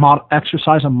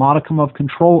exercise a modicum of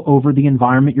control over the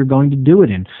environment you're going to do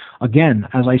it in. Again,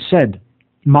 as I said,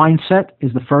 mindset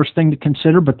is the first thing to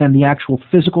consider, but then the actual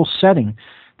physical setting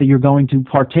that you're going to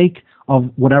partake of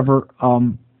whatever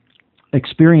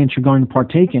experience you're going to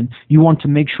partake in, you want to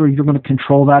make sure you're going to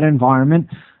control that environment,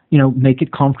 make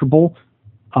it comfortable,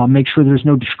 make sure there's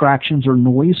no distractions or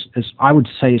noise, as I would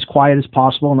say, as quiet as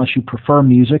possible, unless you prefer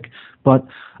music. But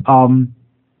the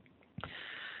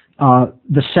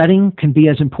setting can be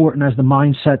as important as the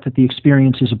mindset that the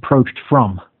experience is approached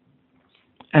from.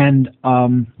 And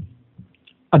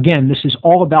again, this is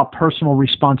all about personal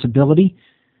responsibility.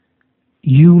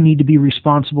 You need to be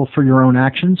responsible for your own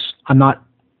actions. I'm not,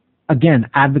 again,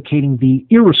 advocating the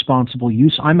irresponsible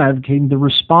use. I'm advocating the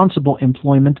responsible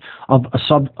employment of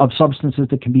substances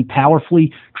that can be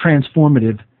powerfully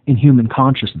transformative in human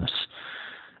consciousness.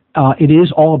 It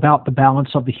is all about the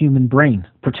balance of the human brain,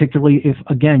 particularly if,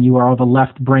 again, you are of a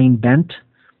left brain bent.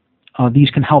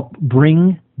 These can help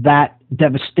bring that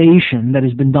devastation that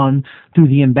has been done through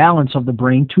the imbalance of the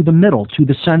brain to the middle, to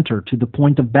the center, to the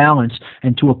point of balance,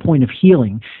 and to a point of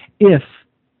healing, if,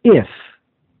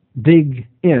 big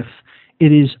if,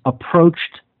 it is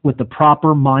approached with the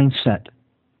proper mindset,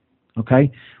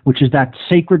 okay, which is that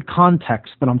sacred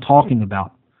context that I'm talking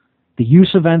about. The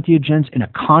use of entheogens in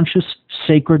a conscious,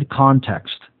 sacred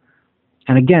context.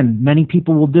 And again, many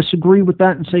people will disagree with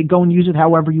that and say, go and use it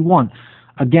however you want.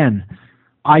 Again,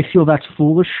 I feel that's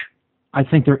foolish. I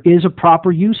think there is a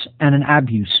proper use and an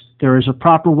abuse. There is a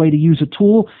proper way to use a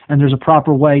tool, and there's a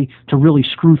proper way to really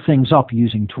screw things up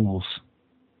using tools.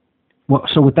 Well,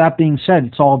 so with that being said,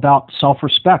 it's all about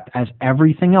self-respect, as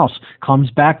everything else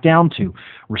comes back down to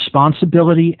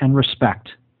responsibility and respect.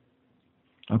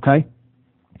 Okay?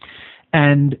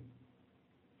 And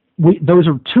those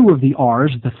are two of the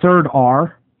R's. The third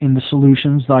R in the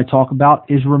solutions that I talk about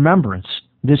is remembrance.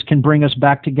 This can bring us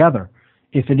back together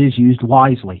if it is used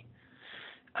wisely.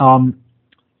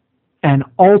 And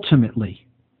ultimately,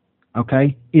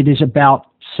 okay, it is about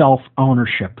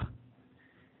self-ownership.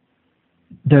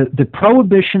 The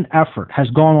prohibition effort has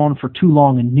gone on for too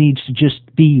long and needs to just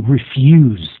be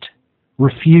refused.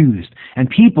 And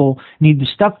people need to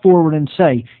step forward and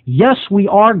say, yes, we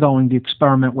are going to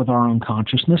experiment with our own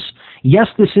consciousness. Yes,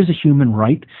 this is a human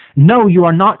right. No, you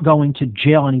are not going to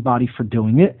jail anybody for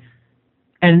doing it.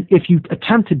 And if you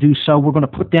attempt to do so, we're going to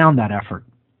put down that effort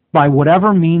by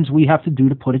whatever means we have to do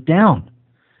to put it down.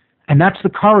 And that's the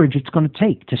courage it's going to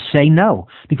take to say no,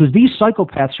 because these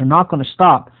psychopaths are not going to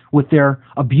stop with their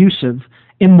abusive,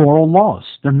 immoral laws.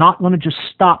 They're not going to just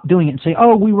stop doing it and say,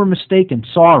 oh, we were mistaken,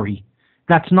 sorry.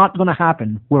 That's not going to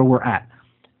happen where we're at.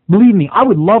 Believe me, I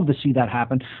would love to see that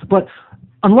happen, but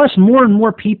unless more and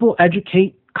more people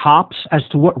educate cops as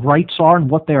to what rights are and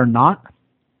what they are not,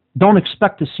 don't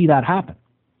expect to see that happen.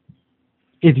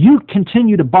 If you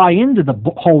continue to buy into the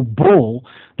whole bull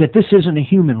that this isn't a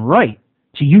human right,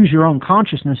 to use your own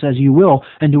consciousness as you will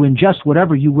and to ingest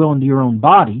whatever you will into your own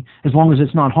body, as long as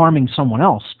it's not harming someone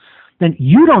else, then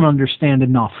you don't understand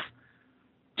enough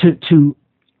to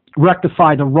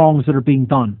rectify the wrongs that are being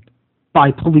done by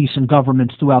police and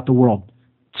governments throughout the world.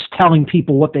 It's telling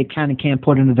people what they can and can't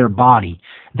put into their body.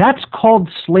 That's called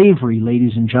slavery,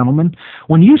 ladies and gentlemen.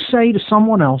 When you say to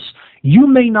someone else, you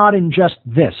may not ingest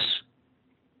this,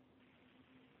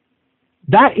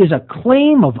 that is a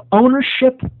claim of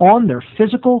ownership on their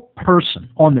physical person,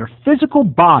 on their physical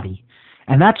body,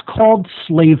 and that's called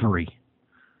slavery.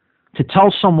 To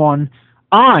tell someone,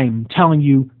 I'm telling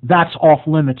you that's off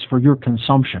limits for your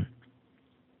consumption.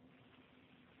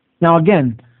 Now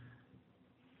again,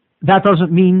 that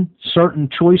doesn't mean certain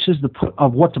choices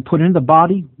of what to put in the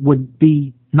body would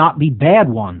not be bad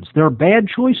ones. There are bad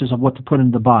choices of what to put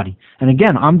in the body. And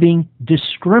again, I'm being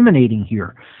discriminating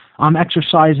here. I'm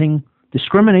exercising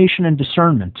discrimination and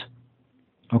discernment.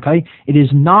 Okay? It is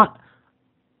not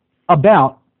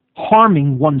about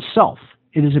harming oneself.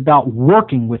 It is about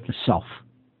working with the self.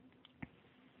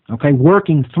 Okay?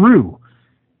 Working through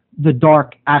the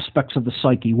dark aspects of the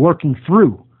psyche, working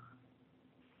through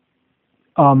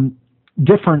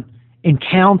different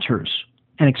encounters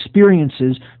and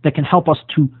experiences that can help us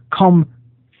to come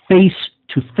face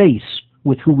to face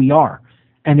with who we are.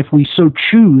 And if we so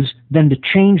choose, then to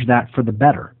change that for the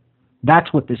better.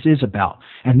 That's what this is about.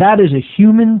 And that is a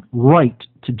human right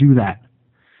to do that.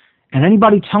 And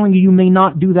anybody telling you may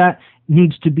not do that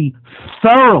needs to be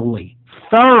thoroughly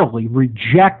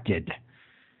rejected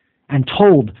and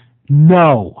told,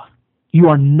 no, you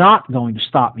are not going to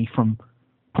stop me from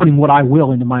putting what I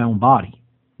will into my own body.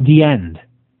 The end.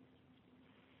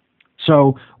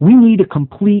 So we need a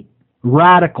complete,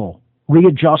 radical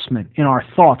readjustment in our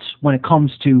thoughts when it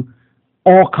comes to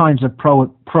all kinds of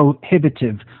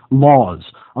prohibitive laws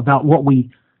about what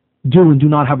we do and do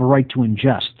not have a right to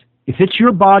ingest. If it's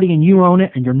your body and you own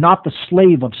it and you're not the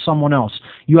slave of someone else,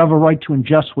 you have a right to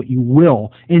ingest what you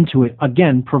will into it,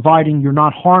 again, providing you're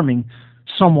not harming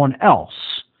someone else.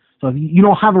 So you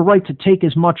don't have a right to take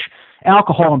as much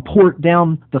alcohol and pour it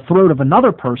down the throat of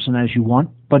another person as you want,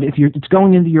 but if it's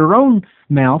going into your own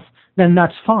mouth, then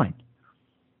that's fine.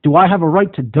 Do I have a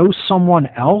right to dose someone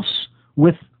else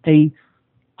with a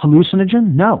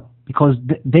hallucinogen? No, because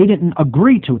they didn't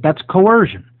agree to it. That's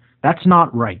coercion. That's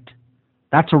not right.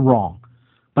 That's a wrong.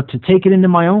 But to take it into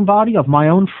my own body, of my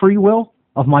own free will,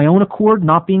 of my own accord,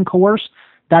 not being coerced,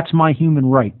 that's my human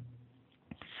right.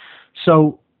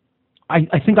 So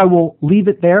I think I will leave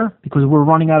it there because we're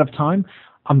running out of time.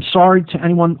 I'm sorry to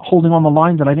anyone holding on the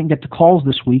line that I didn't get to calls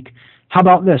this week. How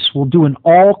about this? We'll do an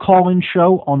all-call-in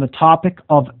show on the topic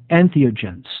of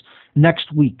entheogens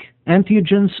next week.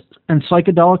 Entheogens and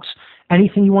psychedelics,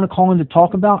 anything you want to call in to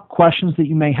talk about, questions that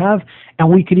you may have, and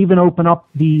we could even open up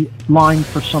the line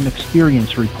for some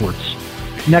experience reports.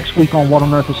 Next week on What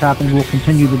on Earth is Happening, we'll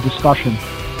continue the discussion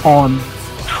on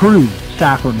true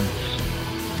sacraments,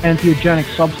 entheogenic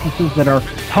substances that are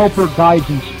helper guides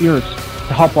and spirits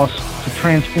to help us to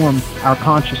transform our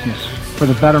consciousness for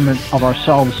the betterment of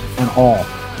ourselves and all.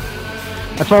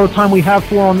 That's all the time we have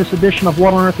for on this edition of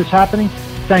What on Earth is Happening.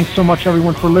 Thanks so much,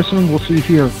 everyone, for listening. We'll see you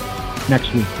here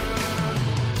next week.